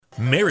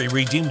Mary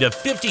redeemed a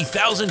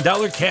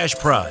 $50,000 cash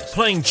prize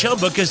playing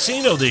Chumba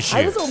Casino this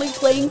year. I was only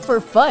playing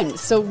for fun,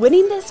 so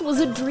winning this was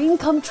a dream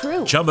come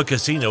true. Chumba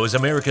Casino is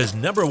America's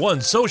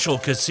 #1 social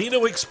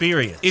casino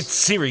experience. It's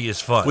serious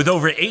fun. With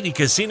over 80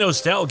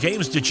 casino-style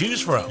games to choose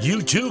from,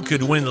 you too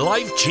could win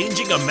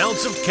life-changing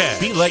amounts of cash.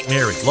 Be like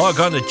Mary. Log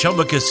on to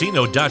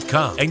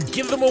ChumbaCasino.com and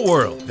give them a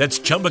whirl. That's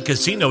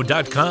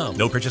ChumbaCasino.com.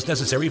 No purchase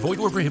necessary. Void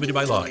where prohibited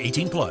by law.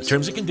 18 plus.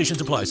 Terms and conditions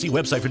apply. See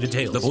website for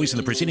details. The voice in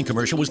the preceding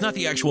commercial was not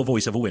the actual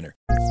voice of a winner.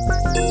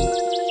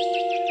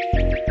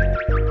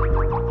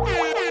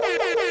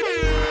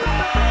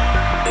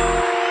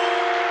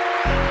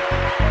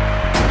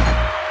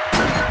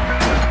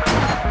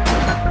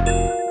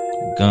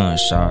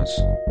 Gunshots,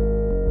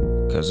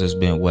 cause it's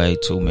been way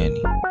too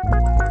many.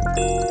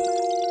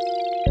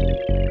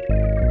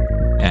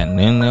 And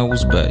then there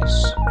was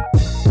bass.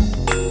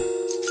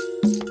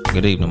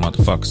 Good evening,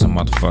 motherfuckers and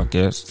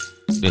motherfuckers.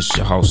 This is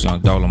your host,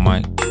 Yung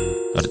Dolemite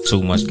of the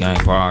Too Much Game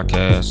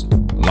Podcast,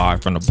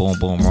 live from the Boom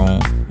Boom Room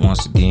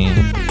once again.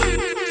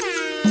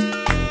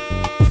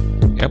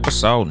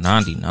 Episode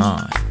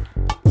 99.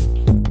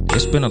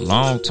 It's been a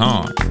long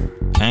time.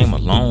 Came a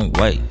long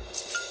way.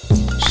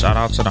 Shout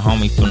out to the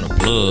homie from the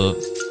plug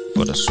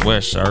for the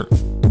sweatshirt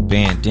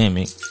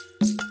pandemic.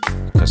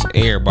 Cause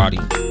everybody,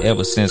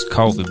 ever since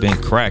COVID been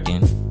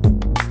cracking,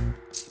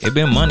 it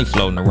been money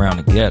floating around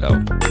the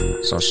ghetto.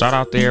 So shout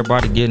out to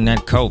everybody getting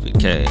that COVID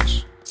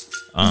cash.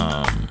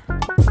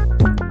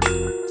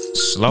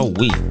 Slow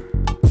week.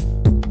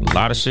 A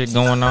lot of shit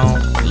going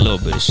on, a little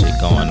bit of shit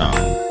going on.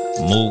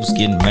 Moves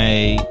getting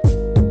made.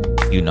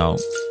 You know,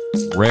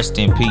 rest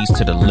in peace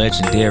to the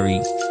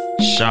legendary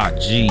Shock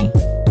G.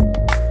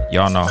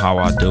 Y'all know how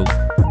I do.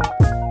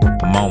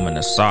 A moment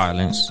of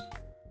silence.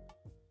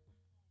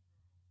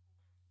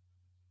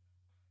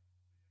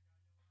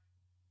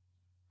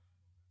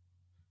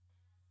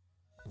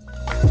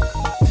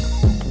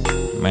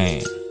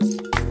 Man,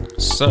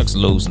 sucks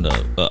losing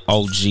a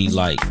OG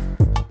like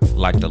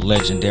the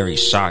legendary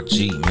Shock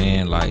G,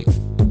 man. Like,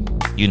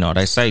 you know,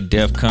 they say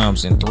death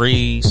comes in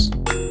threes,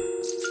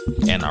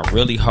 and I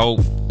really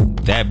hope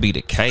that be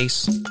the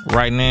case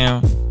right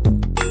now.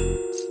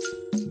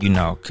 You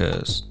know,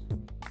 cause,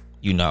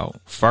 you know,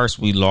 first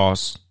we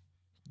lost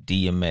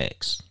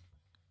DMX.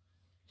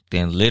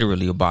 Then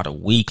literally about a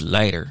week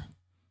later,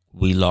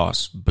 we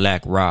lost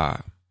Black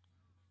Rob.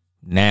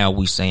 Now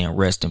we saying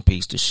rest in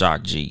peace to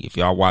Shock G. If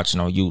y'all watching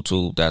on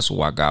YouTube, that's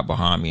who I got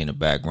behind me in the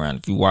background.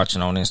 If you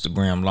watching on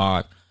Instagram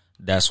Live,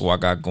 that's what I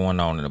got going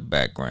on in the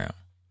background.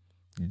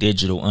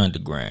 Digital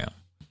Underground.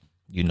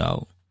 You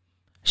know,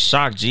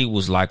 Shock G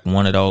was like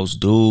one of those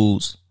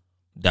dudes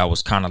that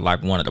was kind of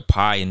like one of the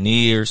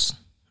pioneers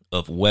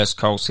of West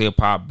Coast hip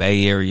hop,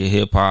 Bay Area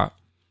hip hop.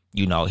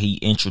 You know, he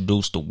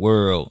introduced the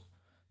world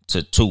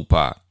to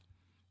Tupac.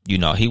 You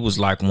know, he was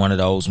like one of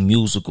those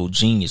musical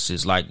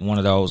geniuses, like one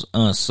of those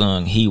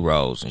unsung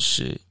heroes and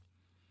shit.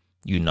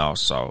 You know,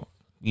 so,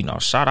 you know,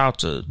 shout out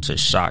to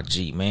Shock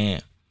G,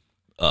 man.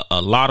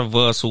 A lot of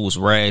us who was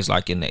raised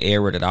like in the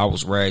era that I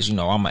was raised, you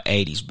know, I'm an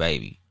 80s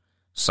baby.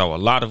 So a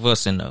lot of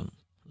us in the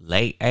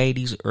late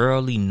 80s,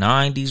 early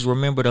 90s,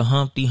 remember the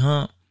Humpty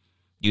Hump?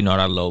 You know,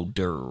 that little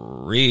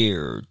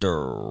rip,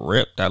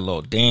 that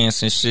little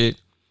dance and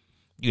shit.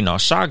 You know,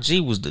 Shock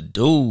G was the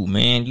dude,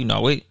 man. You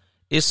know, it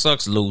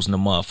sucks losing a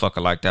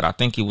motherfucker like that. I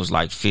think he was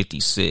like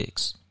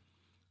 56.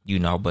 You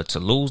know, but to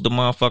lose the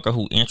motherfucker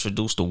who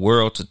introduced the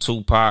world to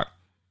Tupac,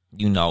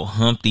 you know,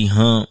 Humpty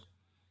Hump,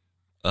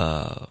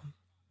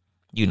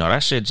 you know,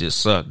 that shit just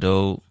sucked,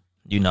 dude.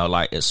 You know,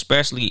 like,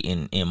 especially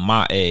in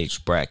my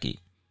age bracket,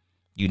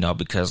 you know,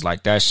 because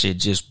like that shit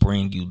just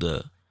bring you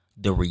the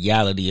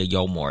reality of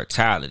your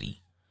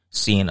mortality.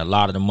 Seeing a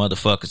lot of the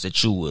motherfuckers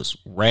that you was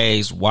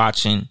raised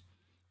watching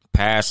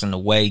passing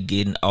away,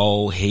 getting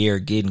old, hair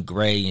getting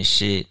gray and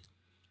shit.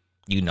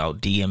 You know,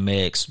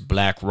 DMX,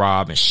 Black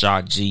Rob, and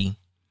Shock G.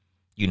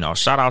 You know,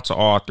 shout out to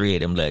all three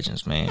of them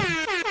legends, man.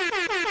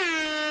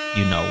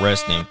 You know,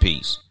 rest in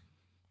peace.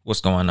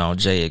 What's going on,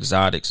 Jay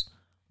Exotics?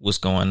 What's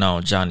going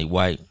on, Johnny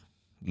White?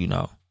 You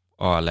know,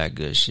 all that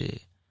good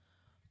shit.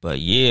 But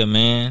yeah,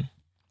 man.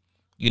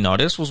 You know,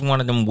 this was one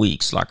of them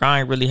weeks. Like, I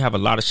ain't really have a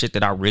lot of shit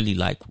that I really,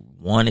 like,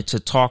 wanted to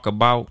talk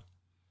about.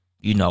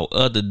 You know,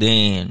 other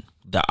than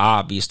the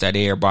obvious that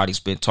everybody's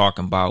been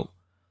talking about.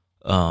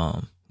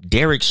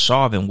 Derek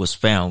Chauvin was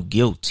found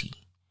guilty.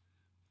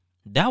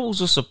 That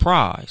was a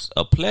surprise.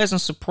 A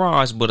pleasant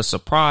surprise, but a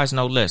surprise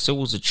no less. It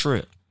was a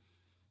trip.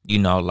 You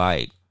know,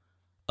 like,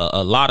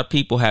 a lot of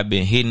people have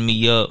been hitting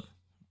me up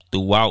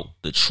throughout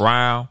the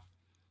trial.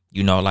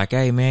 You know, like,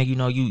 hey, man, you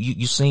know,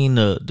 you seen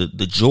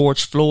the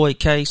George Floyd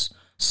case?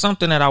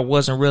 Something that I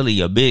wasn't really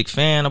a big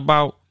fan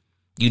about.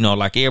 You know,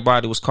 like,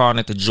 everybody was calling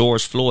it the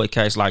George Floyd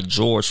case, like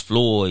George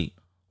Floyd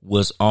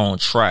was on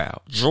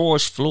trial.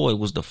 George Floyd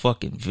was the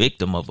fucking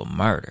victim of a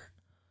murder.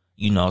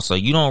 You know, so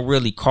you don't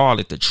really call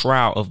it the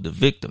trial of the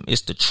victim.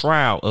 It's the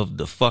trial of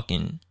the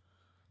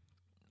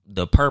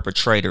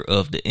perpetrator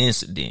of the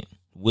incident,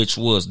 which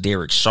was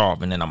Derek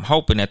Chauvin. And I'm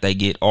hoping that they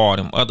get all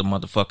them other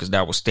motherfuckers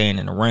that were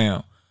standing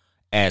around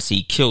as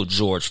he killed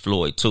George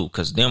Floyd too,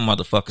 because them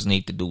motherfuckers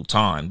need to do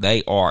time.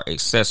 They are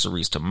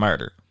accessories to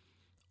murder.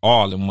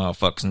 All them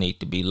motherfuckers need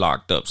to be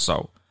locked up.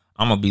 So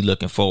I'm gonna be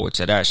looking forward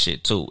to that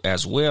shit too,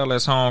 as well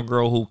as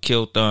homegirl who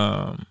killed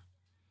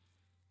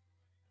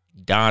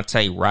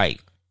Dante Wright.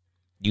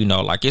 You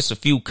know, like it's a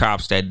few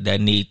cops that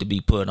need to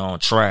be put on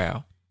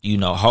trial. You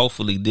know,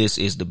 hopefully this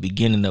is the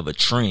beginning of a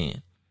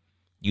trend.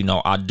 You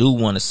know, I do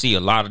want to see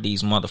a lot of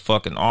these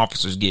motherfucking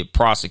officers get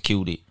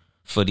prosecuted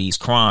for these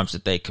crimes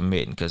that they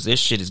committing, because this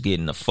shit is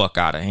getting the fuck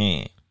out of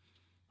hand.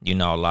 You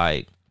know,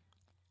 like,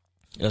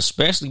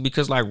 especially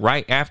because like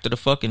right after the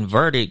fucking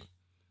verdict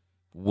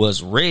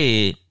was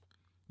read,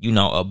 you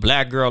know, a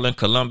black girl in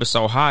Columbus,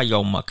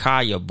 Ohio,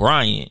 Ma'Khia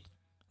Bryant,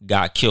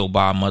 got killed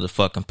by a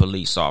motherfucking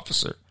police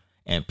officer.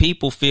 And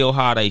people feel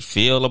how they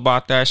feel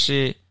about that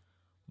shit.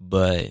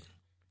 But,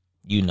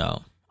 you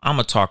know, I'm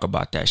going to talk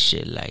about that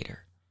shit later.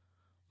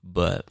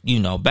 But, you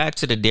know, back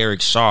to the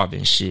Derek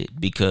Chauvin shit.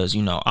 Because,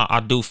 you know,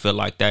 I do feel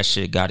like that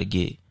shit got to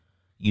get,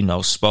 you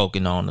know,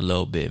 spoken on a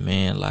little bit,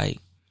 man. Like,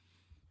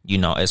 you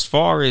know, as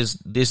far as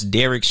this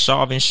Derek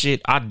Chauvin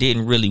shit, I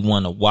didn't really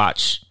want to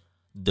watch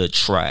the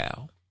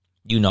trial.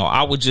 You know,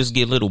 I would just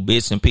get little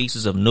bits and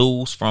pieces of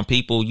news from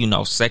people, you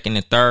know, second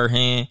and third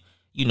hand.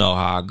 You know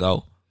how I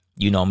go.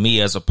 You know, me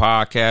as a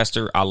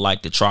podcaster, I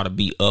like to try to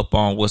be up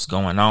on what's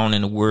going on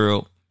in the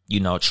world. You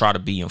know, try to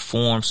be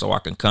informed so I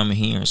can come in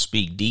here and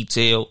speak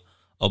detailed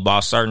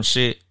about certain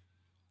shit.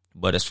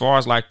 But as far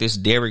as like this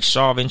Derek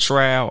Chauvin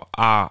trial,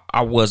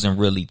 I wasn't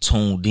really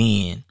tuned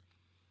in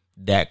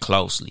that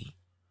closely.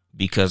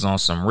 Because on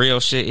some real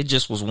shit, it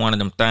just was one of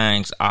them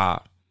things I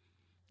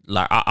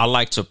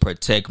like to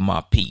protect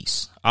my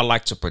peace. I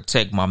like to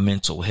protect my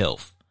mental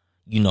health.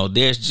 You know,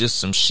 there's just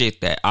some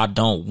shit that I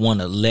don't want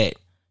to let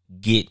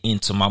get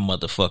into my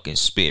motherfucking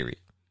spirit.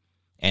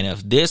 And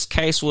if this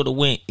case would have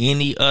went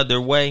any other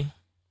way,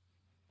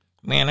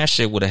 man, that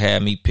shit would have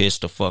had me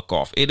pissed the fuck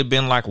off. It'd have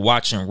been like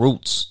watching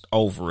Roots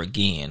over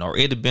again. Or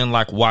it'd have been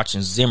like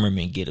watching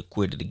Zimmerman get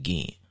acquitted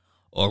again.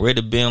 Or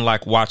it'd have been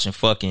like watching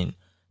fucking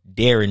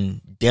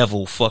Darren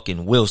Devil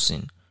fucking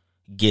Wilson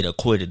get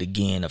acquitted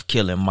again of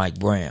killing Mike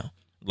Brown.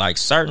 Like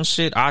certain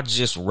shit I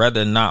just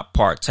rather not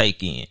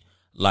partake in.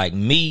 Like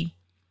me,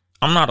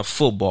 I'm not a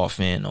football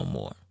fan no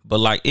more. But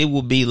like it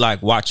would be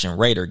like watching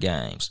Raider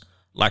games.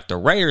 Like the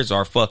Raiders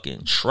are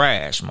fucking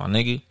trash, my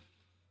nigga.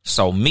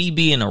 So me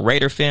being a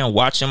Raider fan,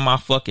 watching my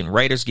fucking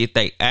Raiders get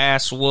their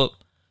ass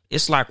whooped,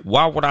 it's like,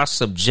 why would I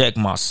subject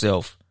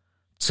myself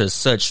to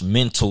such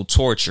mental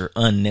torture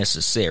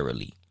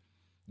unnecessarily?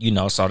 You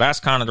know, so that's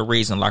kind of the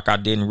reason like I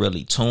didn't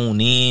really tune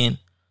in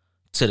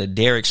to the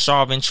Derek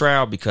Chauvin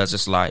trial, because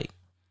it's like,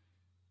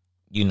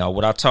 you know,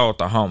 what I told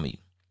the homie,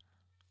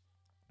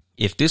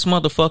 if this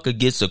motherfucker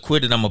gets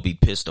acquitted, I'm going to be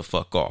pissed the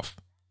fuck off.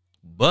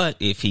 But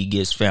if he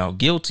gets found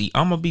guilty,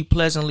 I'm going to be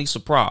pleasantly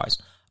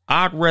surprised.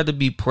 I'd rather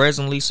be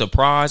pleasantly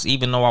surprised,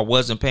 even though I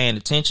wasn't paying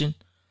attention,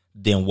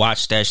 than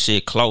watch that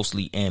shit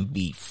closely and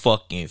be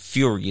fucking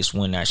furious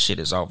when that shit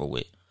is over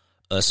with.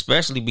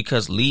 Especially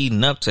because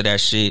leading up to that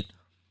shit,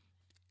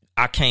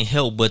 I can't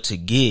help but to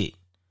get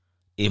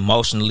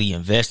emotionally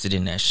invested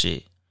in that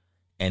shit.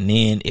 And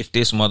then if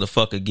this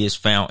motherfucker gets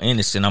found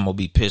innocent, I'm going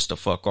to be pissed the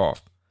fuck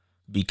off.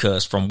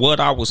 Because from what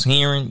I was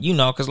hearing, you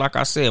know, because like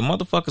I said,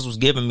 motherfuckers was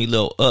giving me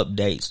little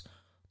updates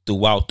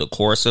throughout the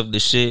course of the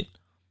shit.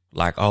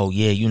 Like, oh,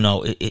 yeah, you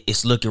know,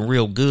 it's looking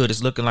real good.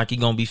 It's looking like he's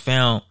going to be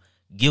found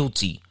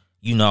guilty.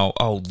 You know,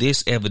 oh,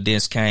 this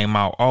evidence came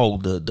out. Oh,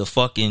 the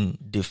fucking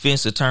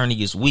defense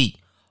attorney is weak.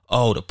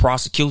 Oh, the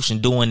prosecution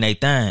doing their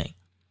thing.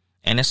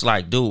 And it's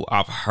like, dude,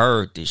 I've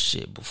heard this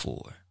shit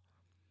before.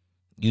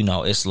 You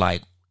know, it's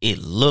like, it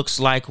looks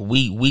like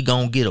we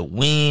gonna get a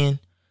win.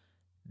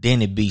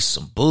 Then it be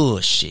some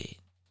bullshit.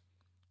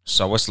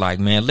 So it's like,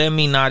 man, let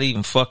me not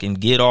even fucking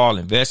get all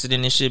invested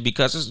in this shit,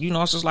 because it's, you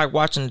know, it's just like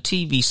watching a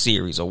TV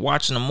series or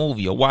watching a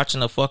movie or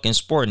watching a fucking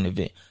sporting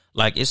event.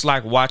 Like, it's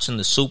like watching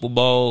the Super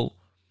Bowl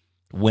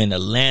when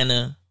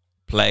Atlanta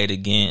played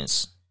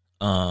against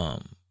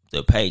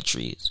the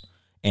Patriots.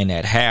 And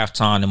at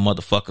halftime, the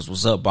motherfuckers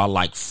was up by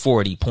like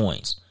 40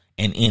 points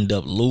and end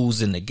up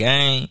losing the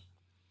game.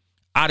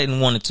 I didn't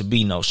want it to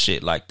be no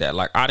shit like that.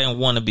 Like, I didn't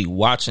want to be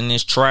watching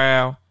this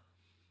trial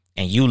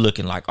and you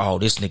looking like, oh,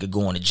 this nigga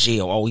going to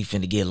jail. Oh, he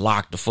finna get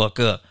locked the fuck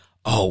up.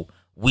 Oh,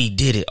 we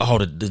did it. Oh,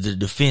 the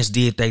defense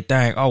did their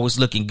thing. Oh, it's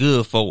looking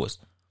good for us.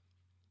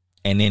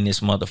 And then this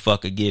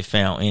motherfucker get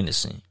found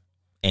innocent.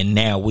 And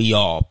now we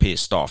all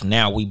pissed off.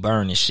 Now we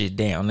burning shit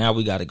down. Now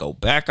we got to go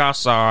back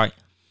outside,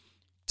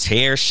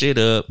 tear shit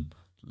up,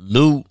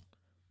 loot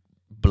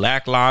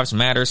Black Lives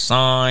Matter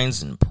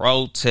signs and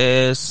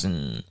protests,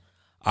 and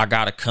I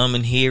gotta come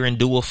in here and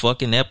do a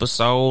fucking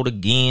episode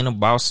again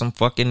about some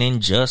fucking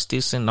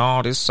injustice and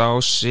all this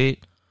old shit.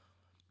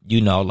 You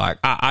know, like,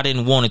 I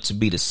didn't want it to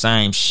be the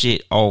same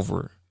shit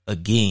over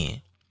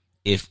again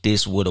if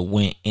this would have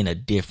went in a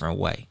different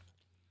way.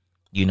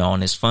 You know,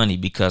 and it's funny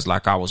because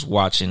like I was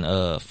watching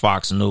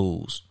Fox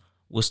News.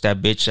 What's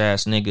that bitch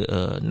ass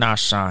nigga? Not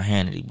Sean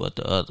Hannity, but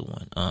the other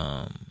one.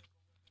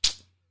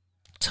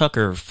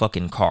 Tucker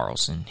fucking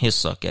Carlson, his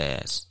suck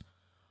ass.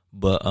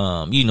 But,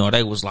 you know,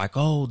 they was like,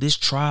 oh, this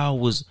trial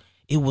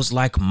it was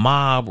like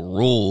mob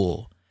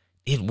rule.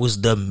 It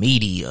was the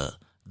media.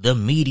 The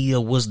media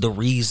was the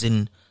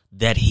reason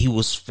that he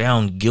was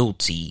found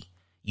guilty.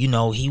 You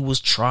know, he was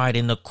tried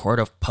in the court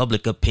of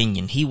public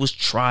opinion. He was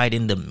tried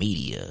in the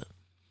media.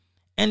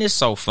 And it's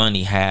so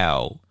funny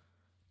how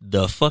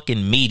the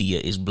fucking media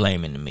is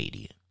blaming the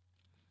media.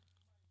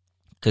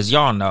 Because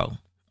y'all know,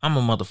 I'm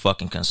a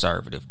motherfucking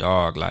conservative,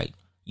 dog. Like,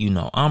 you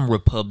know, I'm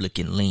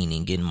Republican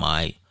leaning in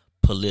my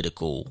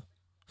political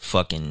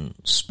fucking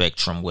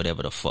spectrum,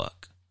 whatever the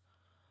fuck.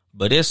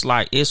 But it's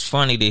like, it's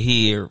funny to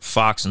hear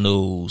Fox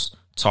News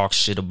talk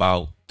shit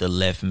about the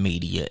left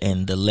media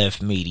and the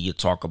left media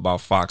talk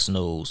about Fox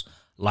News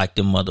like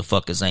them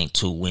motherfuckers ain't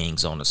two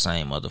wings on the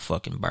same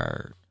motherfucking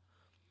bird.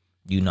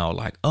 You know,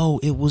 like, oh,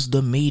 it was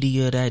the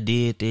media that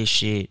did this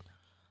shit.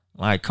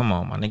 Like, come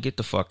on, man, get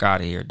the fuck out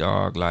of here,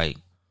 dog. Like,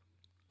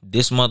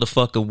 this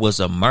motherfucker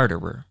was a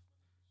murderer.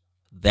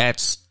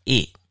 That's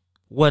it.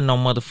 Wasn't no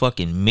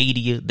motherfucking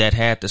media that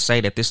had to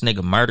say that this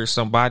nigga murdered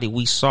somebody.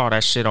 We saw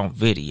that shit on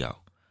video.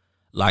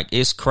 Like,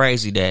 it's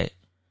crazy that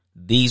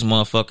these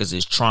motherfuckers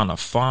is trying to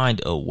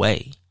find a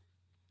way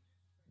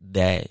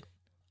that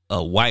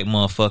a white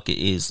motherfucker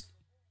is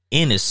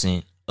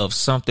innocent of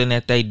something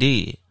that they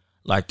did.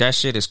 Like, that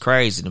shit is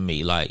crazy to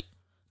me. Like,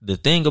 the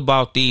thing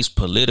about these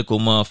political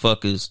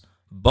motherfuckers,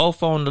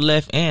 both on the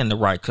left and the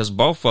right, because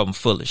both of them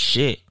full of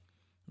shit.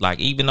 Like,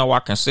 even though I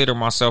consider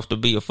myself to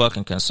be a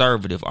fucking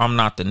conservative, I'm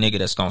not the nigga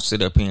that's gonna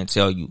sit up here and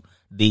tell you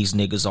these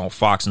niggas on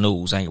Fox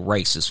News ain't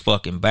racist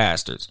fucking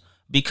bastards.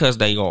 Because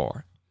they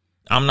are.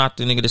 I'm not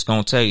the nigga that's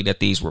gonna tell you that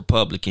these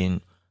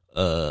Republican,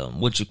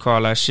 what you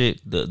call that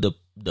shit?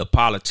 The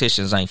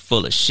politicians ain't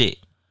full of shit.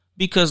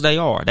 Because they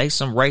are. They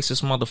some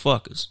racist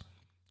motherfuckers.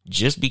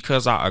 Just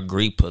because I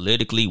agree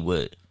politically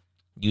with,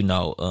 you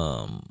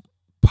know,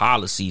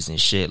 policies and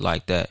shit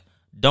like that,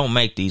 don't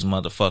make these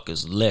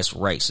motherfuckers less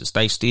racist.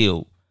 They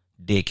still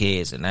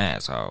dickheads and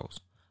assholes.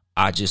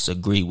 I just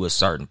agree with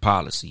certain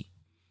policy.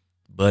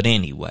 But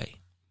anyway,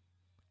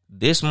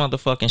 this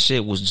motherfucking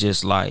shit was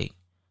just like,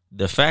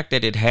 the fact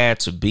that it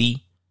had to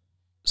be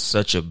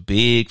such a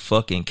big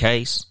fucking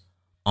case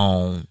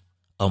on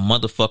a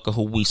motherfucker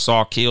who we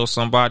saw kill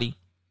somebody,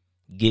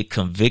 get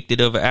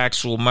convicted of an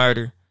actual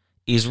murder,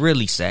 is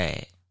really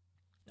sad.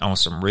 On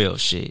some real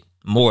shit.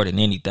 More than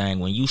anything,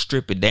 when you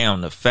strip it down,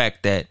 the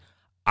fact that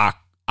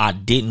I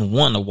didn't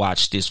want to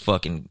watch this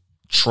fucking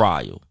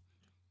trial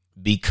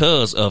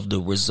because of the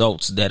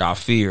results that I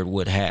feared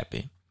would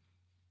happen.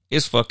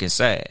 It's fucking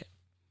sad.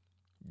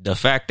 The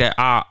fact that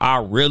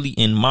I really,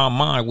 in my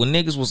mind, when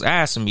niggas was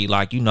asking me,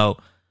 like, you know,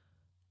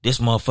 this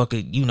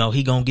motherfucker, you know,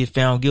 he gonna get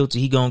found guilty.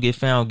 He gonna get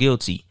found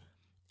guilty.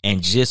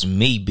 And just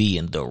me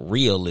being the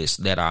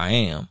realist that I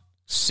am,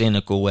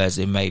 cynical as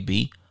it may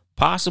be,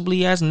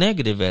 possibly as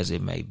negative as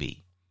it may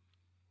be,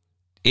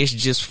 it's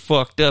just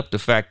fucked up the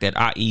fact that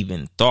I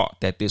even thought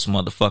that this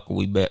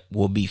motherfucker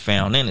will be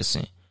found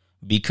innocent.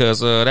 Because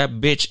that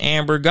bitch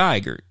Amber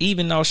Geiger,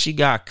 even though she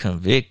got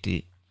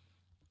convicted,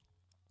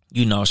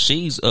 you know,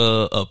 she's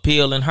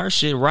appealing her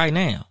shit right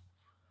now.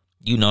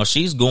 You know,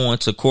 she's going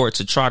to court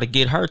to try to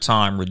get her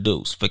time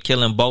reduced for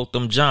killing both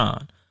them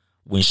John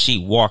when she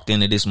walked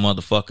into this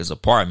motherfucker's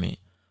apartment,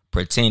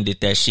 pretended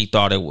that she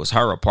thought it was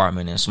her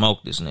apartment and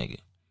smoked this nigga.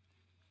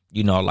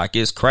 You know, like,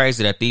 it's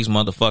crazy that these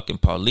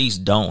motherfucking police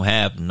don't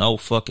have no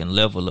fucking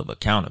level of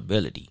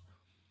accountability.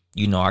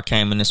 You know, I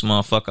came in this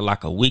motherfucker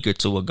like a week or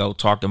two ago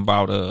talking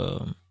about,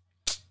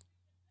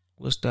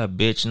 what's that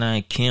bitch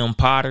name? Kim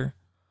Potter,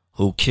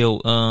 who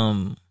killed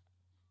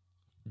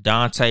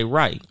Dante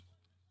Wright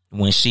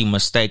when she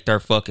mistaked her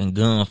fucking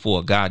gun for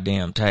a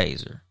goddamn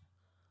taser.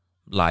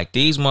 Like,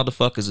 these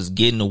motherfuckers is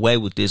getting away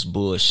with this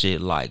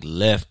bullshit like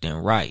left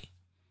and right,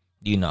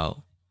 you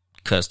know,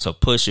 because to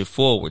push it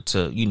forward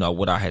to, you know,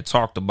 what I had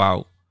talked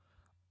about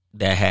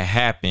that had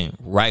happened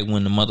right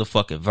when the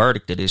motherfucking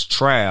verdict of this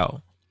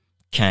trial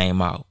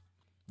came out.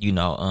 You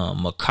know,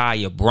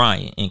 Ma'Khia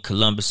Bryant in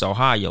Columbus,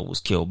 Ohio was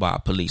killed by a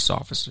police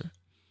officer.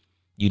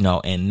 You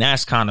know, and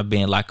that's kind of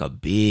been like a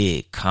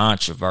big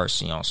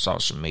controversy on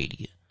social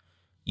media.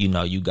 You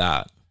know, you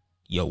got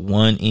your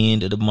one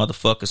end of the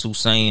motherfuckers who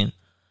saying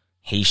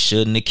he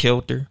shouldn't have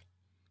killed her.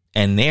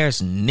 And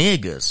there's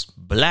niggas,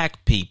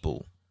 black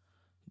people,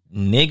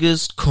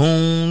 niggas,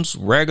 coons,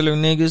 regular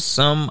niggas,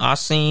 some I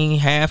seen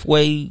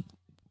halfway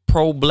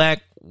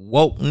pro-black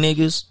woke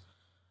niggas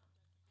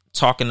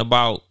talking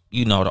about,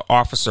 you know, the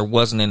officer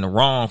wasn't in the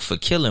wrong for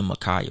killing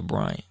Ma'Khia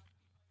Bryant.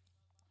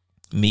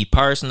 Me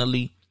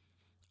personally,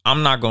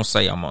 I'm not going to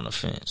say I'm on the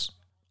fence.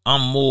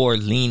 I'm more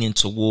leaning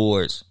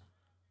towards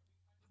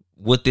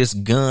with this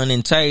gun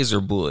and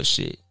taser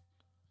bullshit.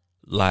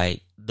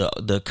 Like,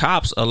 the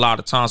cops, a lot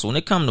of times, when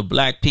it comes to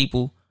black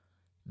people,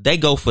 they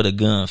go for the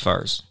gun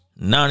first.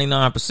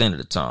 99% of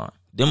the time.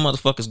 Them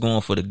motherfuckers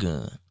going for the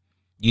gun.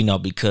 You know,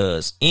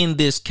 because in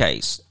this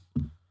case,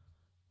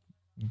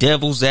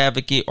 devil's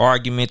advocate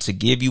argument to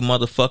give you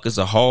motherfuckers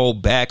a whole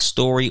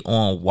backstory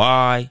on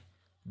why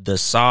the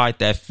side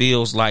that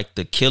feels like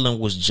the killing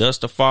was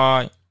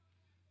justified,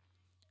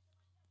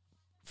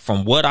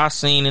 from what I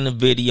seen in the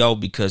video,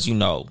 because, you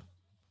know,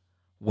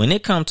 when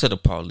it comes to the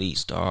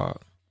police,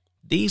 dog,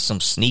 these some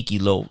sneaky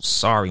little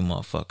sorry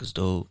motherfuckers,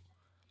 dude.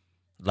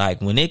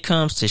 Like, when it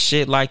comes to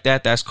shit like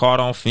that that's caught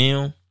on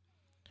film,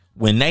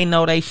 when they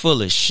know they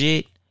full of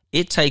shit,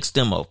 it takes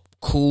them a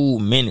cool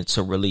minute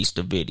to release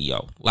the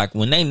video. Like,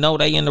 when they know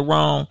they in the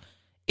wrong,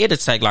 it'll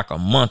take like a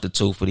month or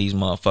two for these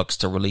motherfuckers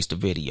to release the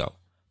video.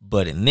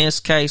 But in this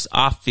case,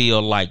 I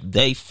feel like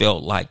they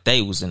felt like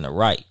they was in the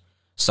right.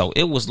 So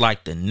it was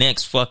like the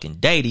next fucking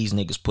day these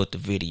niggas put the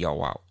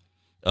video out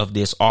of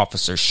this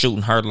officer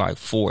shooting her like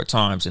 4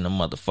 times in the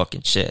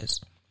motherfucking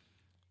chest.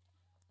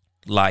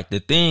 Like, the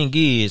thing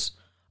is,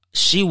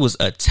 she was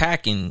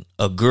attacking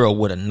a girl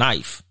with a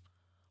knife.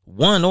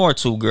 1 or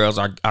 2 girls.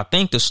 I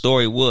think the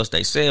story was,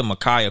 they said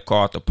Ma'Khia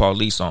called the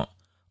police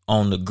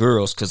on the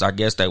girls because I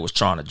guess they was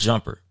trying to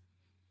jump her.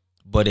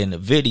 But in the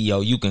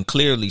video, you can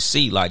clearly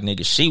see, like,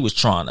 nigga, she was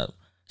trying to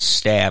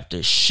stab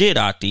the shit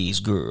out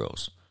these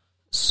girls.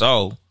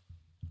 So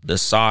the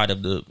side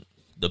of the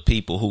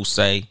people who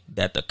say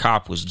that the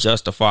cop was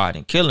justified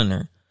in killing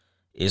her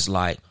is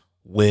like,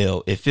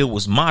 well, if it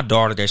was my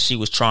daughter that she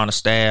was trying to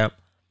stab,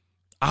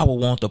 I would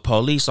want the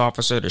police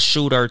officer to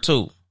shoot her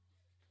too.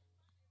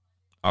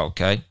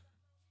 Okay.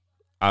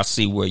 I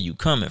see where you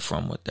coming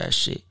from with that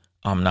shit.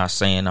 I'm not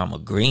saying I'm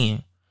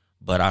agreeing,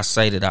 but I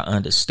say that I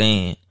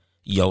understand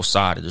your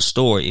side of the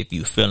story. If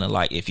you feeling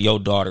like if your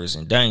daughter is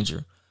in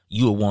danger,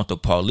 you would want the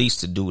police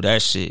to do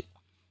that shit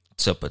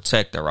to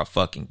protect her. I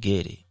fucking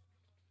get it.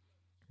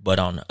 But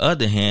on the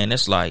other hand,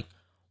 it's like,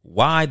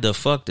 why the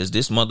fuck does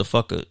this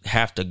motherfucker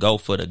have to go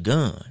for the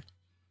gun?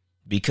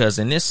 Because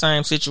in this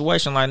same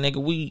situation, like,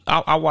 nigga,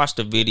 I watched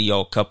a video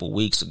a couple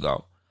weeks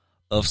ago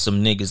of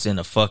some niggas in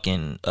a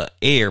fucking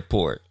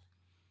airport,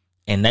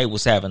 and they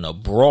was having a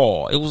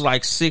brawl. It was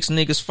like 6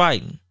 niggas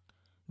fighting.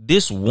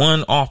 This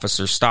one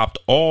officer stopped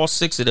all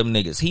 6 of them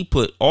niggas. He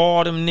put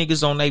all them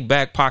niggas on their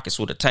back pockets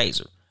with a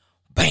taser.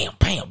 Bam,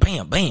 bam,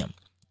 bam, bam.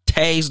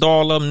 Tased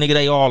all of them, nigga.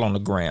 They all on the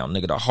ground,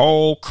 nigga. The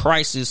whole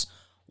crisis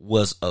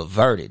was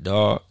averted,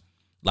 dog.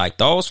 Like,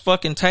 those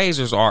fucking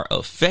tasers are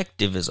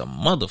effective as a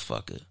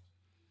motherfucker.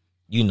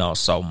 You know,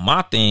 so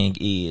my thing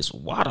is,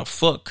 why the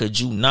fuck could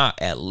you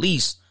not at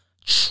least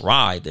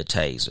try the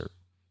taser?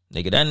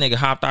 Nigga, that nigga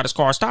hopped out his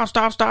car. Stop,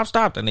 stop, stop,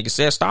 stop. That nigga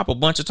said stop a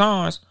bunch of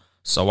times.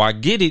 So I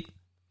get it.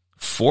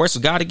 Force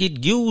got to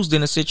get used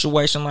in a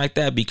situation like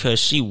that because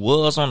she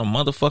was on a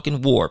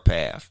motherfucking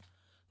warpath.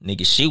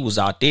 Nigga, she was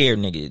out there,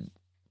 nigga,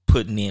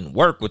 putting in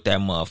work with that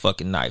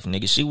motherfucking knife.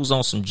 Nigga, she was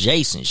on some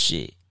Jason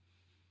shit.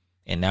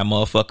 And that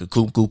motherfucker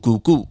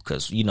coop.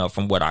 Because, you know,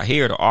 from what I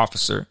hear, the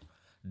officer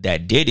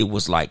that did it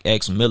was like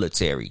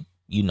ex-military,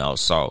 you know,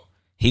 so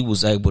he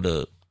was able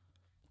to,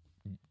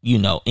 you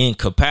know,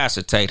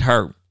 incapacitate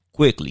her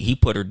quickly. He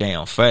put her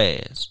down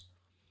fast.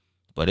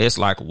 But it's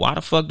like, why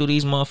the fuck do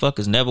these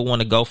motherfuckers never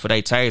want to go for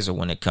their taser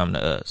when it come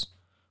to us?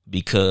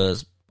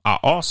 Because I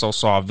also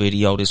saw a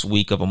video this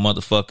week of a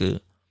motherfucker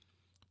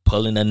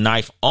pulling a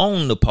knife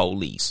on the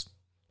police.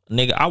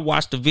 Nigga, I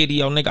watched the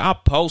video, nigga. I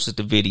posted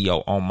the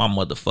video on my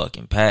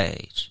motherfucking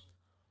page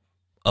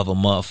of a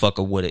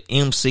motherfucker with an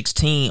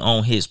M16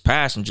 on his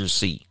passenger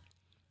seat.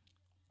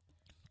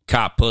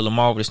 Cop pull him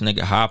over, this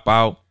nigga hop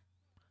out.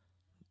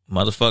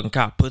 Motherfucking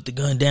cop put the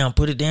gun down,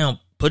 put it down,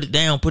 put it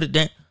down, put it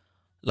down.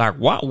 Like,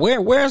 what?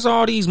 Where's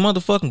all these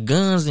motherfucking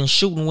guns and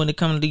shooting when it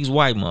comes to these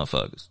white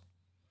motherfuckers?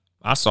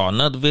 I saw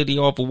another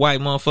video of a white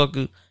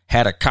motherfucker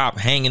had a cop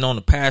hanging on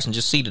the passenger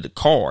seat of the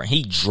car and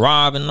he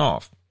driving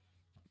off.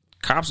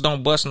 Cops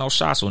don't bust no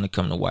shots when it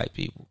come to white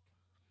people.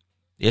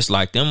 It's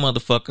like them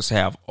motherfuckers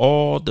have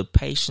all the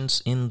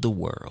patience in the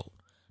world.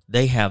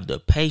 They have the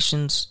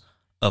patience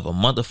of a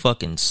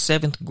motherfucking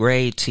 7th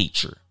grade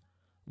teacher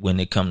when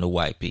it come to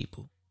white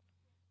people.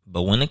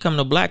 But when it come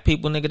to black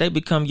people, nigga, they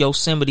become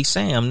Yosemite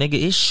Sam, nigga.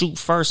 It's shoot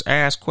first,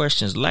 ask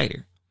questions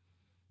later.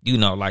 You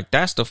know, like,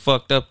 that's the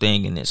fucked up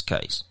thing in this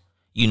case.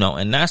 You know,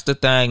 and that's the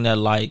thing that,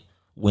 like,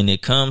 when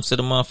it comes to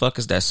the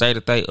motherfuckers that say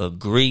that they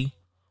agree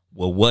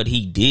with what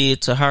he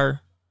did to her,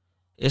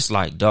 it's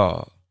like,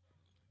 dog,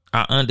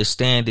 I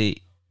understand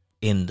it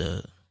in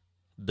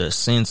the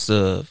sense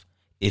of,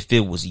 if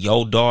it was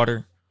your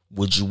daughter,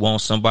 would you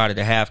want somebody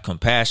to have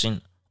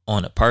compassion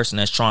on a person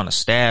that's trying to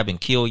stab and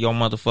kill your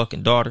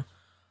motherfucking daughter?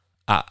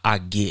 I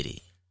get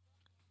it.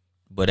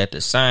 But at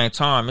the same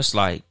time, it's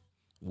like,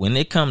 when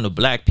it come to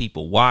black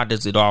people, why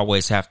does it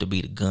always have to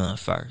be the gun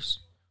first?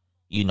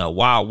 You know,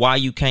 why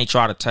you can't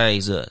try to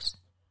tase us?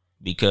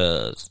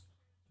 Because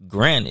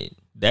granted,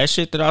 that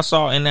shit that I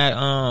saw in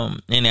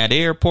that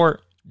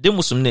airport, them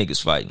was some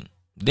niggas fighting.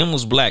 Them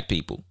was black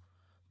people.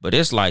 But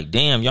it's like,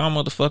 damn, y'all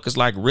motherfuckers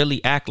like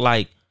really act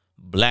like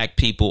black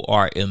people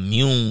are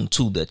immune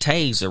to the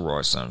taser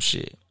or some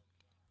shit.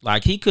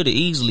 Like, he could have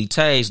easily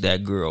tased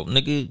that girl.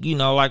 Nigga, you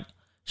know, like,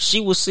 she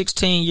was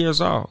 16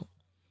 years old.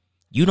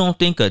 You don't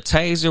think a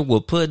taser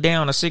would put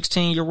down a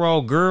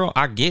 16-year-old girl?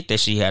 I get that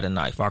she had a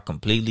knife. I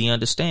completely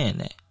understand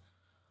that.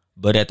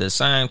 But at the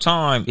same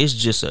time, it's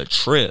just a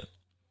trip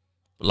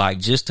Like,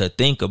 just to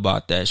think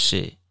about that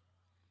shit.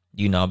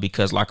 You know,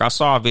 because like I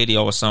saw a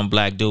video of some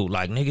black dude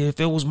like, nigga, if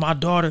it was my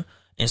daughter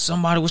and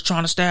somebody was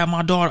trying to stab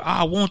my daughter,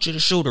 I want you to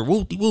shoot her,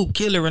 whoop-de-whoop,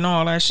 kill her and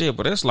all that shit.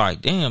 But it's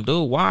like, damn,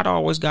 dude, why it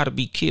always got to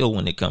be killed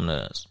when it come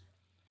to us?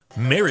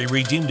 Mary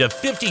redeemed a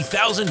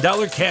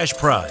 $50,000 cash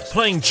prize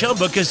playing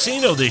Chumba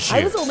Casino this year.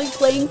 I was only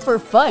playing for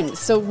fun,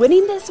 so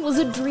winning this was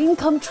a dream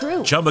come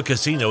true. Chumba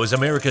Casino is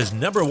America's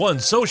 #1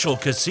 social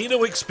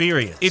casino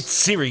experience. It's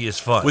serious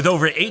fun. With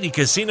over 80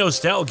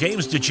 casino-style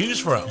games to choose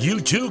from, you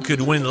too could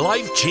win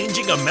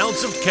life-changing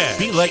amounts of cash.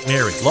 Be like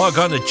Mary. Log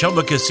on to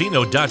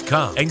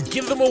ChumbaCasino.com and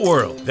give them a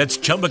whirl. That's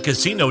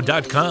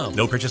ChumbaCasino.com.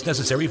 No purchase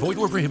necessary. Void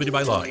where prohibited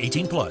by law.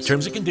 18 plus.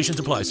 Terms and conditions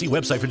apply. See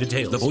website for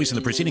details. The voice in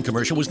the preceding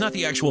commercial was not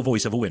the actual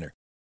voice of a winner.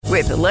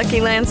 With the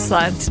Lucky Land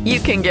Slots, you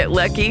can get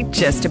lucky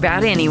just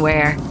about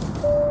anywhere.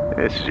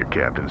 This is your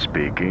captain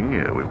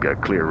speaking. We've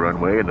got clear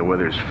runway and the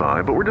weather's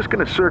fine, but we're just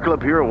going to circle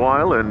up here a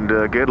while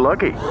and get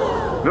lucky.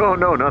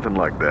 No, nothing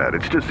like that.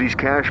 It's just these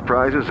cash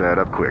prizes add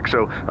up quick.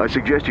 So I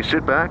suggest you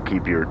sit back,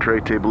 keep your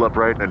tray table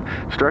upright, and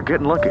start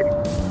getting lucky.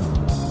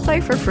 Play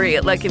for free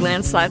at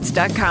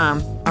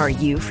LuckyLandSlots.com. Are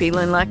you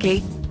feeling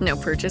lucky? No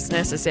purchase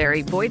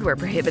necessary. Void where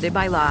prohibited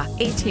by law.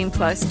 18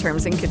 plus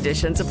terms and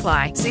conditions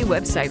apply. See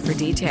website for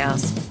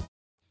details.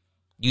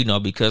 You know,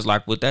 because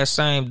like with that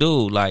same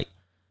dude, like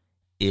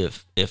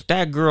if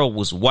that girl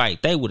was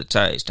white, they would have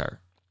tased her.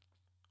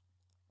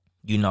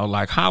 You know,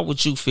 like how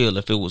would you feel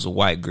if it was a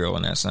white girl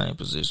in that same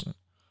position?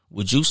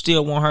 Would you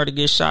still want her to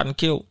get shot and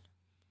killed?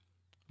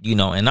 You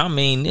know, and I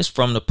mean this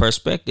from the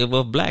perspective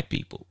of black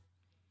people.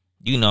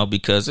 You know,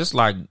 because it's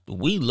like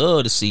we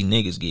love to see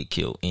niggas get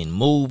killed in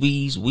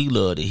movies. We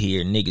love to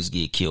hear niggas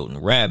get killed in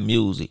rap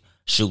music.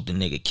 Shoot the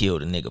nigga, kill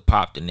the nigga,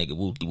 pop the nigga,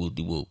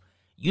 whoop-de-whoop-de-whoop.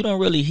 You don't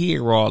really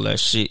hear all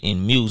that shit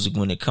in music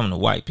when it come to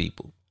white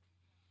people.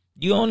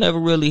 You don't ever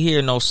really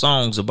hear no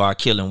songs about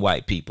killing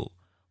white people.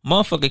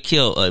 Motherfucker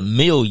kill 1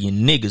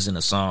 million niggas in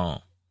a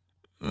song.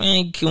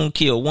 Man, couldn't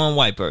kill one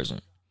white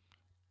person.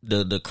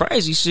 The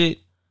crazy shit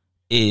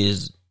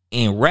is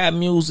in rap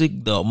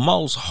music, the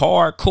most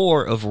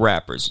hardcore of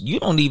rappers. You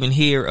don't even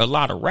hear a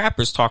lot of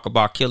rappers talk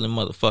about killing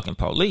motherfucking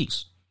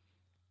police.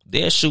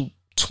 They'll shoot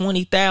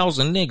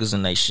 20,000 niggas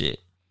in they shit.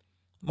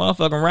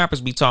 Motherfucking rappers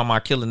be talking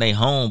about killing their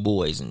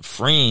homeboys and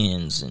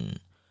friends and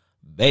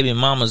baby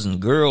mamas and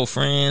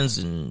girlfriends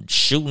and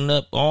shooting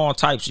up all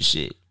types of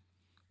shit.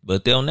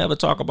 But they'll never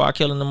talk about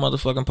killing the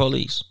motherfucking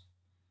police.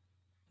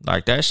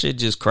 Like, that shit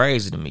just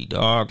crazy to me,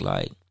 dog.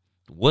 Like,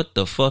 what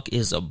the fuck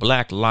is a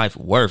black life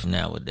worth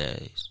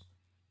nowadays?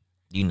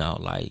 You know,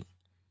 like,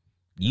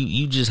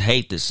 you just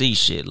hate to see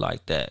shit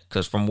like that.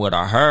 Because from what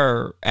I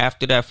heard,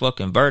 after that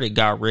fucking verdict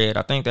got read,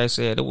 I think they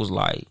said it was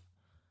like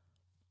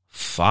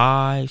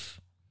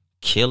 5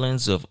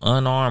 killings of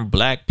unarmed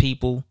black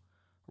people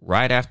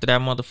right after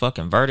that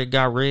motherfucking verdict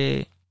got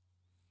read.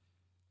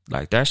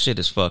 Like, that shit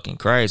is fucking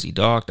crazy,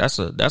 dog. That's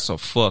a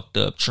fucked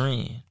up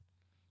trend,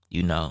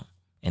 you know.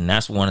 And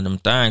that's one of them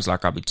things,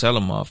 like I be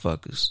telling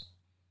motherfuckers.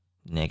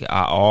 Nigga,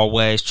 I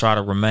always try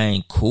to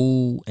remain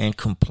cool and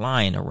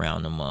compliant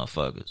around them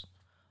motherfuckers.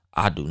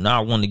 I do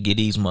not want to give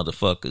these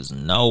motherfuckers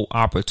no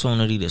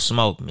opportunity to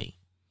smoke me.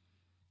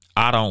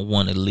 I don't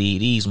want to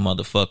leave these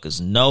motherfuckers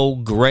no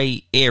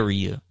gray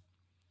area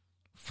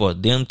for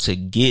them to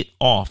get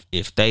off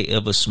if they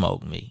ever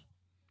smoke me.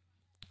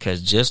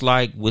 Because just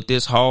like with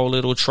this whole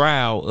little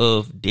trial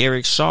of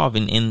Derek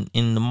Chauvin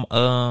in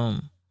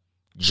the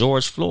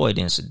George Floyd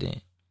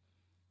incident,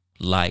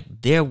 like,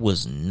 there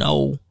was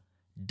no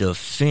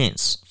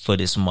defense for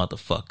this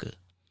motherfucker.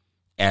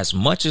 As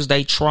much as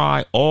they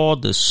try all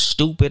the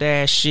stupid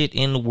ass shit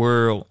in the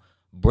world,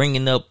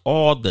 bringing up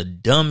all the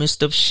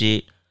dumbest of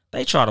shit,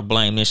 they try to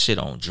blame this shit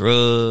on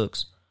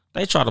drugs.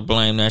 They try to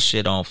blame that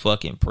shit on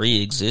fucking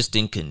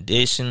pre-existing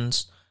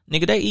conditions.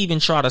 Nigga, they even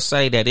try to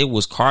say that it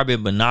was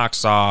carbon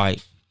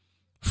monoxide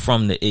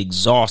from the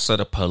exhaust of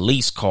the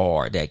police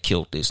car that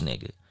killed this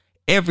nigga.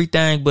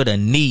 Everything but a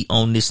knee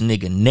on this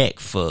nigga neck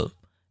for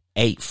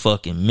 8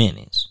 fucking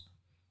minutes.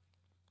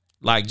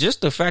 Like, just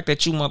the fact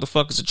that you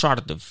motherfuckers are trying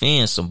to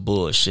defend some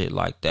bullshit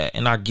like that.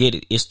 And I get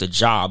it. It's the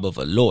job of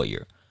a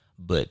lawyer.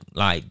 But,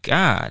 like,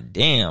 god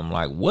damn,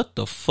 like, what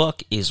the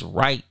fuck is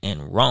right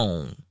and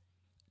wrong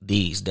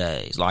these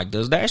days? Like,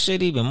 does that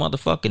shit even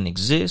motherfucking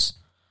exist?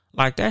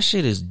 Like, that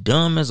shit is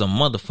dumb as a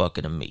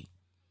motherfucker to me.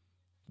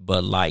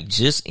 But, like,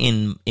 just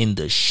in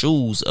the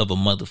shoes of a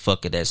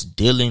motherfucker that's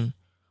dealing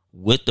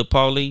with the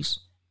police.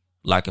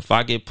 Like, if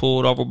I get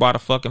pulled over by the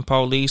fucking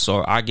police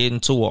or I get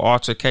into an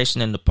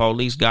altercation and the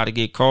police got to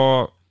get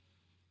called,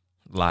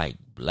 like,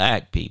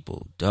 black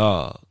people,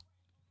 dog.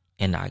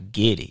 And I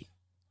get it.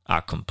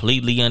 I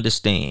completely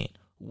understand.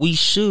 We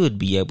should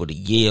be able to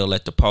yell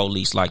at the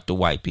police like the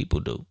white people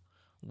do.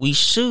 We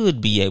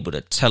should be able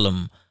to tell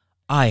them,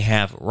 I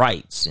have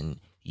rights and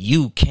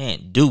you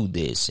can't do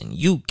this and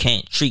you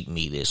can't treat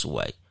me this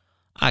way.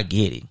 I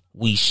get it.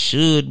 We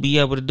should be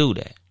able to do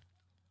that.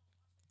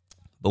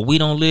 But we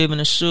don't live in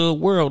a should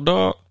world,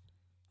 dog.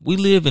 We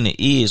live in an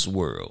is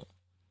world.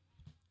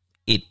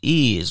 It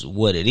is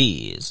what it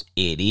is.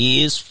 It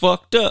is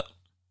fucked up.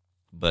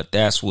 But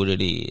that's what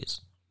it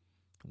is.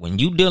 When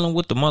you dealing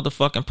with the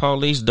motherfucking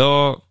police,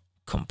 dog,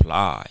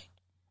 comply.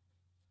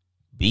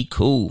 Be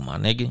cool, my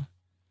nigga.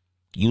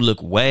 You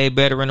look way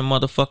better in the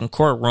motherfucking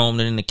courtroom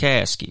than in the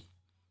casket.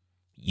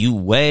 You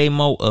way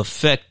more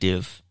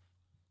effective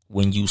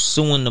when you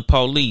suing the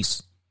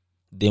police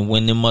than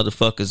when them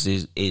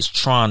motherfuckers is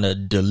trying to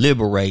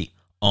deliberate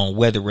on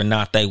whether or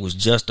not they was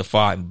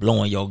justified in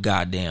blowing your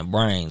goddamn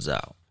brains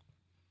out.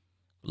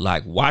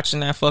 Like watching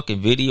that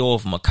fucking video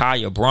of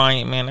Ma'Khia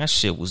Bryant, man, that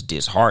shit was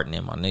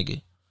disheartening, my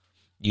nigga.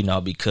 You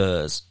know,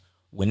 because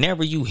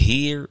whenever you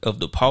hear of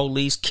the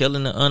police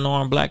killing an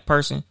unarmed black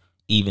person,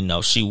 even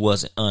though she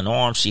wasn't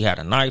unarmed, she had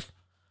a knife,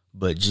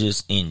 but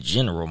just in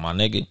general, my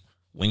nigga,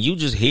 when you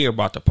just hear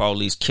about the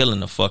police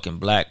killing a fucking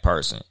black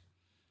person,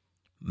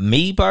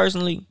 me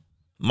personally,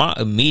 my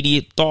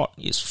immediate thought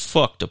is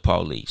fuck the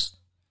police.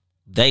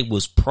 They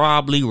was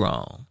probably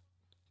wrong.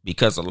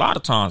 Because a lot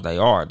of times they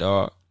are,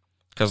 dog.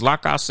 Because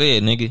like I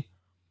said, nigga,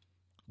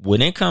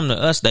 when it come to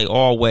us, they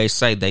always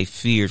say they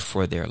feared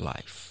for their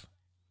life.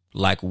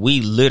 Like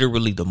we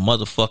literally the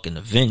motherfucking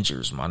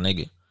Avengers, my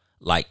nigga.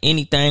 Like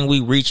anything we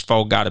reach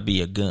for gotta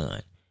be a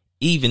gun.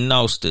 Even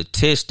though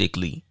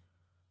statistically,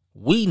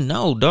 we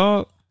know,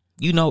 dog.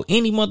 You know,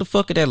 any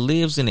motherfucker that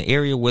lives in an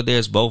area where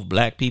there's both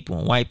black people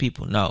and white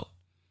people, know.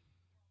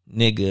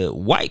 Nigga,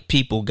 white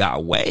people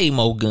got way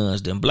more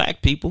guns than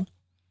black people.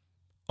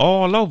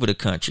 All over the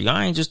country.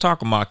 I ain't just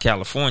talking about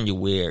California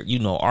where, you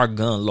know, our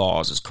gun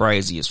laws is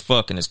crazy as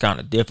fuck and it's kind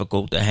of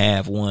difficult to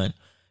have one.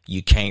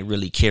 You can't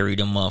really carry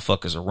them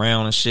motherfuckers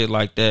around and shit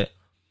like that.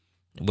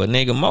 But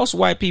nigga, most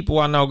white people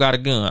I know got a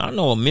gun. I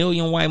know 1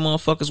 million white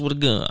motherfuckers with a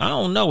gun. I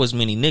don't know as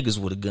many niggas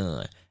with a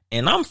gun.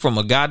 And I'm from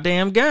a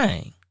goddamn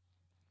gang.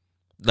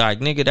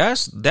 Like, nigga,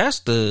 that's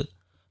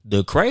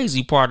the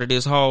crazy part of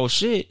this whole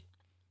shit.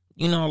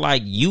 You know,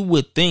 like you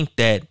would think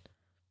that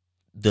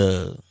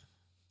the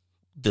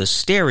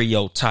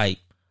stereotype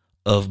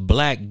of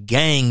black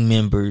gang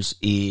members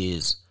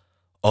is,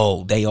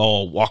 oh, they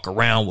all walk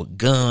around with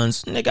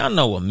guns. Nigga, I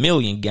know 1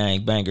 million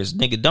gangbangers.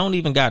 Nigga, don't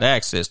even got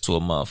access to a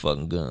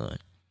motherfucking gun.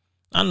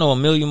 I know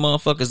 1 million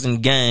motherfuckers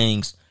in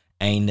gangs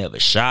ain't never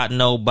shot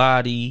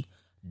nobody,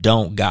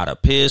 don't got a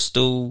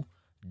pistol,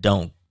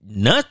 don't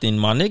nothing,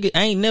 my nigga.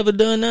 Ain't never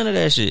done none of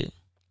that shit.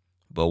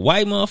 But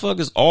white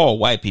motherfuckers, all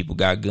white people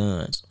got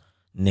guns.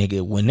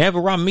 Nigga,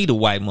 whenever I meet a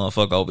white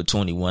motherfucker over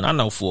 21, I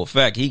know for a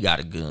fact he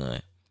got a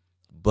gun.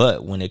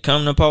 But when it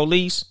come to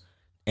police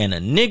and a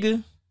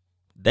nigga,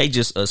 they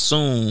just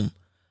assume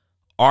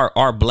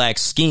our black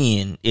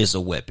skin is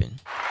a weapon.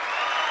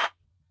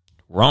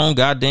 Wrong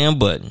goddamn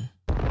button.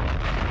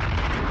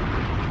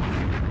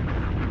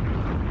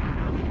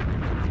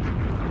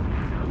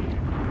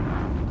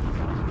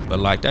 But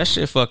like that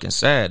shit fucking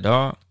sad,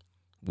 dog.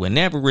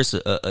 Whenever it's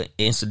a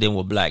incident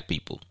with black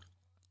people,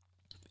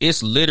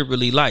 it's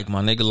literally like,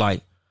 my nigga,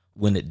 like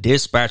when the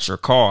dispatcher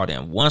called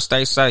and once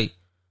they say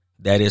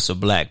that it's a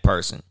black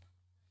person,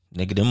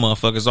 nigga, them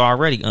motherfuckers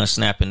already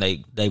unsnapping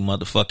they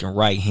motherfucking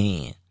right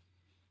hand.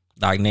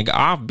 Like, nigga,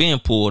 I've been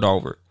pulled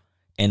over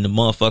and the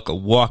motherfucker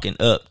walking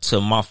up to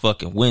my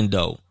fucking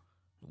window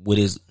with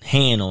his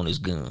hand on his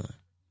gun.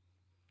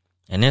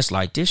 And it's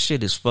like, this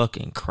shit is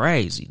fucking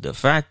crazy. The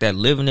fact that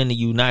living in the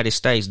United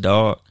States,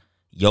 dog,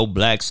 your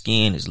black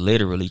skin is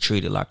literally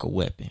treated like a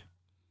weapon.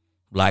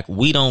 Like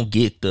we don't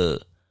get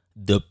the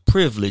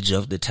privilege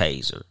of the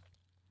taser.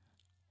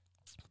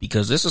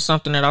 Because this is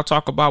something that I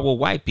talk about with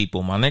white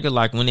people, my nigga.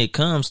 Like when it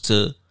comes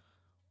to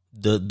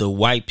the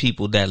white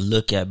people that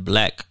look at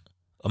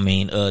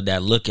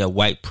that look at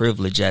white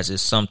privilege as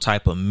it's some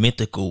type of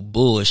mythical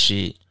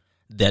bullshit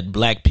that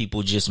black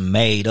people just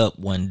made up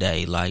one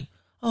day. Like,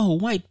 oh,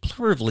 white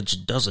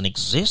privilege doesn't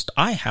exist.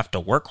 I have to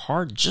work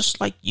hard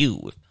just like you.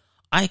 If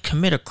I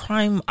commit a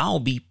crime, I'll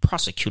be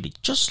prosecuted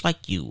just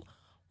like you.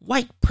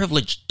 White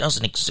privilege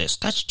doesn't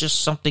exist. That's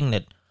just something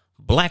that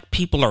black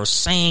people are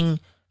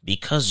saying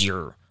because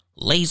you're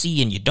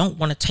lazy and you don't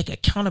want to take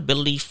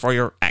accountability for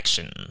your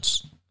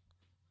actions.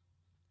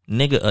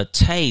 Nigga, a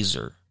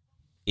taser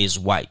is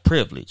white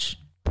privilege.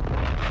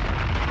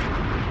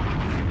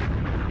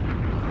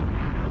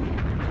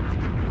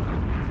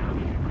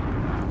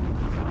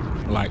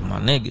 Like, my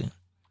nigga,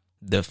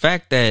 the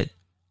fact that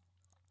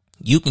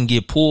you can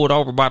get pulled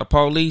over by the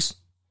police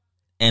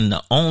and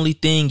the only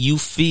thing you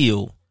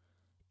feel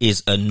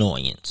is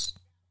annoyance.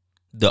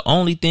 The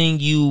only thing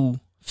you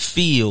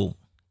feel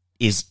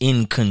is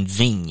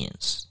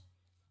inconvenience.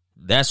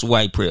 That's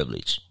white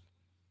privilege.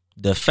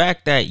 The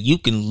fact that you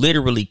can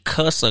literally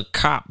cuss a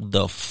cop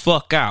the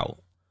fuck out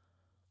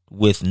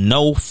with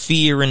no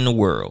fear in the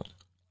world.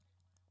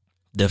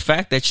 The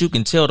fact that you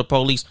can tell the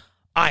police,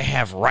 I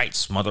have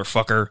rights,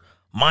 motherfucker.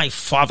 My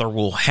father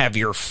will have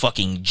your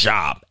fucking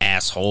job,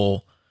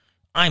 asshole.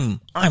 I'm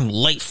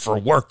late for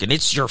work and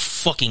it's your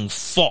fucking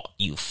fault,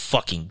 you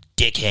fucking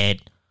dickhead.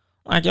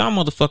 Like, y'all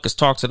motherfuckers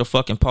talk to the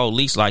fucking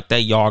police like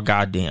they y'all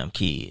goddamn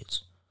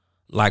kids.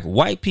 Like,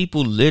 white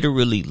people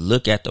literally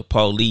look at the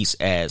police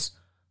as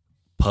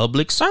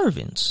public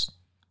servants.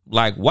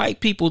 Like, white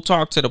people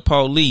talk to the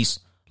police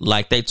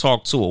like they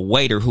talk to a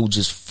waiter who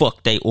just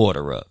fucked their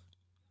order up.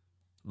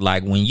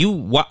 Like when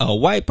a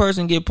white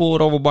person get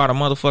pulled over by the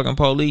motherfucking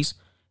police,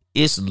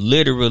 it's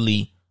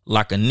literally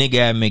like a nigga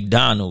at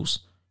McDonald's.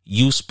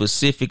 You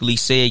specifically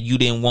said you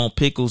didn't want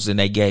pickles and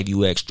they gave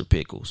you extra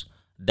pickles.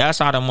 That's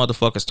how the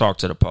motherfuckers talk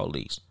to the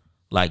police.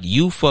 Like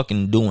you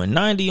fucking doing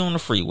 90 on the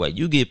freeway.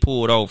 You get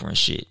pulled over and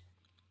shit.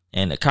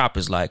 And the cop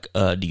is like,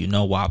 do you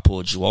know why I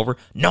pulled you over?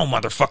 No,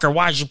 motherfucker.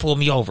 Why'd you pull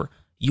me over?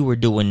 You were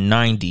doing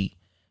 90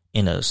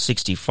 in a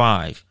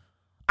 65.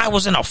 I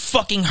was in a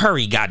fucking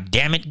hurry,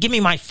 goddammit. Give me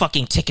my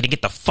fucking ticket and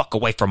get the fuck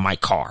away from my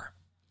car.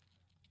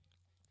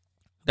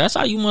 That's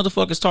how you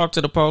motherfuckers talk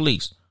to the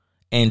police.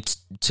 And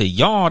to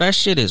y'all, that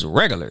shit is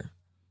regular.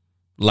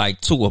 Like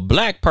to a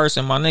black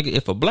person, my nigga,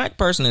 if a black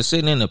person is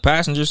sitting in the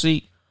passenger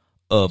seat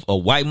of a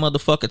white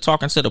motherfucker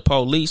talking to the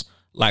police,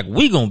 like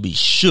we gonna be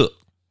shook.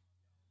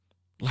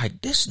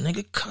 Like this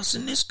nigga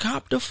cussing this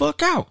cop the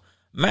fuck out.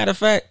 Matter of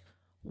fact,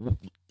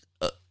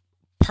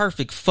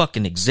 perfect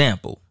fucking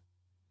example.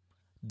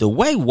 The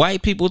way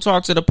white people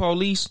talk to the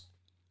police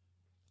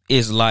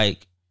is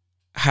like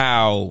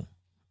how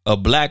a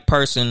black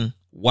person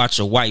watch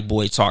a white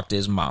boy talk to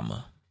his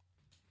mama.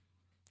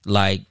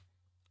 Like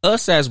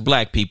us as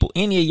black people,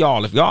 any of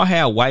y'all, if y'all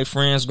had white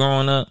friends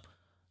growing up,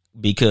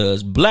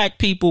 because black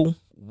people,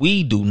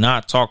 we do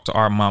not talk to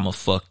our mama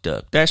fucked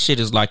up. That shit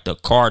is like the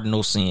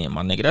cardinal sin,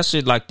 my nigga. That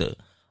shit like the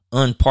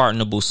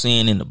unpardonable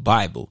sin in the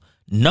Bible.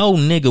 No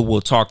nigga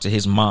will talk to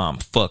his mom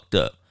fucked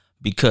up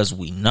because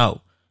we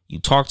know. You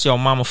talk to your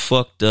mama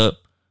fucked up,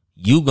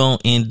 you gonna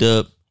end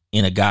up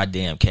in a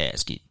goddamn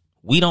casket.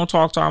 We don't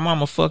talk to our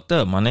mama fucked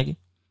up, my nigga.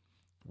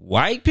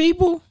 White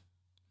people,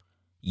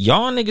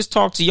 y'all niggas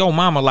talk to your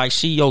mama like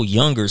she your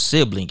younger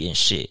sibling and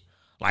shit.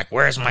 Like,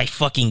 where's my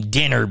fucking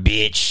dinner,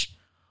 bitch?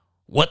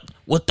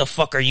 What the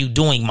fuck are you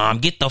doing, mom?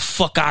 Get the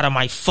fuck out of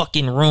my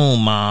fucking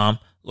room, mom.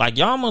 Like,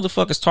 y'all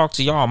motherfuckers talk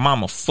to y'all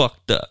mama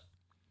fucked up.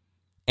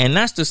 And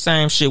that's the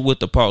same shit with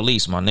the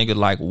police, my nigga.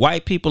 Like,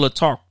 white people will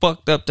talk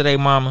fucked up to their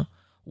mama.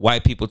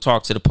 White people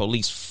talk to the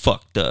police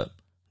fucked up.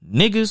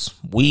 Niggas,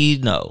 we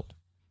know.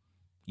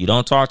 You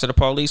don't talk to the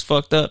police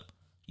fucked up.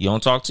 You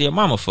don't talk to your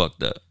mama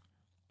fucked up.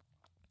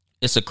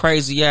 It's a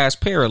crazy ass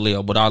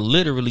parallel, but I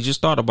literally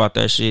just thought about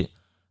that shit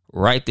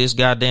right this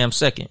goddamn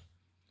second.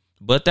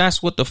 But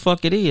that's what the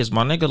fuck it is,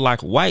 my nigga.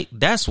 Like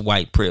that's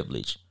white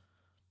privilege.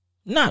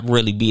 Not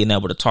really being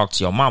able to talk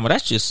to your mama.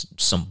 That's just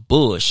some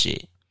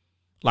bullshit.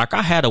 Like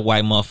I had a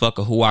white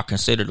motherfucker who I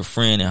considered a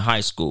friend in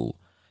high school.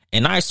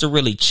 And I used to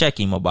really check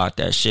him about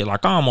that shit.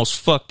 Like I almost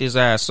fucked his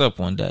ass up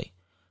one day.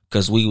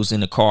 Cause we was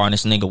in the car and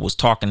this nigga was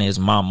talking to his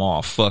mama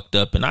all fucked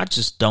up. And I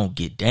just don't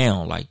get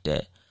down like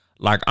that.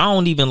 Like I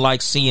don't even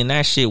like seeing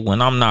that shit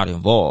when I'm not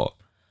involved.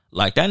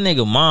 Like that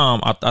nigga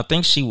mom, I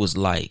think she was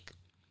like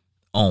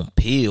on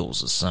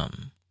pills or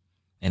something.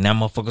 And that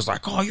motherfucker's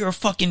like, oh, you're a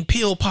fucking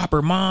pill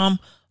popper, mom.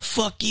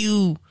 Fuck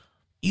you.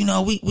 You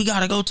know, we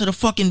gotta go to the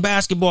fucking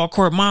basketball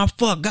court, mom.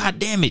 Fuck,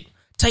 goddamn it.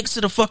 Takes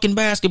to the fucking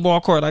basketball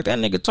court. Like that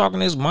nigga talking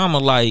to his mama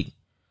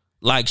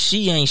like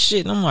she ain't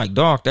shit. And I'm like,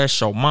 dog, that's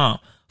your mom.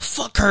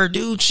 Fuck her,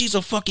 dude. She's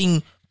a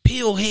fucking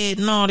pill head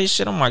and all this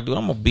shit. I'm like, dude,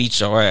 I'm gonna beat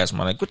your ass,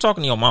 man. Like, quit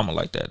talking to your mama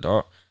like that,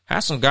 dog.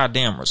 Have some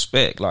goddamn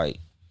respect. Like,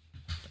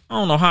 I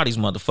don't know how these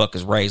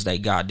motherfuckers raise their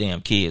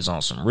goddamn kids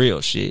on some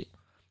real shit.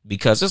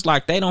 Because it's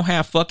like they don't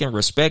have fucking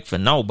respect for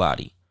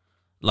nobody.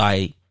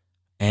 Like,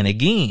 and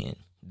again,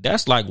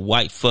 that's like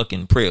white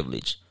fucking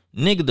privilege.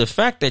 Nigga, the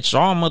fact that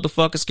y'all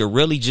motherfuckers can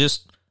really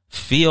just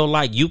feel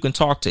like you can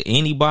talk to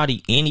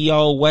anybody any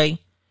old way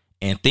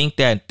and think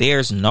that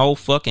there's no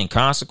fucking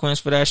consequence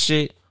for that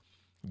shit.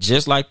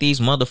 Just like these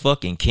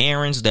motherfucking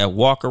Karens that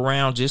walk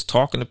around just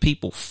talking to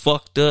people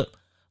fucked up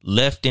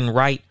left and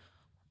right.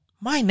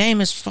 My name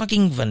is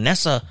fucking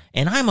Vanessa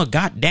and I'm a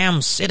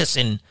goddamn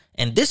citizen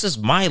and this is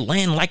my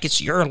land like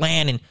it's your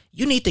land and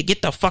you need to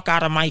get the fuck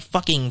out of my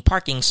fucking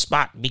parking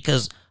spot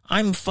because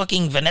I'm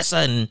fucking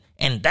Vanessa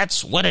and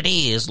that's what it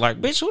is.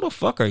 Like, bitch, who the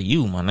fuck are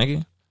you, my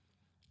nigga?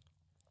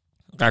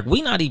 Like,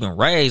 we not even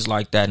raised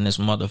like that in this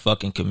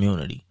motherfucking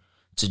community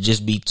to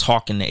just be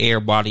talking to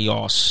everybody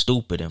all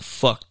stupid and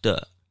fucked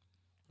up.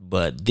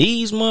 But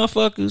these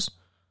motherfuckers,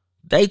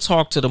 they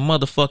talk to the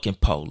motherfucking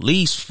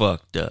police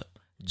fucked up.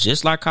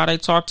 Just like how they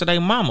talk to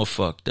their mama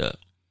fucked up.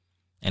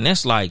 And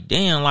it's like,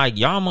 damn, like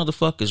y'all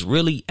motherfuckers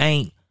really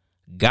ain't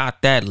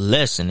got that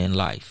lesson in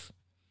life.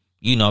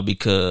 You know,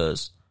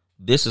 because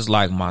this is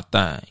like my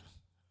thing.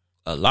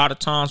 A lot of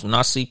times when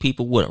I see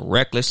people with a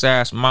reckless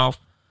ass mouth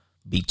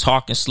be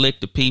talking slick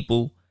to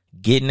people,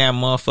 getting at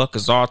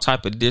motherfuckers all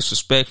type of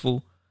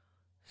disrespectful,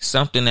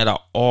 something that I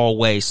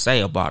always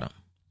say about him.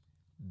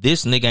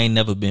 This nigga ain't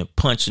never been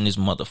punched in his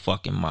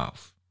motherfucking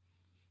mouth.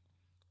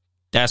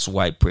 That's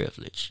white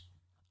privilege.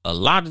 A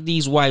lot of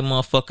these white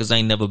motherfuckers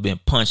ain't never been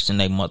punched in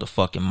their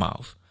motherfucking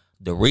mouth.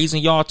 The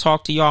reason y'all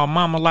talk to y'all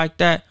mama like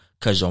that,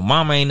 cause your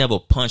mama ain't never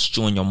punched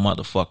you in your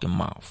motherfucking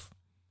mouth.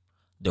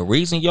 The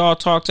reason y'all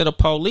talk to the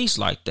police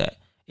like that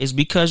is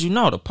because you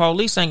know the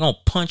police ain't gonna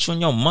punch you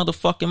in your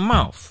motherfucking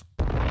mouth.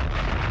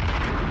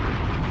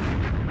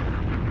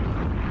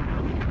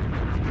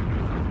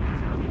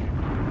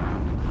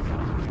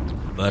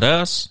 But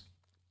us,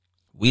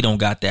 we don't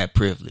got that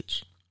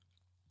privilege.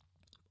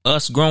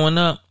 Us growing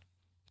up,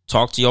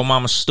 talk to your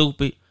mama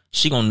stupid,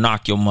 she gonna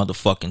knock your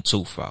motherfucking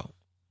tooth out.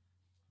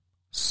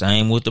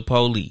 Same with the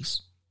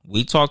police.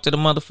 We talk to the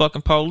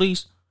motherfucking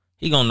police,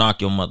 he gonna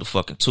knock your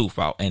motherfucking tooth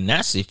out. And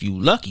that's if you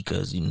lucky,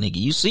 cause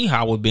you see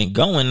how it been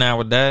going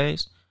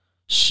nowadays.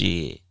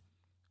 Shit.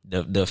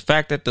 The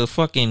fact that the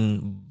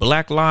fucking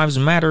Black Lives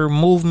Matter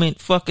movement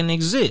fucking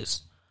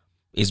exists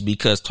is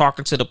because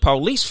talking to the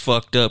police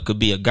fucked up could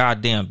be a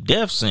goddamn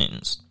death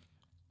sentence.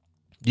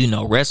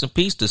 Rest in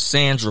peace to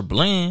Sandra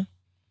Bland,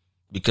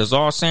 because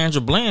all Sandra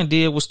Bland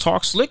did was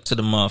talk slick to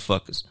the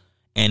motherfuckers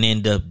and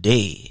end up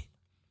dead.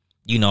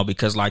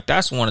 Because like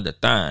that's one of the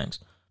things,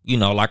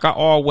 like I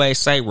always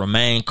say,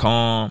 remain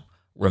calm,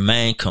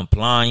 remain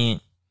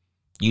compliant,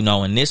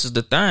 and this is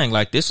the thing,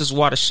 like this is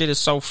why the shit is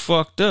so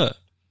fucked up.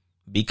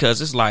 Because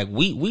it's like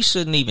we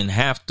shouldn't even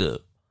have to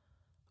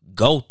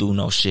go through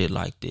no shit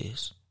like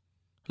this.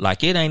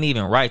 Like it ain't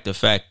even right the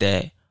fact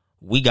that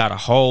we got a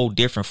whole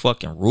different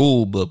fucking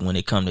rule book when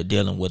it come to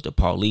dealing with the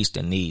police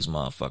than these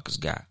motherfuckers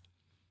got.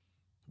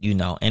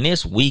 And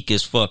it's weak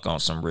as fuck on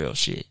some real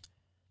shit.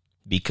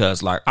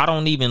 Because like I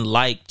don't even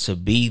like to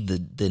be the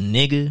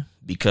nigga,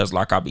 because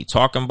like I be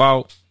talking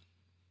about,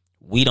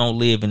 we don't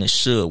live in the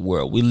should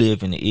world. We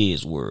live in the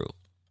is world.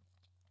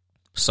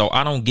 So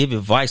I don't give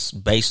advice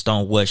based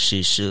on what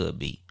shit should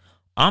be.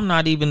 I'm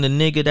not even the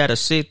nigga that'll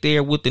sit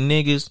there with the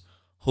niggas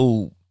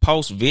who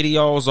post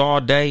videos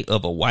all day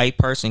of a white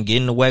person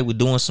getting away with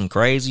doing some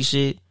crazy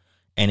shit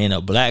and then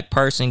a black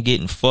person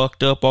getting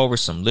fucked up over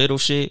some little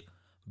shit,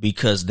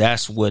 because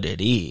that's what it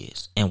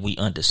is. And we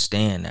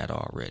understand that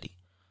already.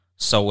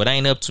 So it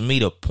ain't up to me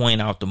to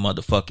point out the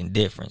motherfucking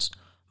difference.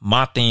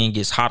 My thing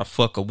is, how the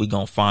fuck are we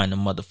gonna find the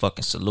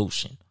motherfucking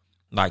solution?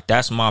 Like,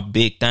 that's my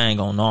big thing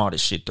on all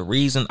this shit. The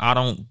reason I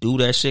don't do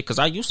that shit, because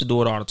I used to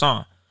do it all the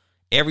time.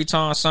 Every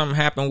time something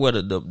happened where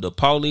the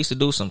police to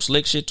do some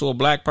slick shit to a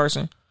black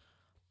person,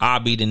 I'll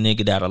be the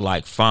nigga that'll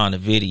like find a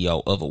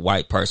video of a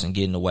white person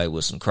getting away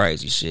with some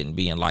crazy shit and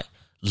being like,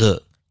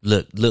 look,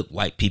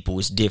 white people,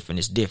 it's different.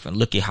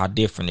 Look at how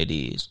different it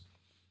is.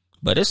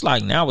 But it's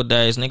like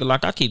nowadays, nigga,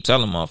 like I keep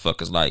telling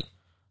motherfuckers, like,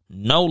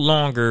 no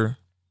longer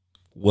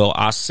will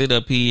I sit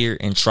up here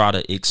and try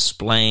to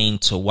explain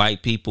to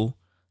white people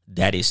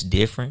that it's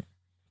different,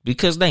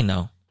 because they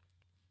know.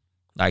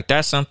 Like,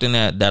 that's something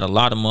that a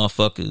lot of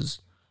motherfuckers,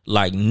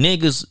 like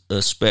niggas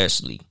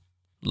especially,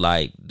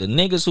 like the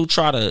niggas who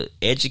try to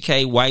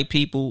educate white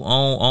people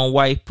on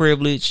white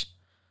privilege,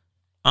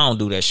 I don't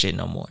do that shit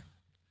no more.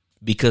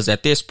 Because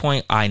at this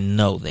point, I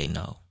know they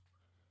know.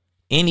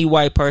 Any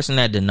white person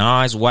that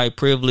denies white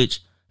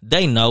privilege,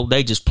 they know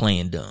they just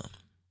playing dumb.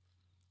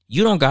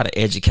 You don't got to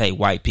educate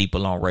white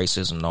people on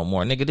racism no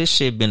more. Nigga, this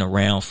shit been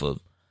around for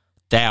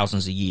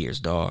thousands of years,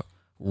 dog.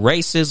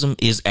 Racism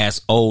is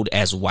as old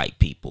as white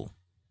people.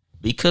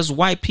 Because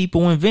white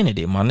people invented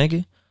it, my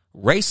nigga.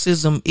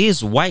 Racism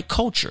is white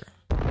culture.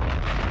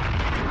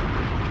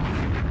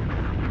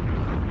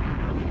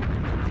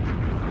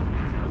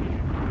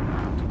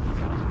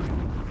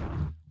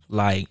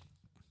 Like,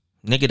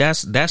 nigga,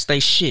 that's they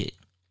shit.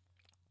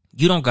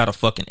 You don't gotta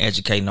fucking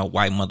educate no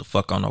white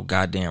motherfucker on no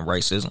goddamn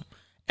racism.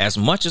 As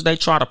much as they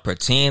try to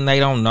pretend they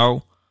don't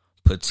know,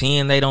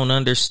 pretend they don't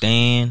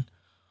understand,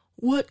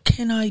 what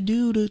can I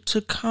do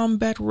to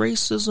combat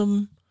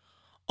racism?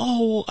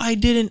 Oh, I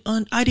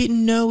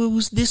didn't know it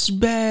was this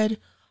bad.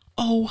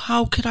 Oh,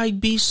 how could I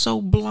be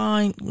so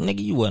blind? Nigga,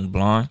 you wasn't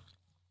blind.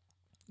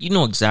 You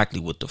know exactly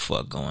what the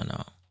fuck going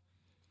on.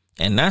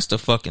 And that's the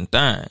fucking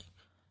thing.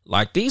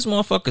 Like, these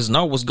motherfuckers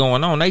know what's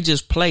going on. They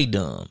just play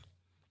dumb.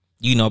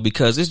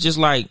 Because it's just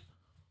like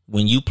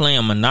when you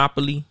playing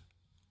Monopoly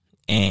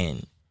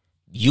and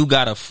you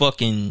gotta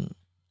fucking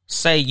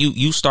say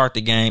you start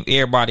the game,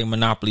 everybody in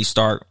Monopoly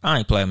start. I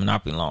ain't played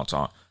Monopoly in a long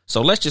time.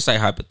 So let's just say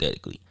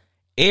hypothetically,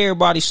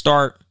 everybody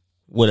start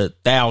with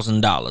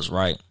 $1,000,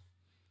 right?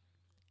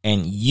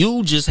 And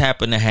you just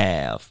happen to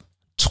have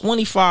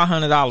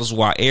 $2,500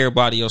 while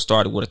everybody else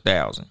started with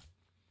 1,000.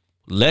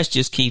 Let's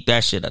just keep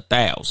that shit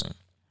 1,000.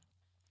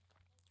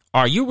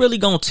 Are you really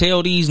gonna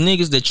tell these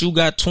niggas that you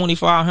got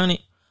 2,500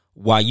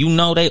 while you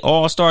know they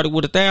all started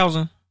with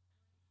 1,000?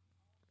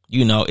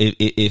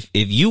 If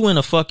you in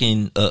a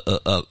fucking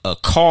a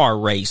car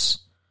race,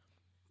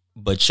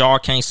 but y'all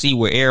can't see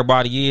where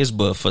everybody is,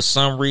 but for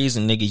some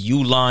reason, nigga,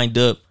 you lined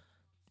up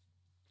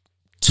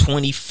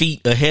 20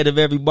 feet ahead of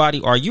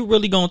everybody, are you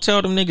really gonna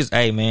tell them niggas,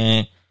 hey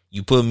man,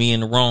 you put me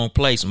in the wrong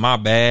place, my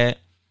bad?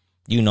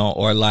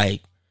 Or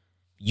like,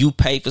 you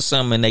pay for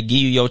something and they give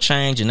you your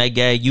change and they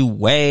gave you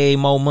way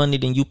more money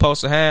than you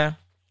supposed to have?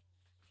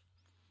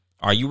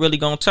 Are you really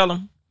gonna tell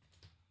them?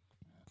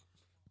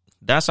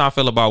 That's how I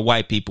feel about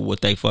white people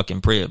with their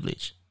fucking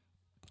privilege.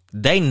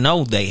 They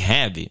know they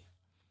have it,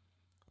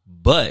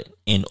 but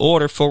in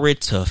order for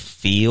it to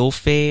feel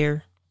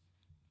fair,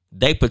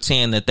 they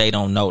pretend that they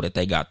don't know that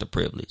they got the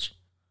privilege.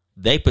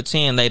 They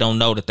pretend they don't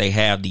know that they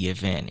have the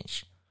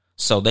advantage.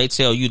 So they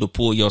tell you to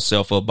pull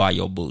yourself up by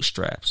your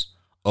bootstraps.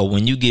 Or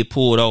when you get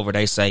pulled over,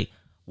 they say,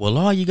 well,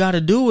 all you got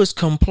to do is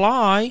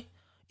comply.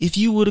 If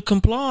you would have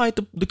complied,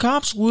 the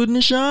cops wouldn't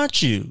have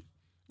shot you.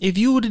 If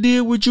you would have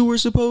did what you were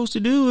supposed to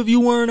do, if you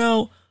weren't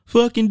out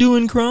fucking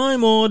doing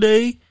crime all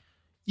day,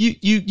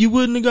 you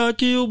wouldn't have got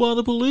killed by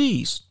the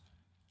police.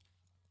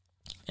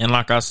 And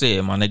like I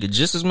said, my nigga,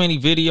 just as many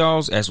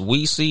videos as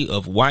we see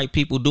of white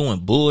people doing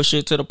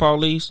bullshit to the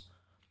police,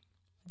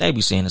 they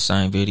be seeing the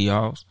same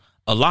videos.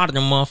 A lot of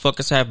them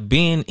motherfuckers have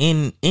been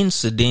in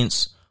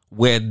incidents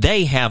where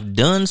they have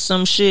done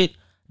some shit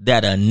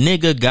that a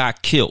nigga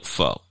got killed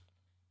for.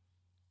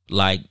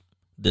 Like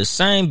the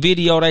same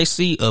video they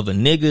see of a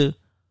nigga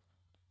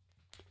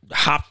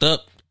hopped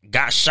up,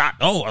 got shot.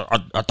 Oh,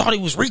 I thought he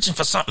was reaching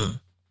for something.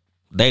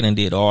 They done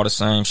did all the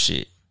same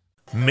shit.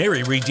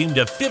 Mary redeemed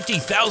a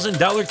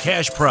 $50,000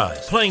 cash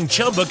prize playing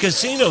Chumba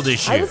Casino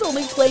this year. I was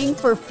only playing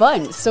for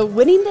fun, so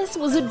winning this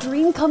was a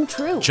dream come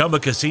true. Chumba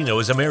Casino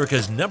is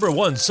America's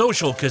 #1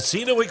 social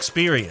casino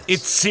experience.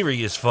 It's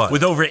serious fun.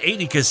 With over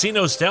 80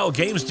 casino-style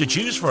games to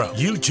choose from,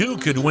 you too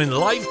could win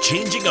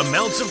life-changing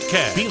amounts of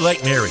cash. Be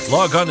like Mary.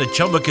 Log on to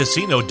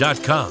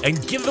ChumbaCasino.com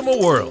and give them a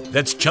whirl.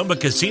 That's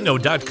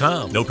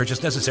ChumbaCasino.com. No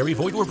purchase necessary.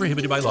 Void or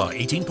prohibited by law.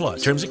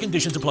 18+. Terms and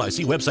conditions apply.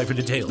 See website for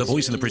details. The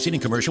voice in the preceding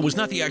commercial was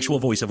not the actual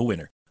voice of a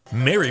winner.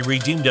 Mary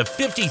redeemed a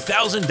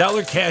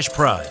 $50,000 cash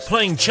prize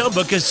playing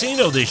Chumba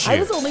Casino this year. I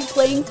was only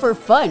playing for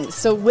fun,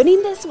 so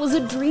winning this was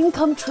a dream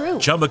come true.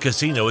 Chumba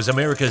Casino is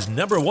America's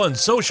 #1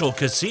 social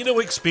casino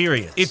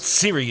experience. It's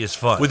serious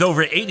fun. With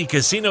over 80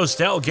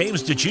 casino-style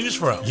games to choose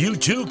from, you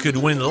too could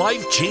win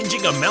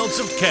life-changing amounts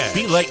of cash.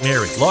 Be like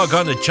Mary. Log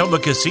on to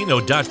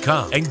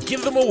ChumbaCasino.com and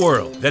give them a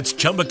whirl. That's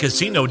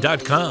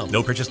ChumbaCasino.com.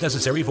 No purchase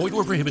necessary. Void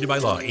or prohibited by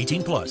law.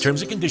 18+.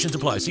 Terms and conditions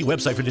apply. See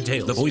website for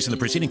details. The voice in the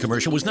preceding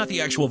commercial was not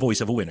the actual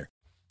voice of a winner.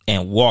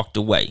 And walked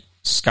away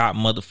scot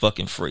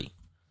motherfucking free.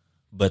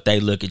 But they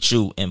look at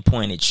you and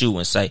point at you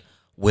and say,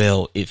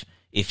 well, if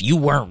you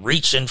weren't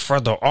reaching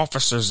for the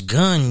officer's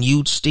gun,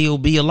 you'd still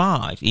be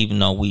alive. Even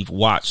though we've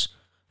watched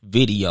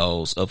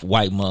videos of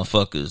white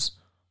motherfuckers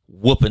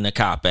whooping the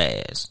cop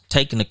ass,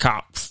 taking the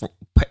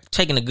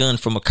gun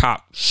from a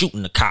cop,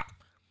 shooting the cop,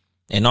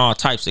 and all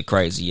types of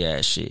crazy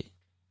ass shit.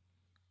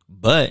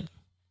 But,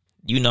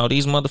 you know,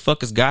 these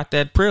motherfuckers got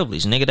that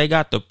privilege. Nigga, they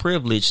got the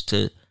privilege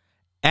to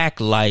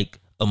act like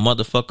a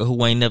motherfucker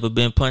who ain't never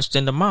been punched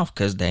in the mouth,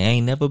 because they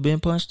ain't never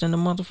been punched in the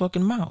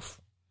motherfucking mouth.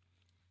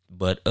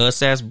 But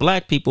us as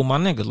black people, my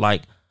nigga,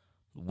 like,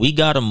 we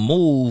gotta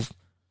move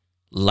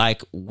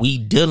like we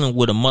dealing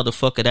with a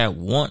motherfucker that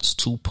wants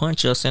to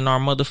punch us in our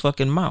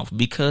motherfucking mouth,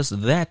 because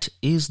that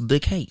is the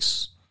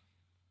case.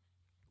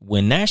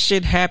 When that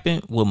shit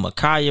happened with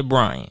Ma'Khia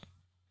Bryant,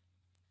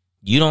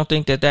 you don't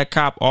think that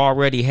cop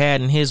already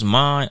had in his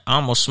mind,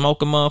 I'm gonna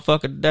smoke a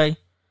motherfucker today?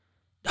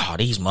 Oh,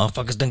 these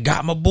motherfuckers done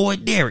got my boy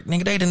Derek.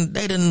 Nigga,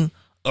 they done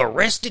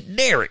arrested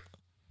Derek.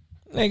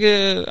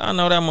 Nigga, I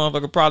know that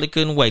motherfucker probably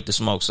couldn't wait to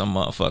smoke some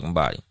motherfucking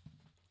body.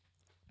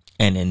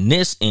 And in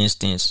this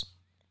instance,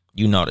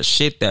 you know, the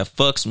shit that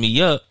fucks me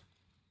up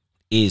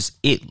is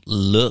it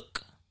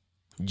look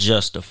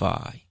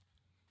justified.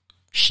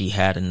 She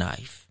had a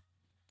knife.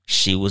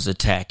 She was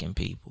attacking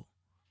people.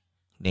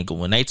 Nigga,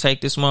 when they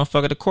take this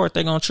motherfucker to court,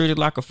 they gonna treat it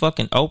like a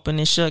fucking open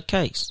and shut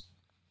case.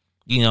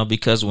 You know,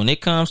 because when it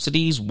comes to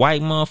these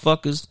white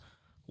motherfuckers,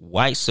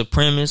 white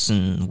supremacists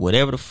and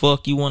whatever the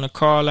fuck you want to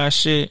call that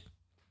shit,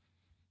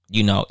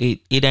 you know, it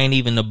ain't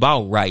even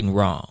about right and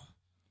wrong.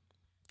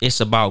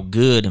 It's about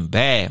good and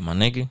bad, my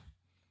nigga.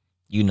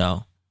 You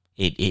know,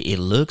 it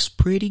looks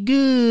pretty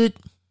good,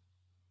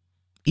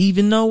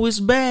 even though it's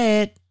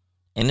bad.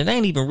 And it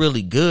ain't even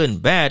really good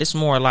and bad. It's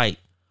more like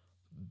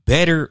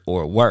better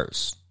or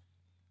worse.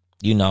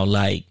 You know,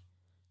 like,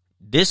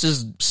 this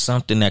is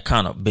something that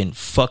kind of been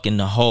fucking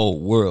the whole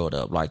world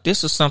up. Like,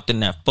 this is something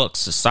that fucks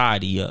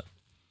society up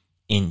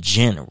in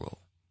general.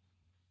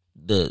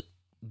 The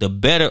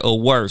better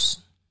or worse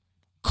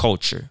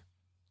culture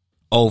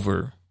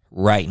over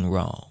right and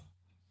wrong.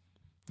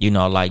 You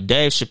know, like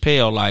Dave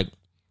Chappelle, like,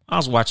 I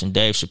was watching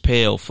Dave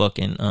Chappelle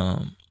fucking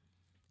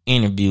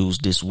interviews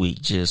this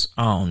week. Just,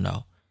 I don't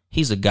know.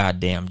 He's a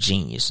goddamn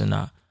genius. And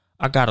I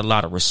got a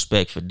lot of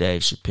respect for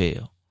Dave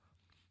Chappelle.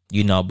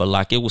 You know, but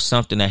like, it was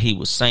something that he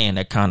was saying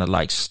that kind of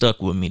like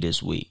stuck with me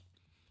this week.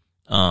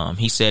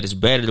 He said it's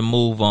better to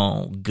move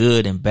on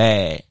good and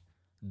bad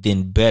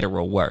than better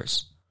or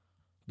worse,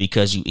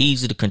 because you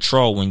easy to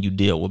control when you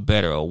deal with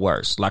better or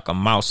worse, like a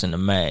mouse in a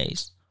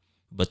maze.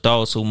 But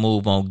those who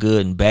move on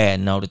good and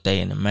bad know that they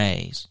in the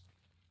maze.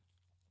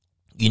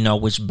 You know,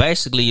 which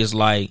basically is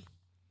like,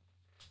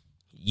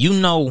 you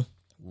know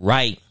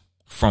right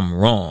from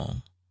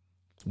wrong.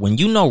 When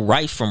you know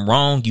right from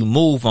wrong, you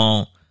move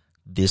on.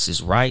 This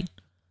is right.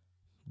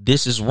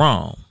 This is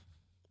wrong.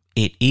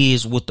 It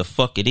is what the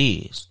fuck it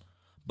is.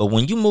 But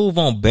when you move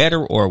on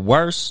better or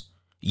worse,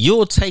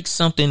 you'll take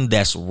something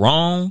that's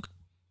wrong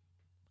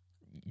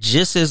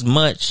just as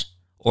much,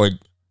 or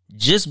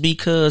just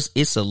because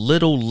it's a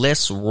little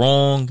less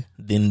wrong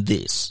than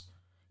this.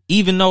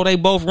 Even though they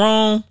both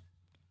wrong,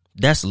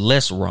 that's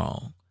less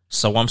wrong.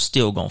 So I'm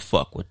still gonna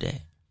fuck with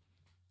that.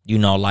 You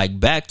know, like,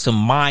 back to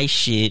my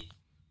shit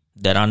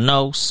that I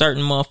know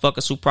certain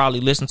motherfuckers who probably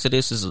listen to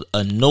this is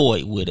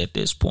annoyed with at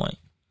this point.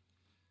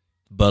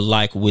 But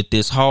like with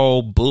this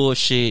whole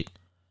bullshit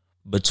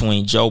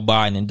between Joe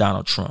Biden and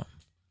Donald Trump,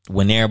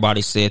 when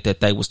everybody said that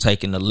they was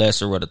taking the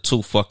lesser of the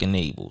two fucking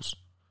evils.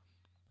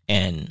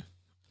 And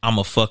I'm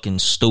a fucking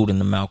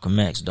student of Malcolm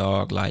X,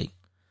 dog. Like,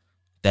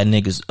 that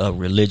nigga's a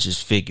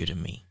religious figure to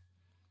me.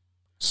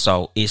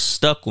 So it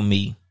stuck with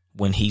me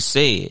when he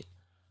said,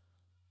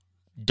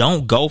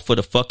 don't go for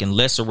the fucking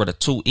lesser of the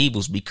two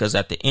evils, because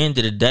at the end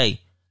of the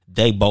day,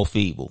 they both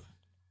evil.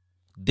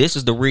 This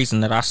is the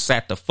reason that I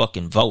sat the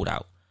fucking vote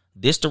out.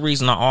 This the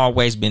reason I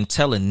always been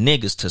telling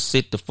niggas to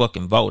sit the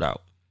fucking vote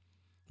out.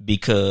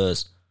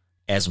 Because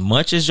as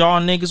much as y'all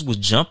niggas was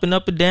jumping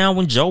up and down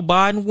when Joe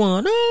Biden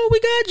won, oh, we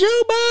got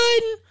Joe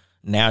Biden.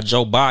 Now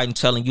Joe Biden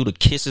telling you to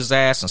kiss his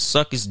ass and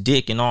suck his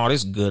dick and all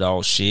this good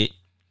old shit.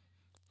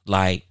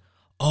 Like,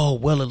 oh,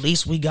 well, at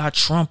least we got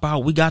Trump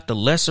out. We got the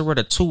lesser of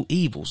the two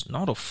evils.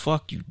 No, the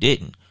fuck you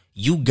didn't.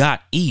 You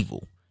got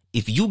evil.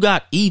 If you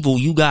got evil,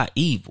 you got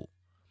evil.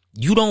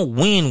 You don't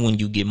win when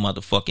you get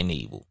motherfucking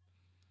evil.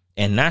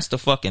 And that's the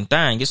fucking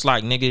thing. It's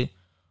like, nigga,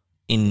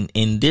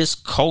 in this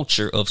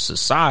culture of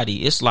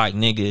society, it's like,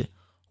 nigga,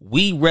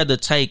 we rather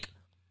take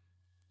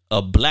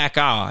a black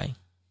eye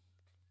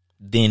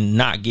than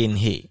not getting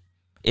hit.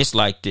 It's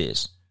like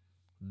this.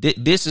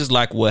 This is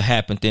like what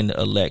happened in the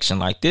election.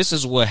 Like, this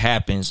is what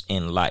happens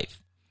in life,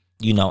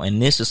 you know.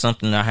 And this is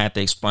something I had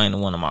to explain to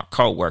one of my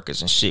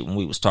coworkers and shit when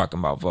we was talking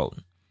about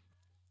voting.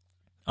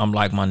 I'm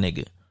like, my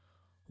nigga,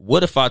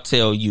 what if I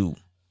tell you,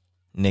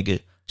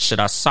 nigga, should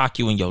I sock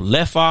you in your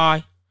left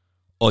eye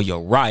or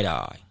your right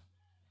eye?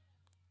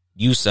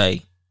 You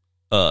say,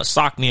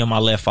 sock me in my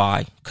left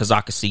eye because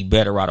I can see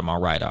better out of my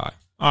right eye.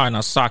 All right,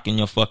 now sock in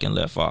your fucking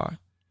left eye.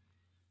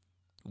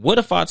 What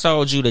if I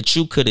told you that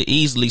you could have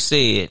easily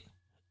said,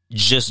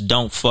 just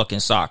don't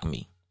fucking sock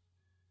me?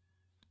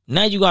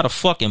 Now you got a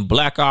fucking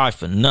black eye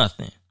for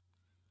nothing.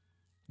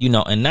 You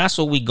know, and that's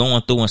what we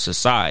going through in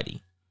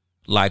society.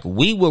 Like,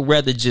 we would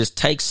rather just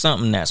take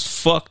something that's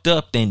fucked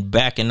up than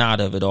backing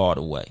out of it all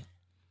the way.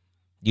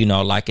 You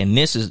know, like, and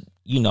this is,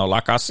 you know,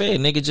 like I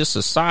said, nigga, just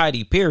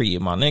society, period,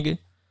 my nigga.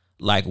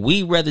 Like,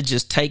 we rather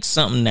just take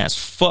something that's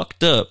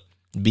fucked up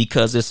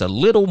because it's a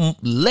little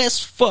less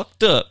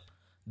fucked up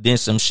than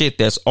some shit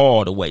that's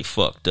all the way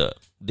fucked up,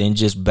 than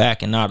just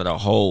backing out of the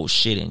whole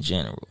shit in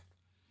general.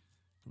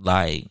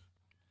 Like,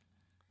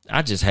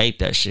 I just hate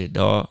that shit,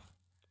 dog.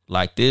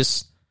 Like,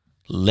 this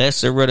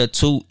lesser of the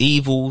two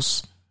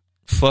evils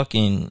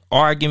fucking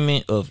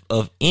argument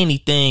of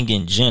anything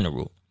in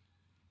general.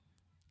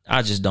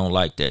 I just don't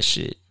like that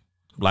shit.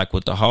 Like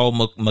with the whole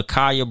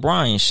Ma'Khia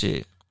Bryant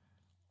shit.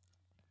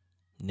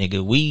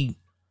 Nigga, we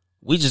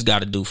just got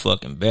to do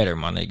fucking better,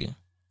 my nigga.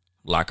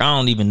 Like, I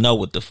don't even know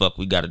what the fuck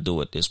we got to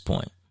do at this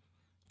point.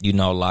 You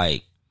know,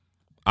 like,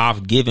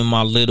 I've given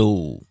my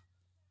little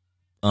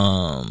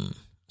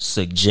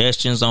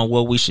suggestions on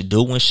what we should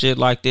do when shit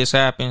like this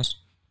happens.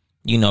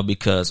 You know,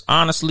 because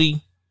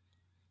honestly,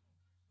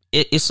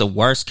 it's a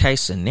worst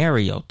case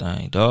scenario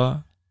thing,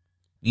 dog.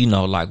 You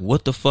know, like,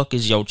 what the fuck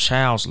is your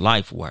child's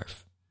life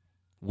worth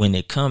when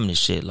it comes to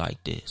shit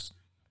like this?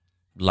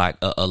 Like,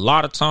 a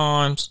lot of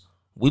times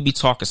we be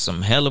talking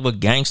some hell of a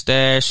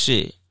gangsta ass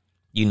shit,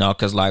 you know,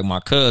 because like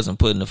my cousin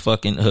put in the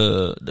fucking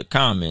the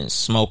comments,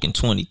 smoking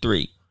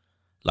 23.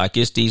 Like,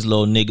 it's these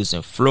little niggas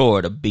in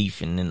Florida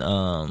beefing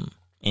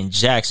in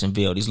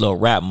Jacksonville, these little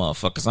rap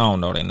motherfuckers. I don't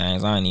know their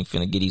names. I ain't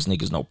even finna get these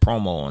niggas no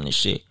promo on this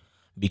shit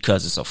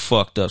because it's a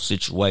fucked up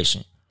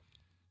situation.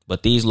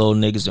 But these little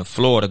niggas in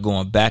Florida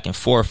going back and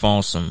forth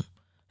on some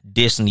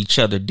dissing each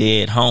other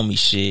dead homie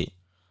shit,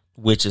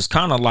 which is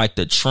kind of like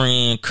the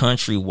trend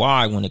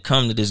countrywide when it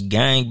comes to this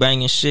gang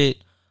banging shit.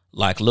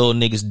 Like, little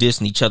niggas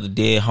dissing each other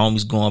dead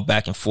homies going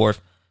back and forth.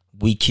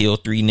 We kill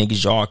 3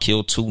 niggas, y'all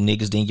kill 2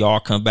 niggas, then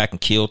y'all come back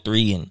and kill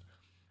 3, and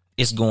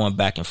it's going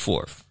back and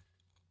forth.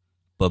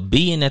 But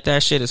being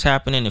that shit is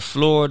happening in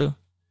Florida,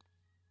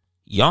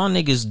 y'all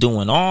niggas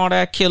doing all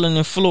that killing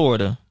in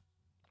Florida,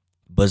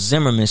 but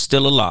Zimmerman's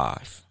still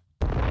alive.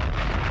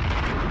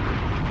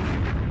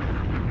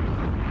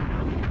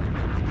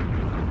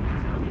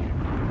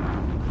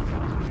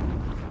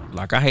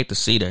 Like, I hate to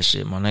see that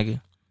shit, my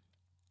nigga.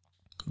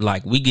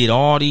 Like, we get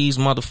all these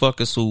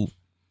motherfuckers who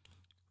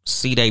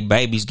see they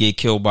babies get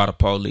killed by the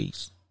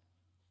police.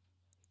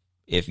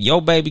 If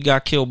your baby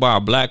got killed by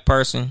a black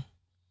person,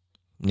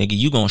 nigga,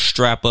 you gonna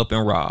strap up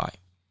and ride.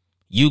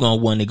 You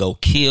gonna want to go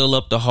kill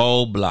up the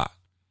whole block.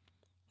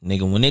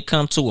 Nigga, when it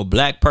come to a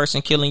black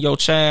person killing your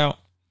child,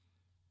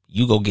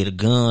 you go get a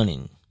gun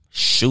and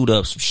shoot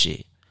up some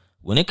shit.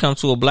 When it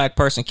comes to a black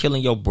person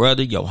killing your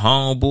brother, your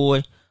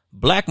homeboy,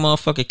 black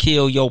motherfucker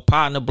kill your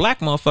partner, black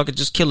motherfucker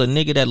just kill a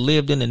nigga that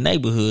lived in the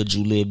neighborhood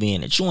you live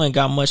in that you ain't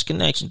got much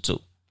connection to.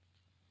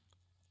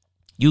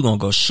 You gonna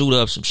go shoot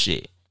up some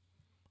shit.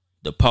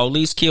 The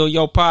police kill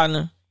your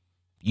partner,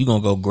 you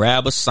gonna go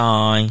grab a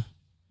sign,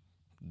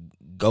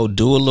 go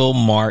do a little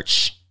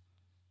march.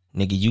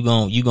 Nigga, you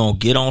gonna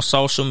get on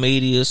social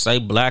media, say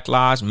Black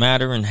Lives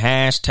Matter and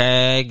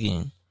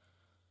hashtag,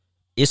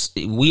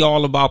 we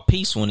all about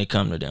peace when it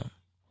come to them.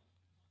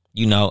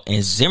 You know,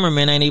 and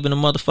Zimmerman ain't even a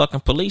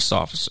motherfucking police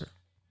officer.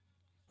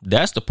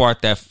 That's the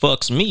part that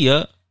fucks me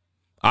up.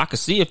 I could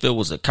see if it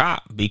was a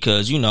cop,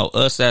 because, you know,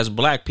 us as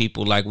black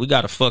people, like, we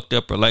got a fucked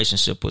up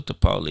relationship with the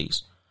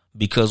police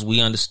because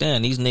we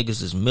understand these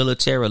niggas is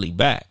militarily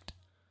backed.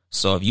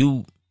 So if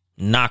you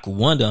knock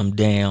one of them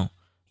down,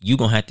 you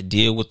gonna have to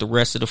deal with the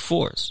rest of the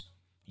force.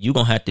 You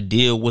gonna have to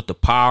deal with the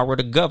power of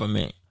the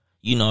government.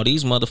 You know,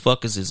 these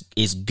motherfuckers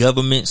is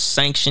government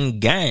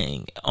sanctioned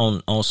gang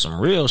on some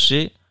real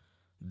shit.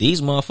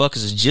 These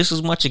motherfuckers is just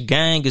as much a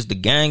gang as the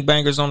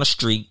gangbangers on the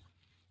street,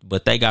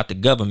 but they got the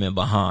government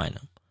behind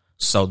them.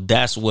 So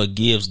that's what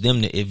gives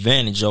them the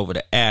advantage over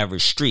the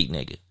average street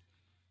nigga.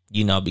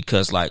 You know,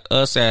 because like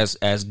us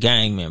as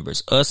gang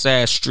members, us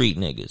as street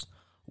niggas,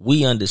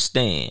 we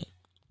understand.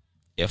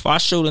 If I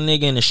shoot a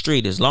nigga in the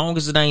street, as long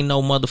as it ain't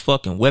no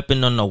motherfucking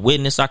weapon or no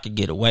witness, I could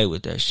get away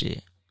with that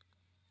shit.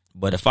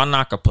 But if I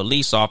knock a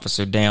police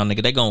officer down,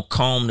 nigga, they gonna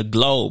comb the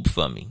globe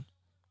for me.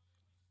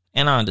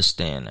 And I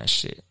understand that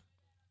shit.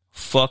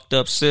 Fucked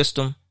up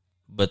system,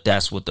 but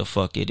that's what the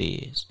fuck it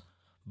is.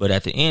 But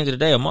at the end of the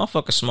day, a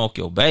motherfucker smoke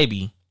your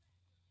baby,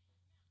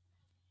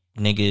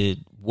 nigga,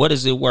 what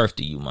is it worth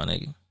to you, my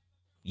nigga?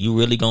 You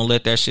really gonna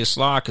let that shit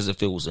slide? Because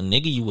if it was a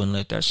nigga, you wouldn't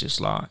let that shit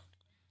slide.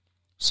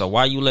 So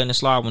why you letting it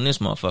slide when this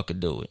motherfucker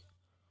do it?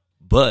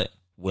 But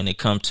when it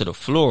comes to the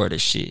Florida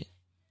shit,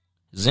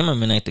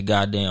 Zimmerman ain't the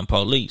goddamn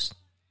police.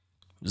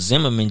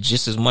 Zimmerman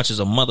just as much as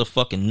a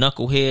motherfucking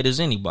knucklehead as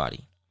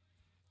anybody.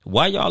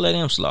 Why y'all let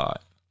him slide?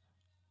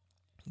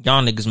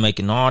 Y'all niggas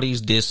making all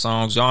these diss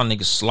songs. Y'all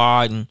niggas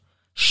sliding,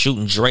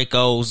 shooting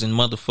Dracos in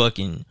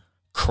motherfucking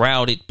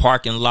crowded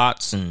parking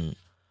lots and,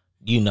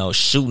 you know,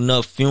 shooting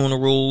up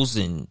funerals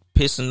and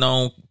pissing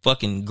on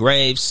fucking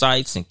grave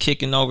sites and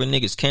kicking over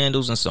niggas'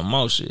 candles and some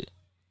more shit.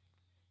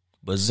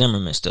 But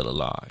Zimmerman's still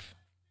alive.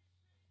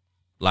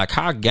 Like,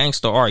 how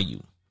gangster are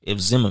you if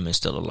Zimmerman's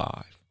still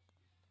alive?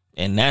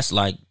 And that's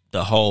like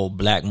the whole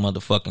black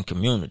motherfucking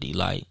community,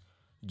 like,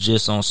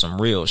 just on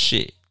some real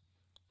shit.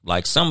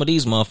 Like, some of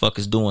these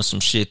motherfuckers doing some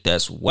shit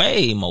that's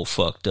way more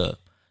fucked up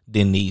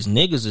than these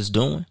niggas is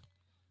doing.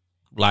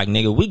 Like,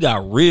 nigga, we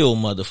got real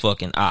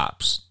motherfucking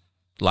ops.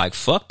 Like,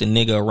 fuck the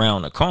nigga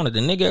around the corner. The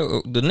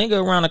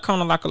nigga around the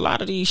corner, like a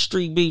lot of these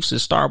street beefs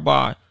is start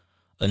by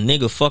a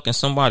nigga fucking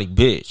somebody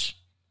bitch.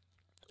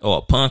 Or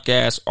a punk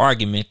ass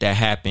argument that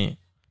happened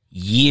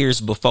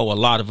years before a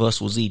lot of us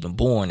was even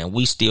born, and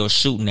we still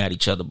shooting at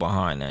each other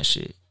behind that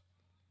shit.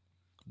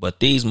 But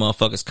these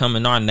motherfuckers come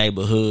in our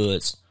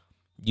neighborhoods,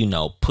 you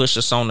know, push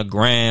us on the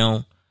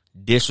ground,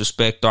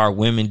 disrespect our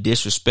women,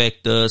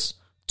 disrespect us,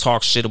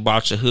 talk shit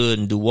about your hood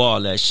and do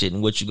all that shit.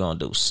 And what you gonna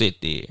do?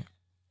 Sit there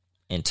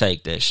and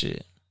take that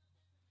shit.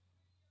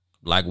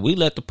 Like, we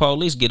let the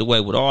police get away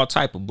with all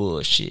type of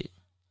bullshit,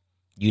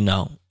 you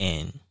know.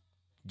 And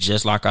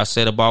just like I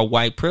said about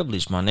white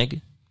privilege, my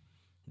nigga,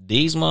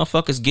 these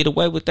motherfuckers get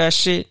away with that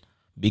shit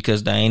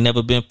because they ain't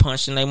never been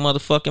punched in their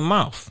motherfucking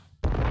mouth.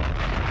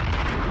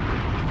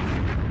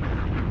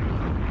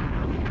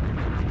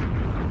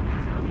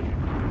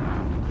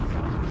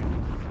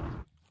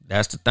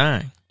 That's the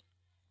thing.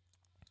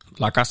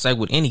 Like I say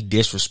with any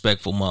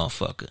disrespectful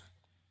motherfucker,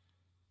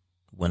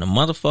 when a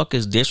motherfucker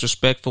is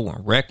disrespectful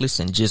and reckless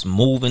and just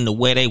moving the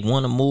way they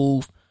want to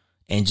move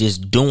and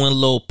just doing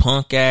little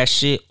punk ass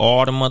shit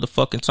all the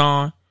motherfucking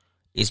time,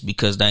 it's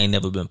because they ain't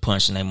never been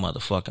punched in their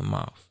motherfucking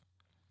mouth.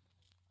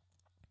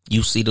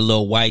 You see the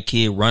little white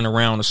kid run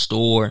around the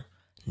store,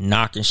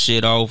 knocking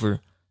shit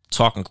over,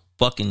 talking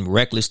fucking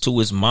reckless to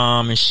his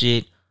mom and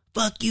shit.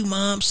 Fuck you,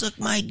 mom. Suck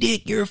my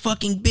dick. You're a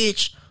fucking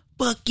bitch.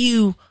 Fuck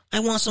you. I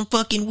want some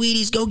fucking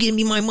Wheaties. Go get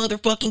me my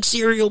motherfucking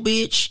cereal,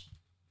 bitch.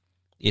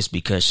 It's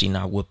because she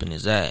not whooping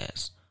his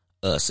ass.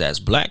 Us as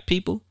black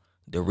people,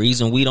 the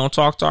reason we don't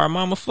talk to our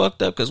mama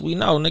fucked up, because we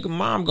know, nigga,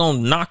 mom gonna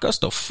knock us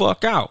the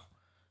fuck out.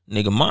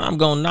 Nigga, mom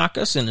gonna knock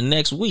us in the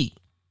next week.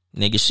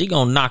 Nigga, she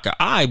gonna knock an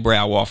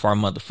eyebrow off our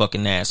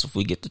motherfucking ass if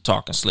we get to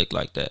talking slick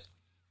like that.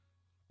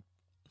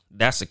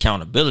 That's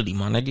accountability,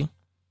 my nigga.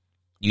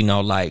 You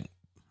know, like,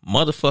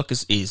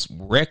 motherfuckers is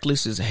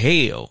reckless as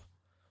hell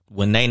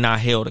when they not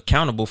held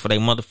accountable for their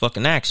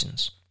motherfucking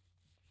actions.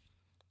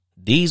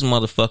 These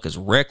motherfuckers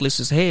reckless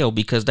as hell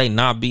because they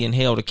not being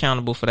held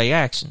accountable for their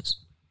actions.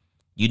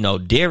 You know,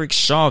 Derek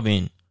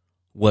Chauvin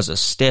was a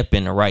step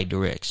in the right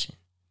direction.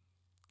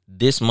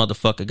 This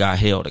motherfucker got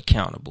held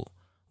accountable.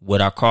 Would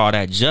I call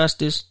that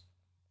justice?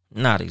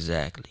 Not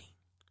exactly.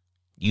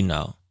 You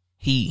know,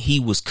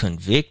 he was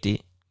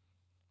convicted,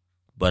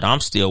 but I'm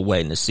still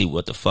waiting to see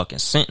what the fucking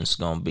sentence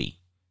gonna be,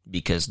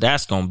 because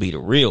that's gonna be the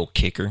real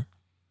kicker.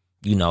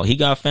 You know, he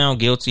got found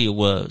guilty of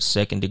what?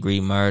 Second degree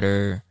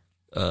murder,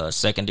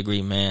 second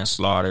degree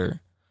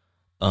manslaughter,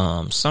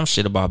 some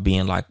shit about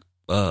being like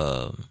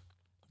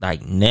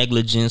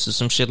negligence or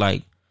some shit,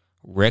 like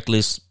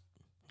reckless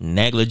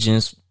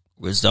negligence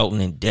resulting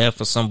in death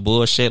or some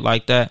bullshit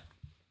like that.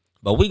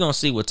 But we gonna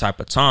see what type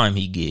of time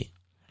he get.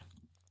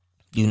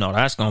 You know,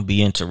 that's gonna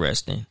be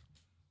interesting.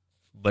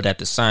 But at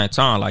the same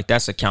time, like,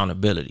 that's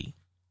accountability.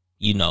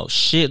 You know,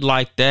 shit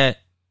like that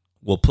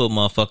will put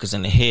motherfuckers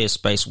in the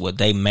headspace where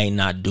they may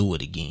not do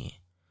it again.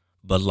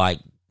 But like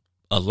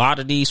a lot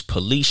of these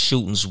police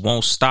shootings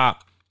won't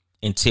stop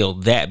until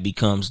that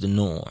becomes the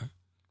norm.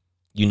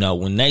 You know,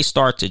 when they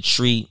start to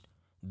treat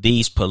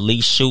these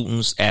police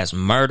shootings as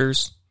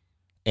murders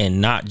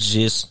and not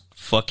just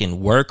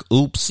fucking work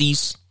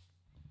oopsies,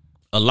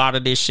 a lot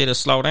of this shit will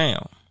slow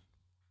down.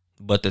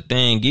 But the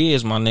thing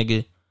is, my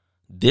nigga,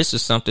 this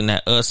is something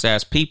that us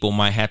as people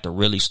might have to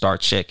really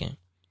start checking.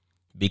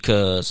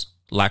 Because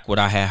like what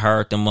I had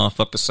heard them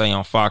motherfuckers say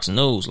on Fox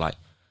News, like,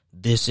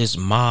 this is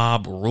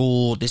mob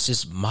rule, this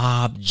is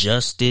mob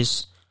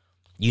justice.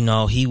 You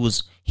know, he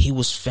was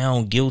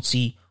found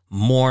guilty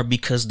more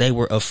because they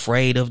were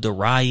afraid of the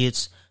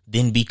riots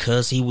than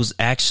because he was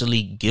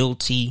actually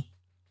guilty.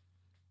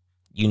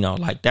 You know,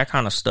 like that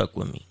kind of stuck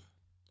with me.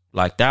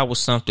 Like that was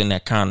something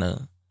that kind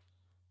of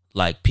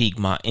like piqued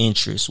my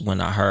interest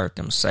when I heard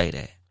them say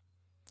that.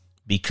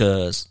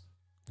 Because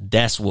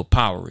that's what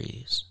power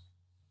is.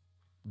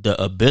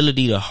 The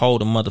ability to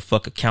hold a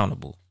motherfucker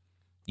accountable.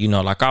 You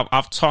know, like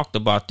I've talked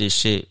about this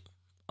shit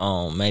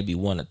on maybe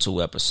 1 or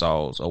 2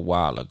 episodes a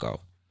while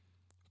ago.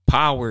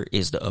 Power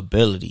is the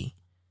ability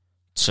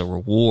to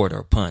reward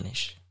or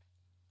punish.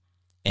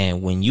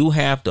 And when you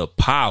have the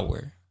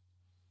power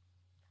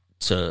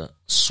to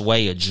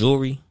sway a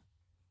jury,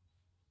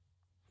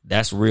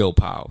 that's real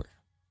power.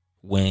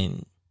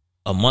 When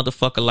a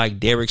motherfucker like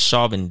Derek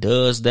Chauvin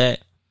does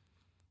that,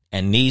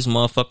 and these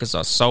motherfuckers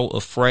are so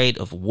afraid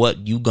of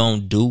what you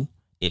gonna do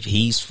if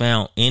he's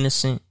found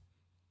innocent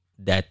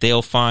that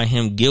they'll find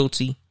him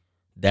guilty,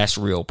 that's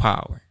real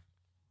power.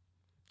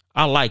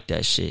 I like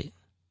that shit.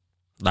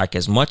 Like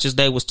as much as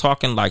they was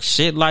talking like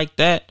shit like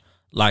that,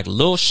 like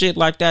little shit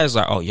like that, is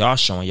like, oh, y'all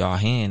showing y'all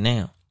hand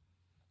now.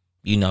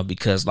 You know,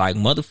 because like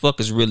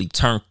motherfuckers really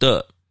turned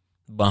up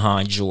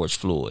behind George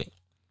Floyd.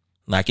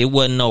 Like it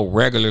wasn't no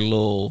regular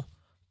little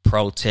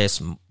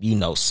protest, you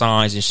know,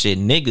 signs and shit.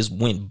 Niggas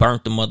went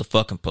burnt the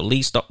motherfucking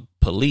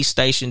police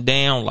station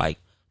down. Like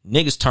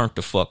niggas turned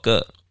the fuck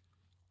up.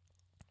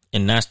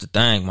 And that's the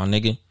thing, my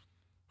nigga.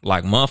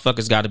 Like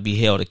motherfuckers got to be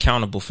held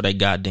accountable for their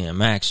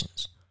goddamn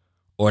actions,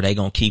 or they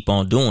gonna keep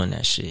on doing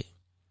that shit.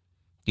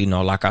 You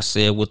know, like I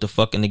said with the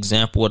fucking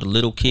example of the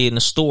little kid in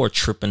the store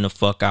tripping the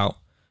fuck out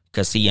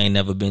because he ain't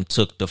never been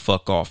took the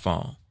fuck off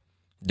on.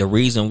 The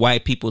reason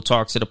white people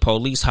talk to the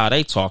police how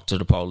they talk to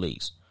the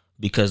police,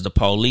 because the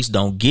police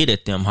don't get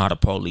at them how the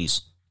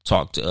police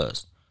talk to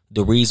us.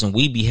 The reason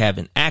we be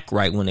having act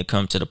right when it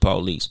comes to the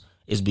police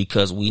is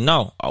because we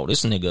know, oh,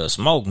 this nigga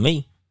smoked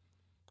me.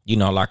 You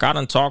know, like I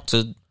done talked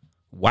to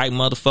white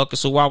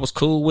motherfuckers who I was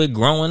cool with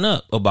growing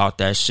up about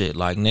that shit.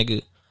 Like,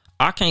 nigga,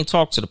 I can't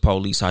talk to the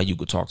police how you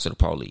could talk to the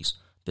police.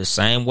 The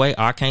same way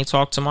I can't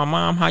talk to my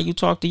mom how you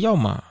talk to your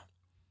mom.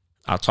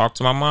 I talk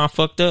to my mom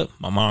fucked up,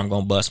 my mom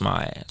gonna bust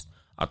my ass.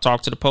 I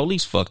talk to the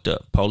police fucked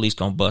up, police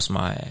gonna bust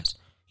my ass.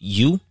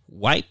 You,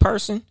 white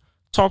person,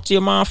 talk to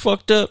your mom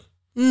fucked up,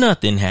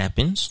 nothing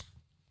happens.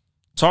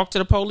 Talk to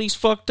the police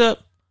fucked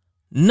up,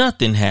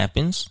 nothing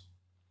happens.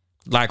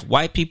 Like,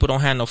 white people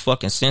don't have no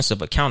fucking sense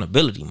of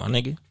accountability, my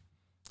nigga.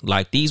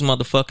 Like, these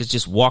motherfuckers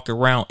just walk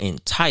around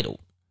entitled.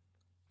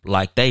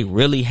 Like, they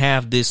really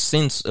have this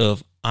sense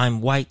of,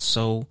 I'm white,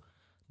 so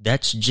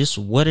that's just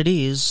what it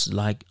is.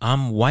 Like,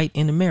 I'm white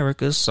in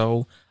America,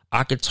 so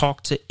I could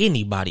talk to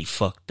anybody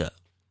fucked up.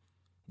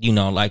 You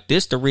know, like,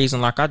 this the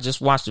reason, like, I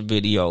just watched a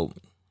video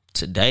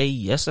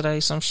yesterday,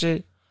 some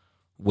shit,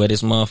 where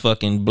this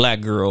motherfucking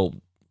black girl,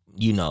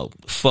 you know,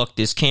 fucked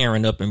this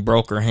Karen up and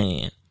broke her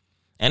hand.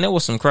 And it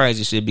was some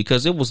crazy shit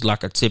because it was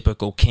like a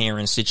typical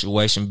Karen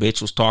situation.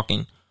 Bitch was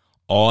talking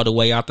all the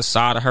way out the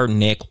side of her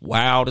neck,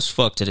 wild as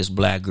fuck to this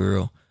black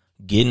girl,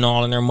 getting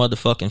all in her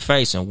motherfucking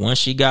face. And once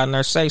she got in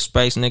her safe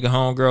space, nigga,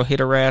 homegirl hit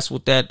her ass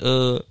with that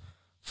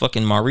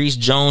fucking Maurice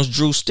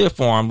Jones-Drew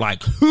stiff arm,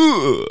 like,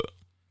 huh.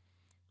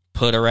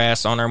 Put her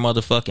ass on her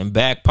motherfucking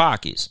back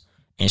pockets.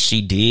 And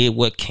she did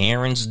what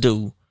Karens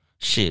do.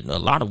 Shit, a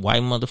lot of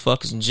white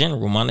motherfuckers in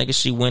general, my nigga,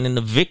 she went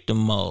into victim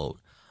mode.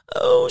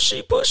 Oh,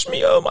 she pushed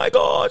me. Oh, my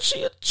God.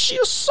 She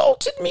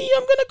assaulted me.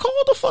 I'm going to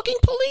call the fucking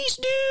police,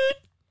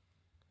 dude.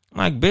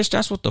 Like, bitch,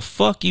 that's what the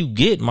fuck you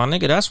get, my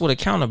nigga. That's what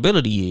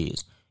accountability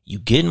is. You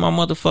get in my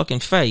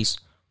motherfucking face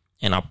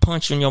and I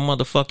punch you in your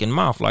motherfucking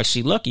mouth. Like,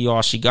 she lucky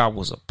all she got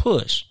was a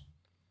push.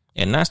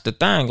 And that's the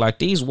thing. Like,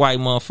 these white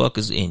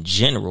motherfuckers in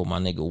general, my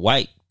nigga,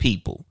 white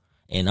people.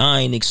 And I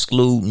ain't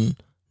excluding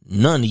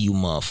none of you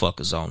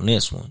motherfuckers on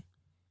this one.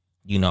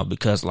 You know,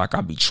 because, like,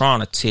 I be trying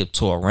to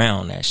tiptoe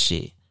around that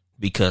shit.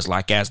 Because,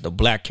 like, as the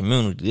black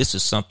community, this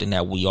is something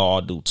that we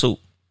all do, too.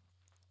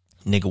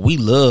 Nigga, we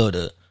love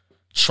to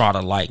try to,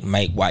 like,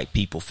 make white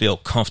people feel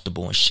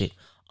comfortable and shit.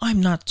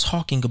 I'm not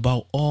talking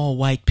about all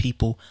white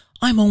people.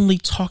 I'm only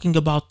talking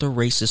about the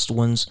racist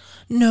ones.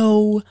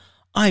 No,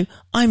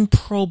 I'm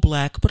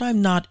pro-black, but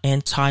I'm not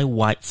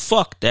anti-white.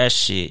 Fuck that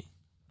shit.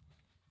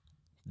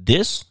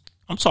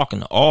 I'm talking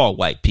to all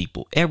white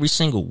people. Every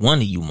single one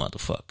of you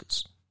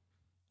motherfuckers.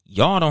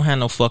 Y'all don't have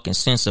no fucking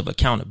sense of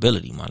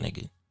accountability, my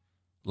nigga.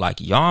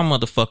 Like, y'all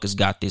motherfuckers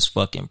got this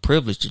fucking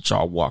privilege that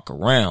y'all walk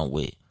around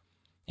with.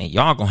 And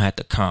y'all gonna have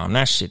to calm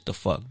that shit the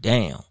fuck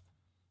down.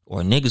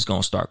 Or niggas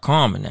gonna start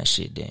calming that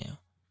shit down.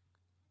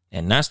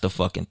 And that's the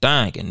fucking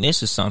thing. And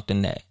this is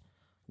something that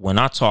when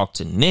I talk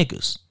to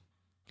niggas,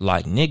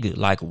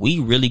 like we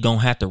really gonna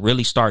have to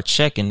really start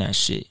checking that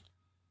shit.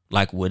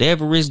 Like,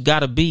 whatever it's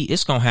gotta be,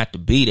 it's gonna have to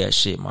be that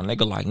shit, my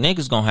nigga. Like,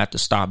 niggas gonna have to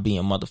stop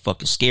being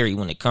motherfucking scary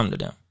when it come to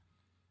them.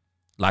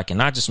 Like,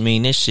 and I just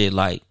mean this shit,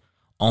 like,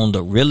 on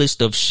the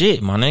realest of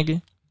shit, my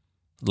nigga.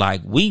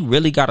 Like, we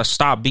really gotta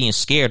stop being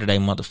scared of they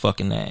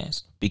motherfucking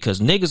ass. Because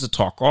niggas will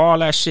talk all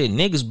that shit.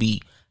 Niggas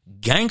be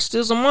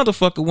gangsters a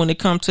motherfucker when it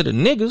come to the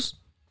niggas.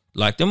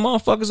 Like, them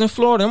motherfuckers in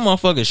Florida, them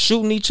motherfuckers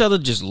shooting each other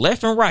just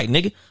left and right,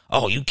 nigga.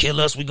 Oh, you kill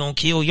us, we gonna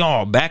kill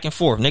y'all. Back and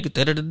forth, nigga.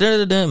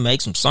 Da-da-da-da-da-da.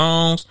 Make some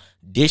songs,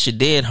 dish your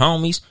dead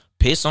homies,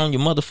 piss on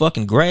your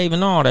motherfucking grave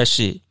and all that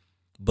shit.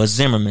 But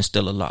Zimmerman's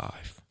still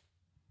alive.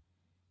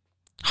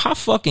 How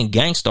fucking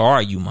gangster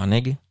are you, my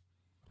nigga?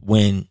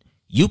 When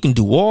you can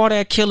do all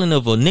that killing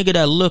of a nigga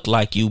that look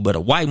like you, but a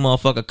white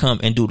motherfucker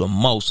come and do the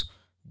most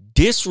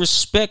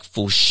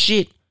disrespectful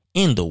shit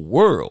in the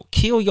world.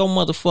 Kill your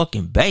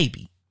motherfucking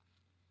baby.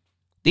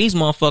 These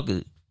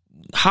motherfuckers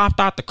hopped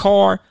out the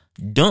car,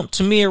 dumped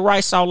Tamir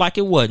Rice out like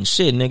it wasn't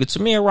shit, nigga.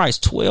 Tamir Rice,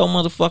 12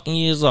 motherfucking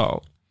years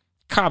old.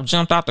 Cop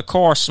jumped out the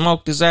car,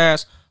 smoked his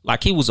ass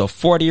like he was a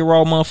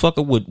 40-year-old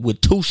motherfucker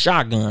with 2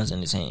 shotguns in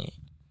his hand.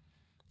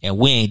 And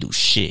we ain't do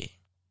shit.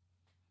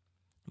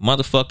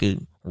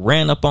 Motherfucker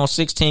ran up on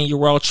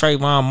 16-year-old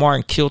Trayvon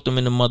Martin, killed him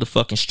in the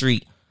motherfucking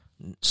street,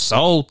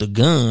 sold the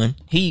gun.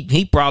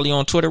 He probably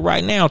on Twitter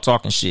right now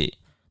talking shit.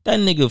 That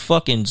nigga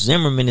fucking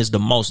Zimmerman is the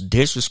most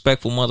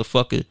disrespectful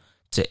motherfucker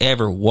to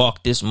ever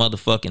walk this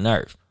motherfucking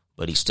earth.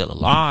 But he's still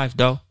alive,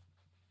 though.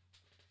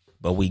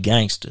 But we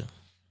gangster.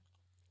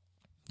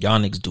 Y'all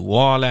niggas do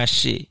all that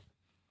shit.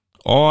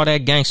 All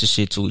that gangster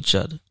shit to each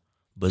other.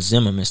 But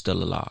Zimmerman's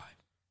still alive.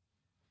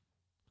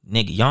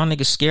 Nigga, y'all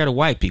niggas scared of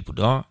white people,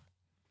 dog.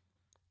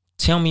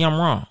 Tell me I'm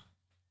wrong.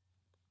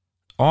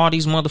 All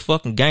these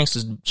motherfucking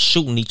gangsters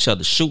shooting each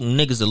other, shooting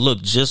niggas that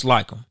look just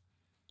like them.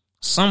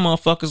 Some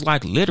motherfuckers,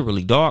 like,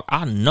 literally, dog,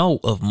 I know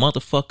of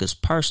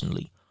motherfuckers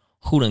personally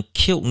who done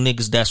killed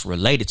niggas that's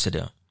related to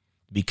them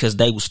because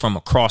they was from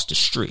across the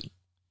street.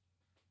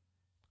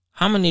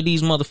 How many of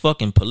these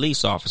motherfucking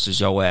police officers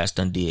your ass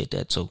done did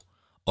that to?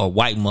 Or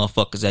white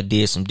motherfuckers that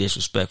did some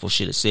disrespectful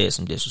shit or said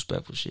some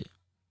disrespectful shit?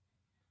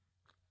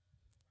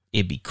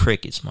 It be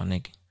crickets, my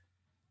nigga.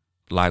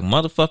 Like,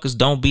 motherfuckers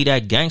don't be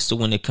that gangster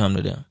when it come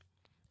to them.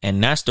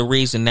 And that's the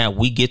reason that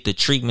we get the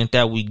treatment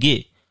that we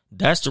get.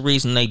 That's the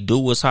reason they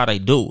do us how they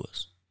do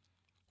us.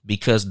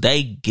 Because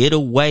they get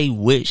away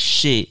with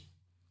shit.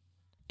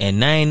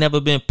 And they ain't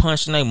never been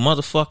punched in their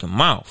motherfucking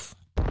mouth.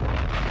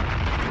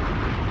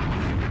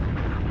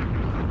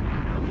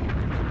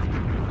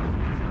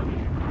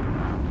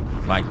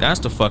 Like, that's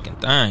the fucking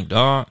thing,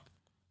 dog.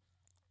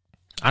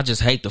 I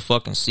just hate to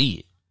fucking see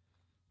it.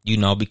 You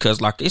know,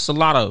 because, like, it's a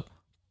lot of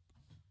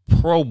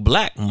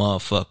pro-black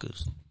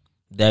motherfuckers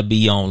that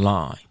be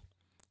online.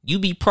 You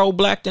be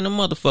pro-black than a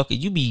motherfucker.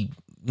 You be,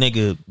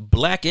 nigga,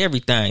 black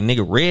everything.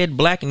 Nigga, red,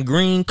 black, and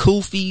green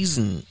koofies.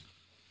 And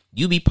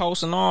you be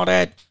posting all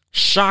that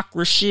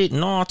chakra shit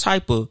and all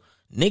type of...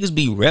 Niggas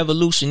be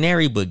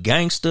revolutionary but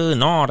gangster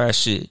and all that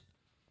shit.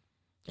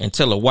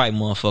 Until a white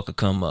motherfucker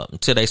come up.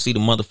 Until they see the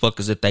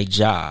motherfuckers at they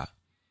job.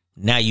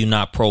 Now you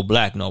not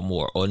pro-black no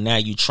more. Or now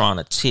you trying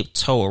to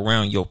tiptoe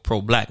around your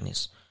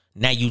pro-blackness.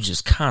 Now you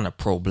just kind of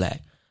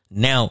pro-black.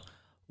 Now,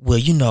 well,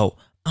 you know,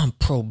 I'm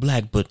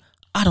pro-black, but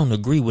I don't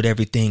agree with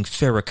everything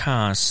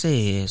Farrakhan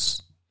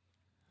says.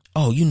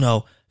 Oh, you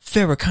know,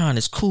 Farrakhan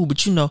is cool,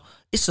 but, you know,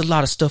 it's a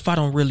lot of stuff I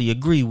don't really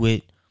agree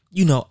with.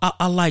 You know,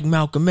 I like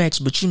Malcolm X,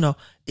 but, you know,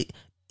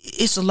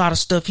 it's a lot of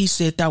stuff he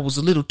said that was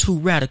a little too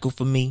radical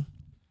for me.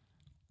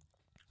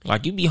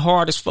 Like, you be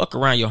hard as fuck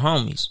around your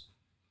homies.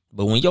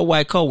 But when your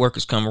white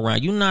coworkers come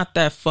around, you not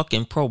that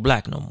fucking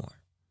pro-black no more.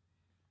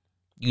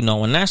 You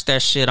know, and that's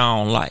that shit I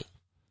don't like.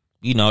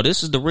 You know,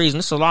 this is the reason.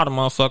 There's a lot of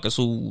motherfuckers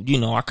who, you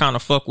know, I kind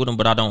of fuck with them,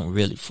 but I don't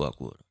really fuck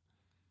with them.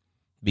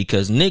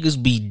 Because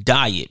niggas be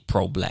diet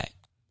pro-black.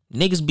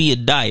 Niggas be a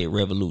diet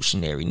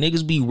revolutionary.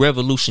 Niggas be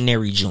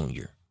revolutionary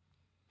junior.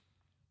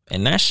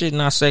 And that shit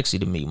not sexy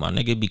to me, my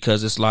nigga,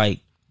 because it's like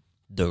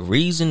the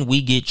reason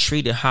we get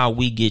treated how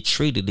we get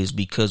treated is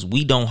because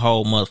we don't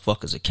hold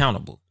motherfuckers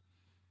accountable.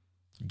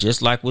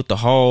 Just like with the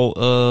whole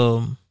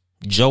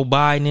Joe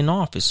Biden in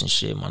office and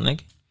shit, my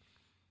nigga.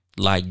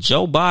 Like,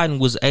 Joe Biden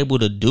was able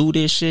to do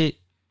this shit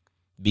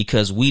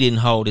because we didn't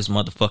hold his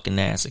motherfucking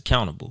ass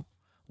accountable.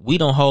 We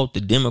don't hold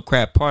the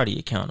Democrat Party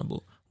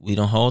accountable. We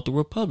don't hold the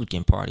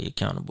Republican Party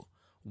accountable.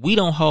 We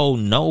don't hold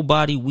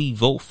nobody we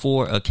vote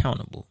for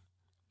accountable.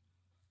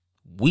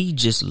 We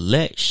just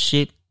let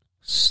shit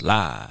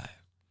slide.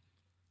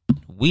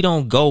 We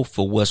don't go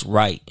for what's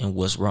right and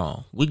what's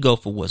wrong. We go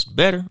for what's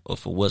better or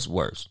for what's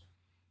worse.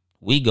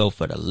 We go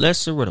for the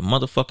lesser of the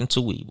motherfucking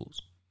two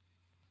evils.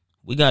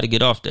 We got to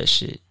get off that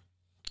shit.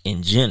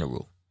 In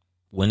general,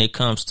 when it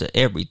comes to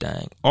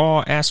everything,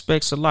 all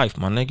aspects of life,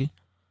 my nigga.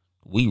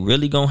 We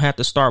really gonna have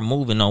to start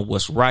moving on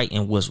what's right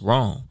and what's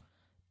wrong.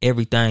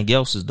 Everything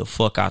else is the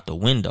fuck out the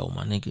window,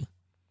 my nigga.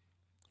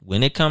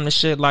 When it come to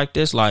shit like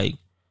this, like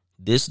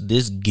this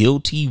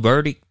guilty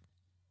verdict,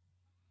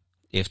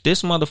 if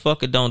this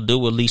motherfucker don't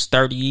do at least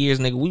 30 years,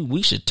 nigga,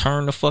 we should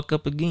turn the fuck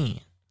up again.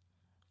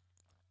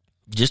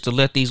 Just to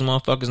let these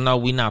motherfuckers know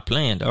we not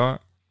playing, dog.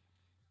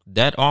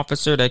 That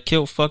officer that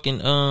killed fucking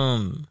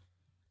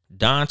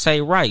Dante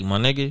Wright, my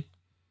nigga.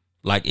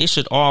 Like, it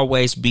should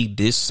always be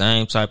this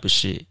same type of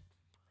shit.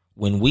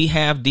 When we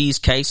have these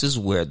cases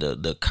where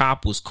the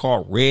cop was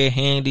caught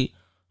red-handed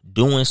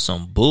doing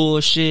some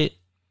bullshit,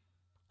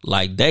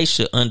 like, they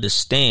should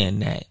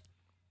understand that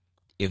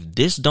if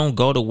this don't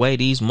go the way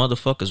these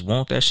motherfuckers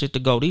want that shit to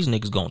go, these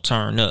niggas gonna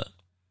turn up.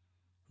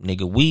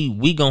 Nigga,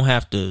 we gonna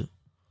have to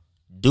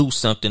do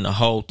something to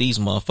hold these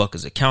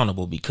motherfuckers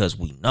accountable, because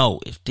we know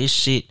if this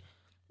shit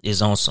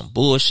is on some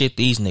bullshit,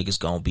 these niggas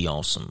gonna be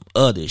on some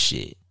other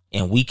shit.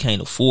 And we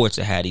can't afford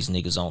to have these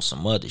niggas on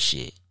some other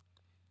shit.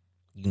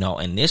 You know,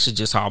 and this is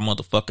just how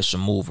motherfuckers should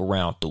move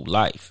around through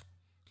life.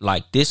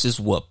 Like, this is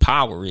what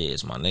power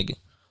is, my nigga.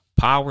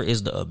 Power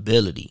is the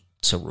ability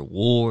to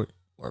reward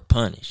or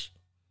punish.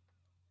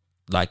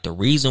 Like, the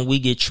reason we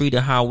get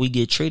treated how we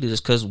get treated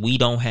is because we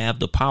don't have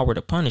the power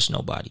to punish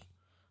nobody.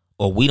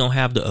 Or we don't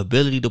have the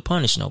ability to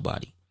punish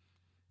nobody.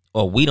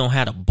 Or we don't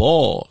have the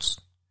balls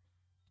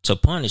to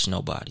punish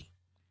nobody.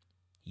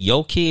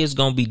 Your kid's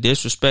gonna be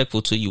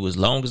disrespectful to you as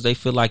long as they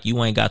feel like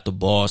you ain't got the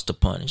balls to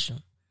punish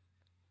them.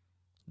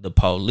 The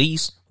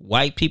police,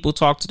 white people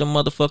talk to them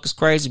motherfuckers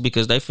crazy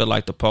because they feel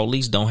like the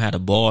police don't have the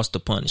balls to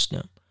punish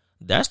them.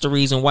 That's the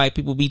reason white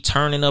people be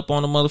turning up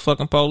on the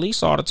motherfucking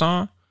police all the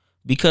time.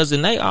 Because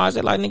in their eyes,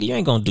 they're like, nigga, you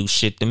ain't gonna do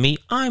shit to me.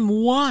 I'm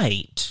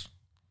white.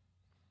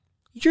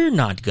 You're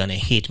not gonna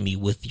hit me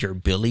with your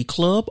billy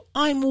club.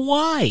 I'm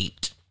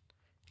white.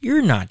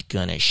 You're not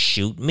gonna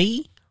shoot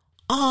me.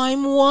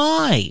 I'm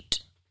white.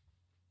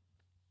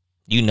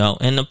 You know,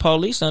 and the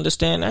police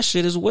understand that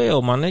shit as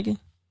well, my nigga.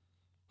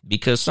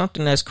 Because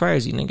something that's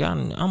crazy,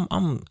 nigga,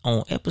 I'm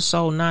on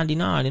episode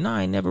 99 and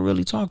I ain't never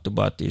really talked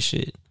about this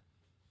shit.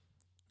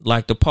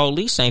 Like, the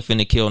police ain't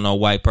finna kill no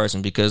white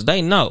person because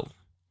they know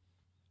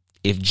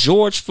if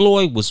George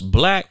Floyd was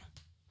black,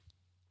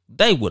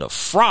 they would have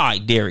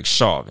fried Derek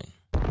Chauvin.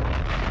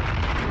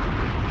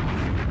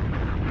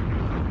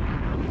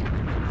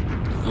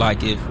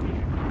 Like,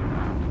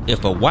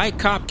 if a white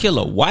cop kill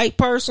a white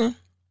person,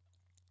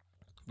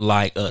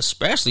 like,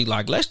 especially,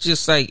 like, let's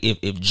just say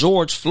if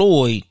George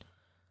Floyd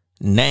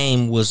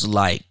name was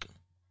like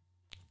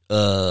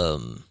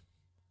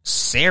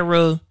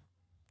Sarah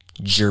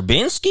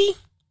Jerbinsky,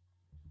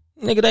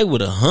 nigga, they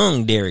would have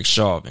hung Derek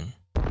Chauvin.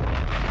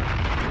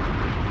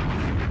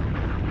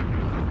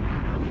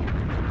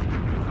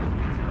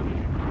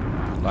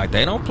 Like,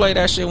 they don't play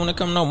that shit when it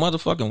come to no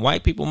motherfucking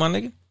white people, my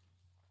nigga.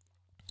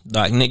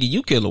 Like, nigga,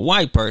 you kill a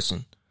white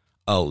person,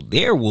 oh,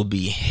 there will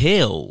be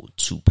hell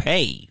to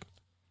pay.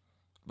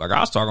 Like,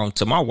 I was talking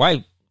to my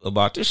wife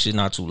about this shit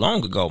not too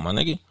long ago, my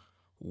nigga.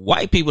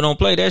 White people don't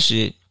play that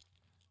shit.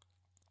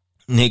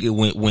 Nigga,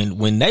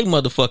 when they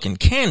motherfucking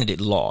candidate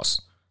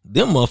lost,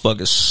 them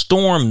motherfuckers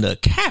stormed the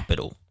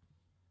Capitol.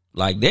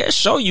 Like, they'll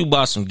show you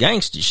about some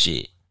gangster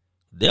shit.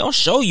 They'll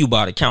show you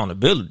about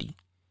accountability.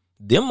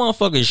 Them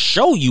motherfuckers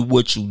show you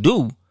what you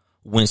do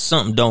when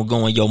something don't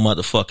go in your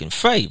motherfucking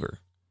favor.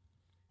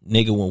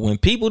 Nigga, when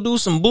people do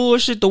some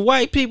bullshit to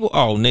white people,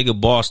 oh, nigga,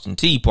 Boston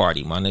Tea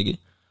Party, my nigga.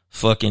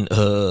 Fucking,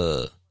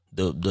 the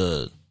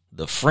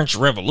French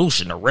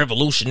Revolution, the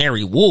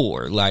Revolutionary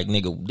War. Like,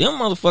 nigga, them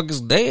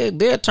motherfuckers,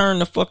 they'll turn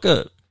the fuck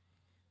up.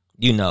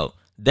 You know,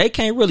 they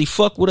can't really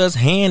fuck with us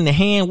hand to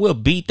hand. We'll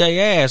beat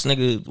their ass,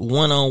 nigga,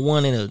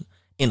 one-on-one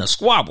in a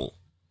squabble.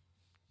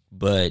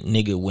 But,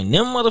 nigga, when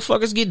them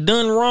motherfuckers get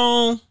done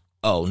wrong,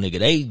 oh,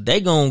 nigga, they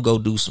gonna go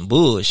do some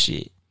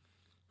bullshit.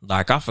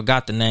 Like, I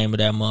forgot the name of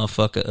that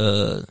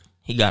motherfucker.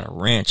 He got a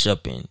ranch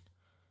up in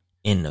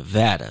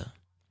Nevada.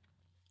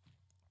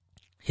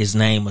 His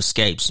name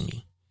escapes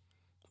me.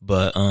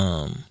 But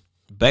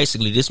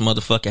basically this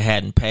motherfucker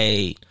hadn't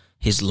paid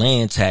his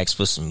land tax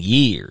for some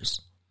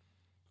years.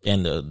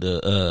 And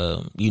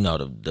the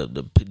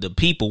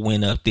people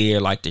went up there,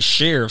 like the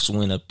sheriffs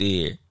went up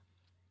there.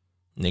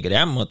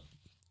 Nigga,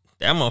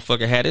 that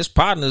motherfucker had his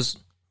partners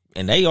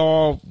and they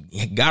all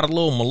got a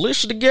little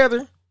militia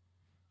together.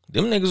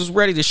 Them niggas was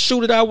ready to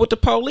shoot it out with the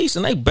police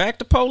and they backed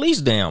the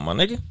police down, my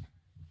nigga.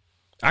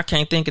 I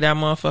can't think of that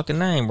motherfucking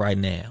name right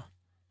now.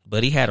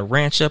 But he had a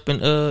ranch up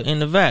in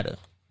Nevada.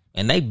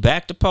 And they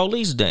backed the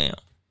police down.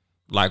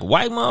 Like,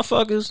 white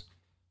motherfuckers,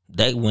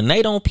 when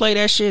they don't play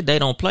that shit, they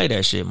don't play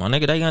that shit, my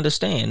nigga. They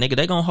understand. Nigga,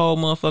 they gonna hold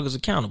motherfuckers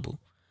accountable.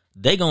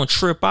 They gonna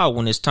trip out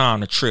when it's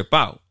time to trip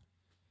out.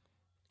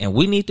 And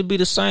we need to be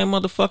the same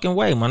motherfucking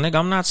way, my nigga.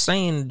 I'm not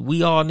saying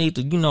we all need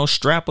to,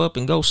 strap up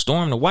and go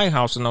storm the White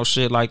House and no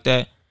shit like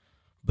that.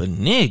 But,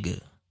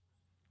 nigga,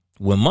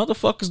 when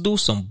motherfuckers do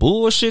some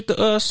bullshit to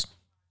us,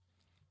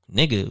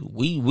 nigga,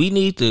 we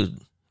need to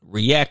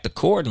react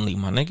accordingly,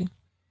 my nigga.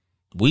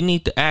 We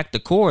need to act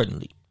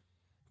accordingly.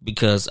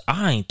 Because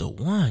I ain't the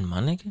one,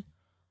 my nigga.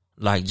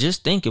 Like,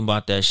 just thinking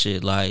about that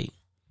shit, like,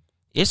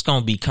 it's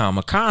gonna be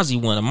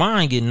kamikaze when a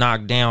mine get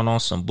knocked down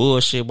on some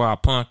bullshit by a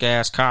punk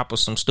ass cop or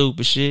some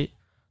stupid shit.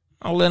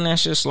 I'm letting that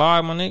shit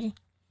slide, my nigga.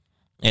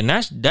 And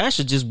that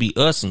should just be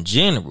us in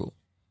general.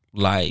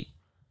 Like,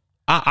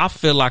 I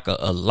feel like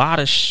a lot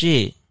of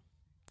shit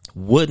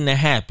wouldn't have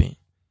happened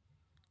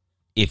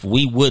if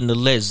we wouldn't have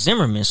let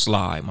Zimmerman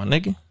slide, my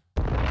nigga.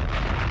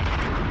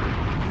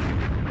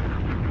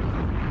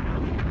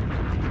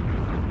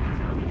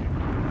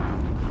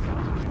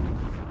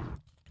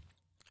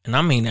 And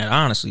I mean that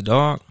honestly,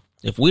 dog.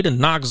 If we'd have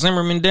knocked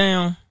Zimmerman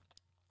down,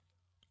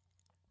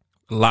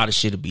 a lot of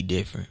shit would be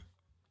different.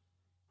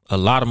 A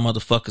lot of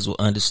motherfuckers will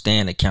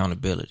understand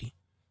accountability.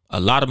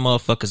 A lot of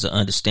motherfuckers will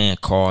understand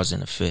cause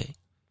and effect.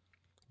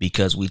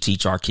 Because we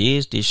teach our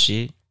kids this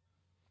shit.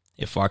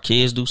 If our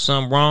kids do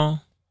something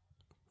wrong,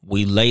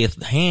 we lay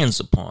hands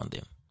upon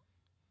them.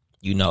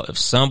 You know, if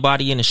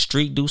somebody in the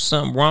street do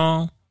something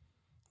wrong,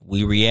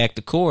 we react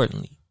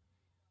accordingly.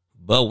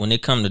 But when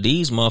it come to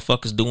these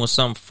motherfuckers doing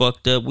something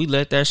fucked up, we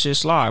let that shit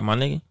slide, my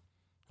nigga.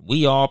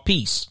 We all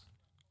peace.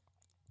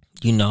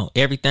 You know,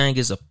 everything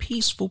is a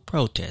peaceful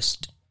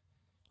protest.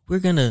 We're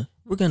gonna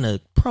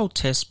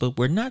protest, but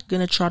we're not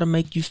gonna try to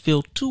make you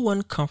feel too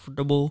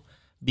uncomfortable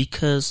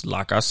because,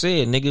 like I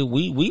said, nigga,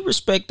 we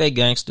respect that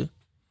gangster.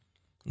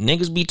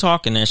 Niggas be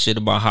talking that shit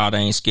about how they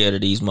ain't scared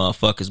of these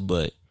motherfuckers,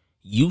 but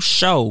you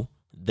show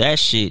that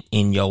shit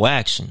in your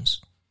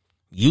actions.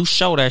 You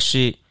show that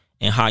shit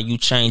in how you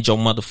change your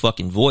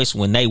motherfucking voice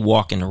when they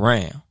walking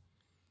around.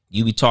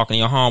 You be talking to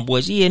your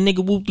homeboys, yeah,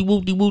 nigga, whoop-de,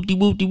 whoop-de, whoop-de,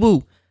 whoop-de,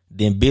 whoop.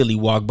 Then Billy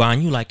walk by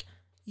and you like,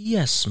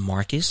 yes,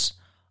 Marcus.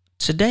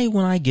 Today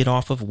when I get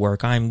off of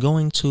work, I'm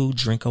going to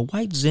drink a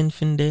white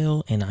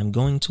Zinfandel and I'm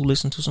going to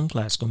listen to some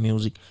classical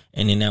music.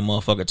 And then that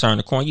motherfucker turn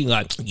the corner. You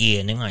like,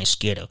 yeah, nigga, I ain't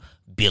scared of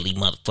Billy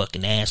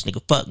motherfucking ass,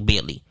 nigga. Fuck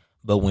Billy.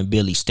 But when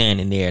Billy's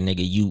standing there,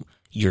 nigga,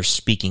 you're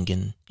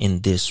speaking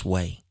in this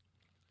way.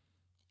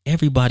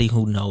 Everybody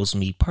who knows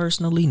me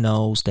personally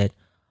knows that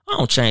I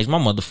don't change my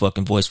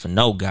motherfucking voice for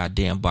no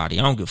goddamn body.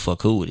 I don't give a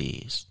fuck who it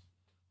is.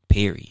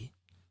 Period.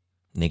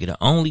 Nigga, the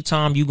only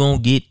time you gonna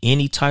get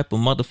any type of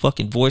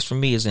motherfucking voice from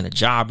me is in a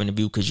job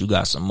interview because you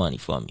got some money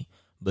for me.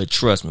 But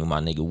trust me, my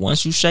nigga,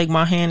 once you shake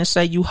my hand and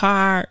say you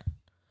hired,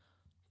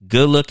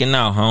 good looking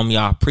out, homie.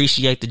 I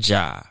appreciate the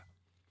job.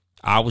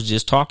 I was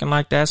just talking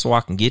like that so I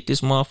can get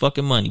this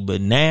motherfucking money.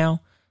 But now,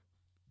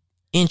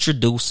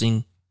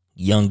 introducing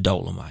Yung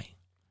Dolemite.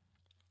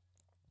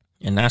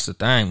 And that's the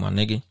thing, my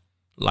nigga.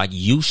 Like,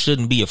 you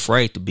shouldn't be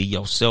afraid to be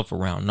yourself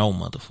around no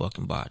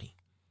motherfucking body.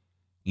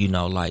 You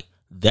know, like,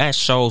 that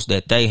shows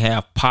that they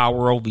have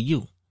power over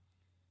you.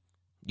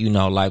 You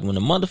know, like when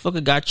the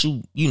motherfucker got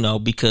you, you know,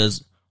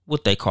 because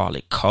what they call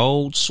it,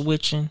 code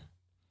switching.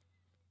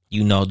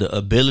 You know, the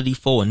ability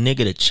for a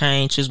nigga to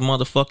change his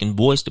motherfucking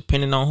voice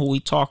depending on who he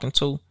talking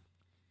to.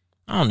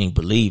 I don't even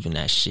believe in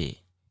that shit.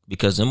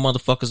 Because them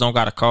motherfuckers don't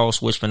got a code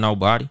switch for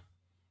nobody.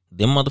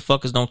 Them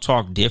motherfuckers don't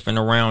talk different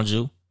around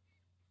you.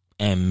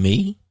 And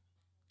me,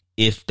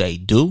 if they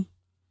do,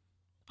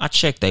 I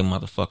check they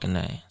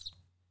motherfucking ass.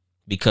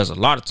 Because a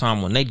lot of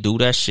time when they do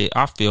that shit,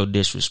 I feel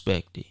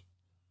disrespected.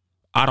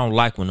 I don't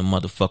like when a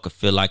motherfucker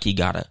feel like he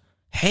gotta,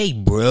 hey,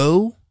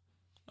 bro.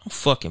 Don't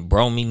fucking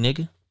bro me,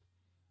 nigga.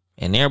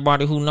 And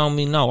everybody who know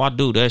me know I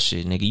do that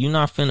shit, nigga. You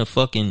not finna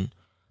fucking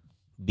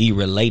be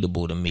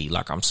relatable to me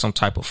like I'm some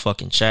type of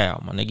fucking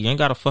child, my nigga. You ain't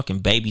gotta fucking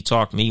baby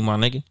talk me, my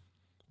nigga.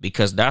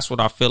 Because that's what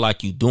I feel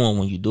like you doing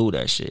when you do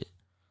that shit.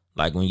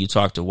 Like when you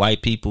talk to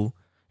white people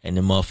and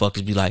the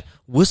motherfuckers be like,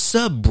 what's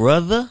up,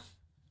 brother?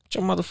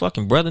 Your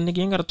motherfucking brother, nigga.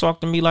 You ain't gotta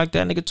talk to me like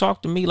that, nigga.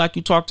 Talk to me like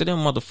you talk to them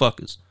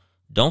motherfuckers.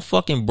 Don't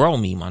fucking bro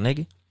me, my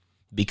nigga.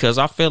 Because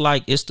I feel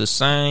like it's the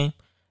same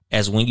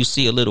as when you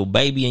see a little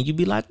baby and you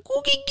be like,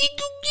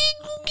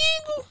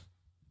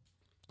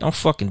 don't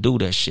fucking do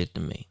that shit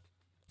to me.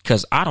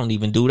 Because I don't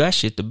even do that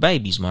shit to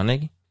babies, my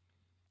nigga.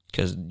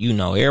 Because, you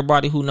know,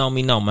 everybody who know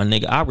me know, my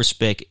nigga, I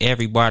respect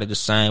everybody the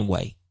same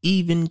way.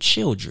 Even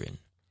children.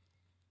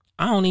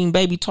 I don't even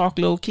baby talk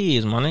little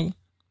kids, my nigga.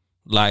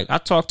 Like, I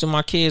talk to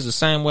my kids the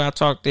same way I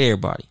talk to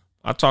everybody.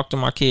 I talk to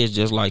my kids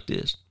just like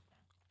this.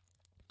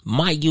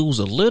 Might use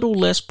a little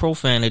less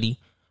profanity,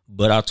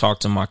 but I talk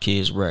to my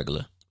kids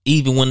regular.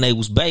 Even when they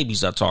was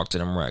babies, I talk to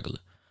them regular.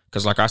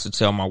 Because like I used to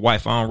tell my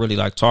wife, I don't really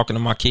like talking to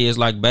my kids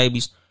like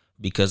babies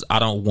because I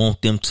don't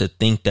want them to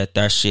think that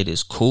that shit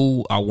is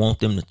cool. I want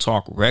them to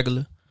talk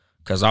regular.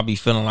 Because I be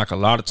feeling like a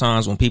lot of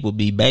times when people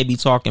be baby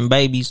talking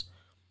babies,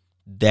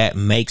 that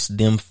makes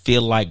them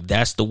feel like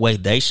that's the way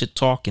they should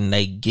talk and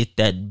they get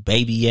that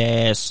baby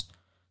ass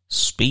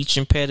speech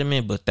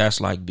impediment. But that's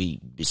like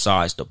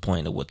besides the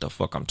point of what the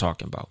fuck I'm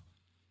talking about.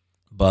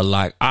 But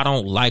like, I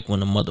don't like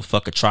when a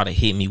motherfucker try to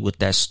hit me with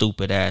that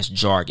stupid ass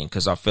jargon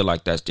because I feel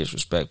like that's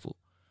disrespectful.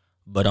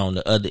 But on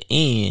the other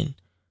end,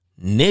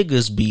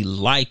 niggas be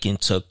liking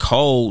to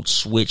code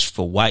switch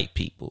for white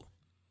people.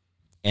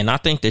 And I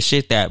think the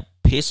shit that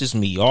pisses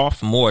me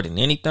off more than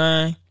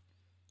anything,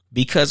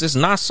 because it's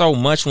not so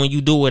much when you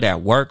do it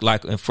at work,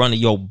 like in front of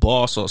your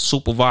boss or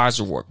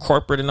supervisor or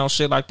corporate and no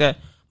shit like that.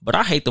 But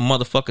I hate the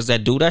motherfuckers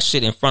that do that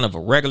shit in front of a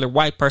regular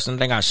white person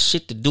that ain't got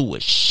shit to do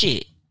with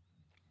shit.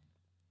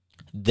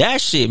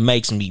 That shit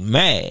makes me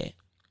mad.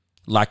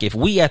 Like if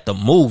we at the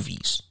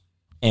movies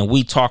and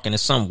we talking to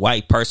some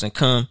white person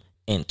come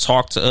and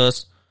talk to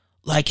us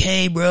like,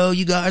 hey bro,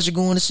 you guys are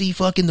going to see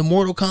fucking the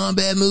Mortal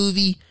Kombat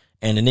movie.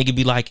 And the nigga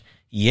be like,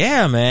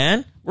 yeah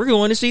man, we're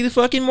going to see the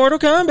fucking Mortal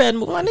Kombat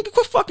movie. My nigga,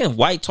 quit fucking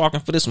white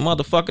talking for this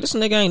motherfucker. This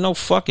nigga ain't no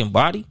fucking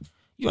body.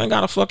 You ain't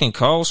got a fucking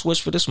code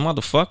switch for this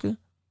motherfucker.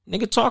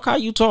 Nigga, talk how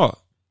you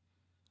talk.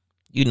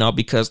 You know,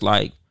 because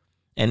like,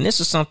 and this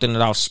is something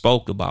that I've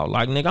spoke about.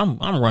 Like, nigga,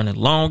 I'm running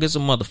long as a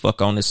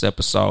motherfucker on this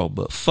episode,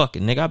 but fuck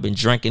it, nigga, I've been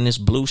drinking this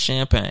blue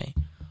champagne.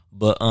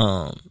 But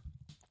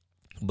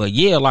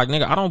yeah, like,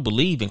 nigga, I don't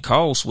believe in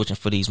code switching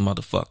for these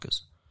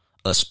motherfuckers,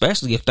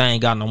 especially if they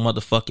ain't got no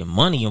motherfucking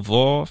money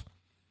involved.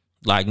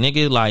 Like,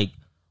 nigga, like,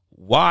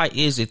 why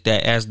is it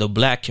that as the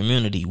black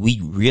community, we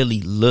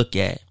really look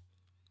at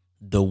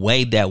the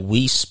way that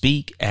we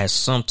speak as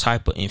some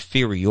type of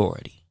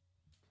inferiority?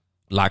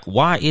 Like,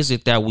 why is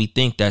it that we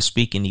think that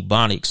speaking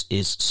Ebonics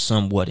is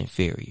somewhat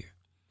inferior?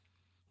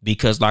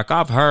 Because, like,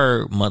 I've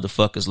heard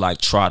motherfuckers, like,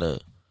 try to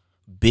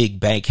big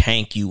bank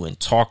hank you and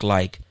talk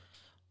like,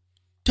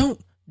 don't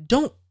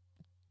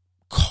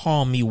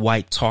call me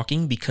white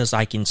talking because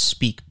I can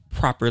speak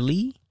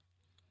properly.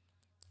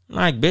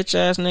 Like, bitch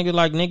ass nigga,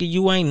 like, nigga,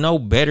 you ain't no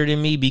better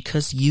than me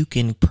because you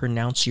can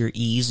pronounce your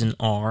E's and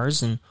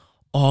R's and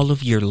all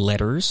of your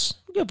letters.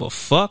 Give a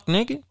fuck,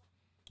 nigga.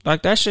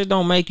 Like, that shit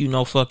don't make you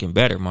no fucking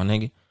better, my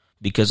nigga.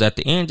 Because at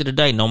the end of the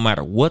day, no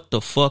matter what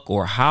the fuck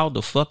or how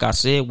the fuck I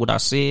said what I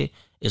said,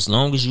 as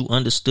long as you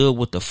understood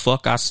what the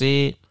fuck I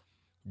said,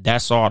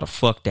 that's all the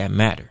fuck that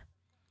matter.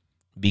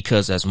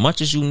 Because as much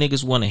as you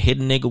niggas want to hit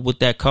a nigga with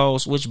that code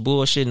switch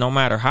bullshit, no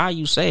matter how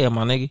you say it,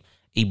 my nigga,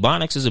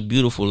 Ebonics is a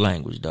beautiful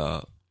language,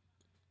 dog.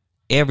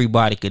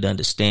 Everybody could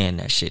understand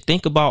that shit.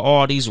 Think about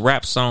all these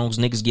rap songs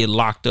niggas get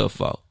locked up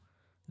for.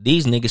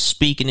 These niggas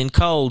speaking in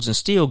codes and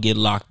still get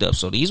locked up.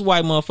 So these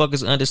white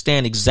motherfuckers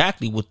understand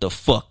exactly what the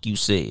fuck you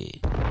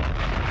said.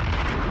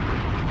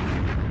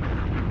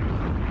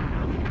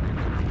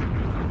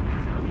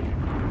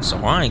 So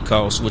I ain't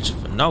code switching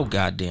for no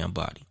goddamn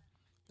body.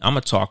 I'ma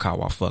talk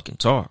how I fucking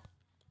talk.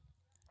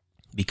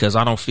 Because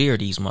I don't fear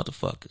these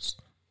motherfuckers.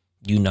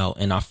 You know,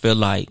 and I feel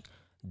like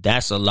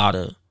that's a lot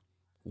of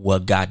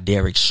what got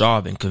Derek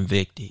Chauvin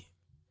convicted.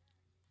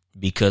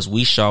 Because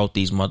we showed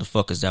these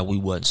motherfuckers that we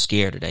wasn't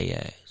scared of their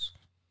ass.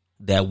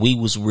 That we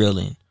was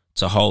willing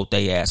to hold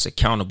their ass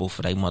accountable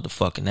for their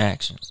motherfucking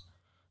actions.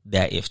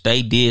 That if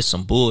they did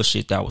some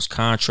bullshit that was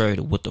contrary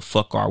to what the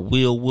fuck our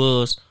will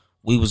was,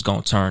 we was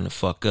gonna turn the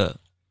fuck up.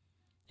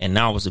 And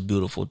that was a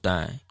beautiful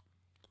thing.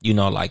 You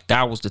know, like,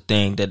 that was the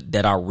thing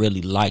that I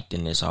really liked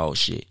in this whole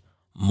shit.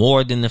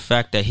 More than the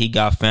fact that he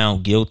got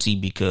found guilty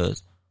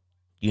because,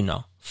 you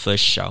know, for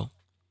sure.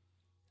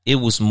 It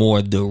was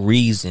more the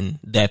reason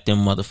that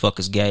them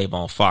motherfuckers gave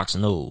on Fox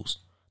News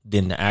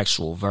than the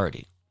actual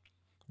verdict.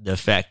 The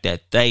fact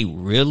that they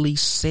really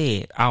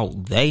said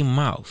out their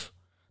mouth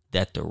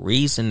that the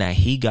reason that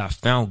he got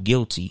found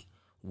guilty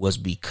was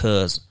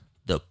because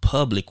the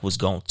public was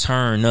going to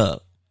turn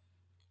up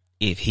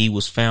if he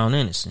was found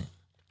innocent.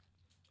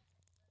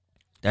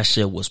 That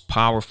shit was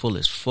powerful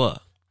as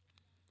fuck.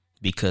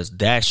 Because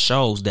that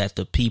shows that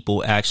the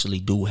people actually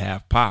do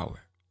have power.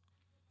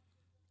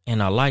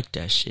 And I like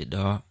that shit,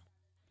 dog.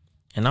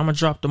 And I'm going to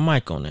drop the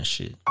mic on that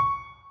shit.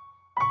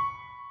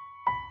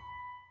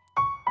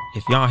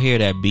 If y'all hear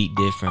that beat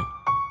different,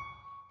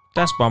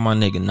 that's by my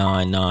nigga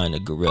 99 the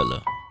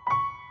Gorilla.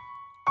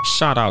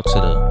 Shout out to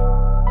the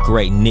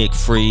great Nick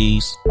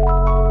Freeze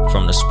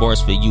from the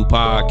Sports for You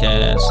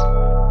podcast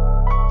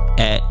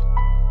at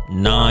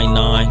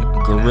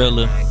 99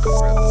 Gorilla.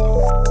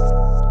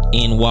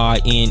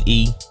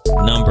 NYNE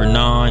number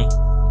 9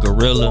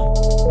 Gorilla.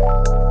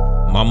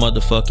 My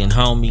motherfucking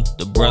homie,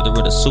 the brother of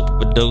the super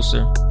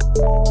producer.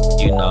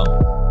 You know,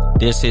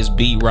 this his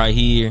beat right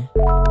here.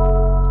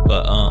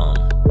 But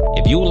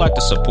if you would like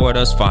to support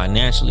us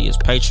financially, it's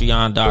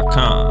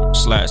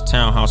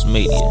patreon.com/Townhouse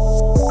Media.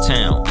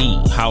 Town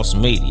E House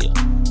Media.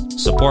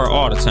 Support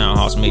all the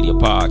Townhouse Media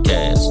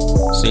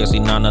podcasts. Seriously,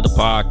 none other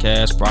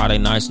podcasts. Friday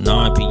nights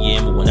 9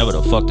 p.m. or whenever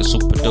the fuck the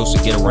super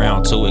producer get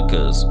around to it,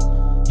 cause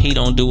he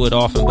don't do it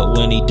often, but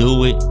when he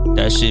do it,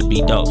 that shit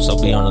be dope. So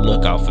be on the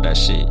lookout for that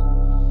shit.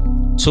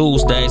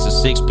 Tuesdays at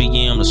 6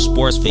 p.m. the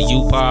Sports for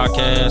You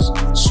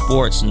podcast.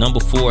 Sports number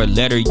 4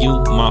 letter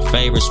U, my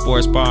favorite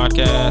sports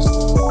podcast,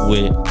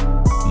 with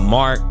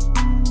Mark,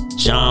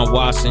 John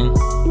Watson,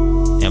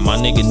 and my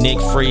nigga Nick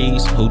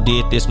Freeze, who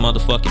did this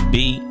motherfucking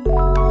beat.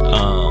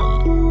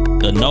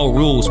 The No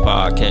Rules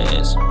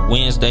podcast,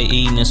 Wednesday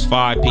evenings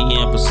 5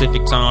 p.m.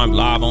 Pacific time,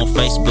 live on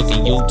Facebook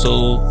and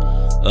YouTube,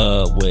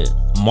 with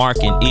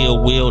Mark and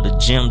Ill Will, the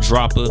Gym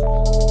Dropper,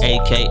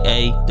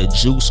 aka the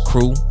Juice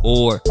Crew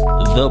or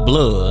the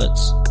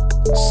Bloods.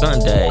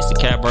 Sundays, the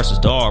Cat vs.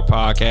 Dog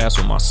podcast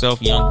with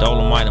myself, Yung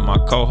Dolemite, and my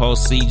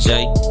co-host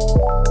CJ.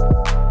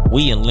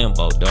 We in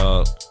limbo,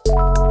 dog.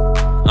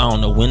 I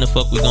don't know when the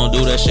fuck we gonna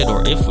do that shit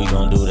or if we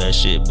gonna do that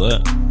shit,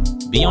 but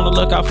Be on the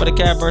lookout for the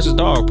Cat vs.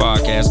 Dog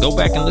podcast. Go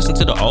back and listen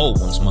to the old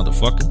ones,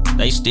 motherfucker.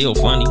 They still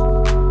funny.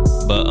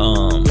 But,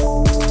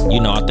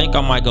 I think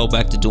I might go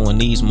back to doing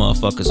these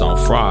motherfuckers on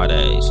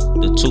Fridays.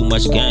 The Too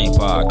Much Game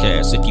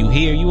podcast. If you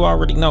hear, you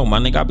already know, my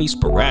nigga, I be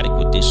sporadic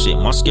with this shit.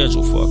 My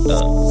schedule fucked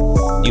up.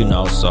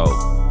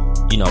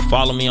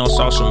 Follow me on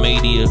social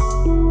media.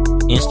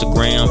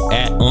 Instagram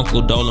at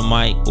Uncle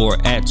Dolemite or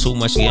at Too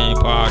Much Game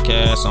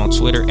Podcast. On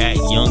Twitter at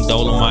Yung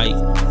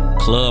Dolemite.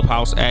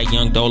 Clubhouse at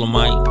Yung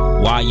Dolemite.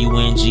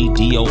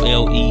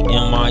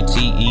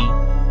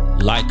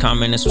 YUNGDOLEMITE. Like,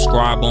 comment, and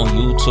subscribe on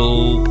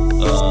YouTube.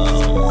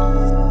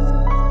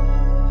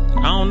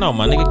 I don't know,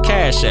 my nigga.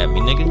 Cash at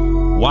me, nigga.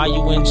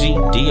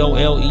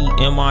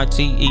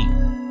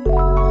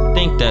 YUNGDOLEMITE.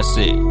 Think that's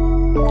it.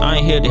 I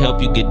ain't here to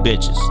help you get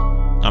bitches.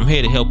 I'm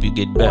here to help you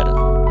get better.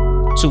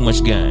 Too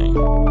much game.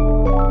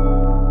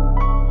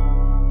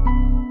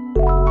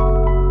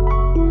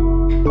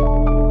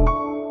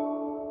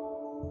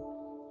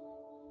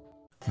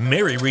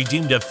 Mary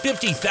redeemed a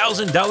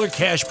 $50,000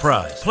 cash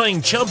prize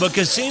playing Chumba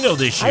Casino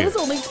this year. I was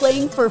only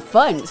playing for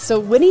fun, so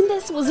winning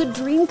this was a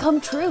dream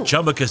come true.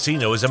 Chumba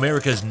Casino is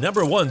America's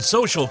 #1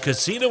 social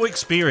casino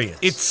experience.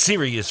 It's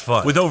serious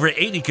fun. With over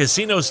 80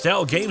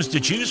 casino-style games to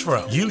choose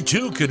from, you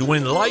too could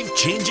win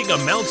life-changing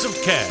amounts of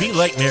cash. Be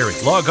like Mary.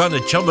 Log on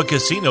to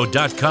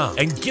ChumbaCasino.com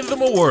and give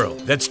them a whirl.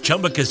 That's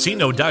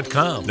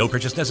ChumbaCasino.com. No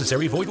purchase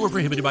necessary. Void or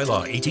prohibited by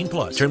law.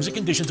 18+. Terms and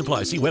conditions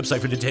apply. See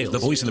website for details. The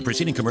voice in the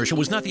preceding commercial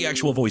was not the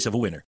actual voice of a winner.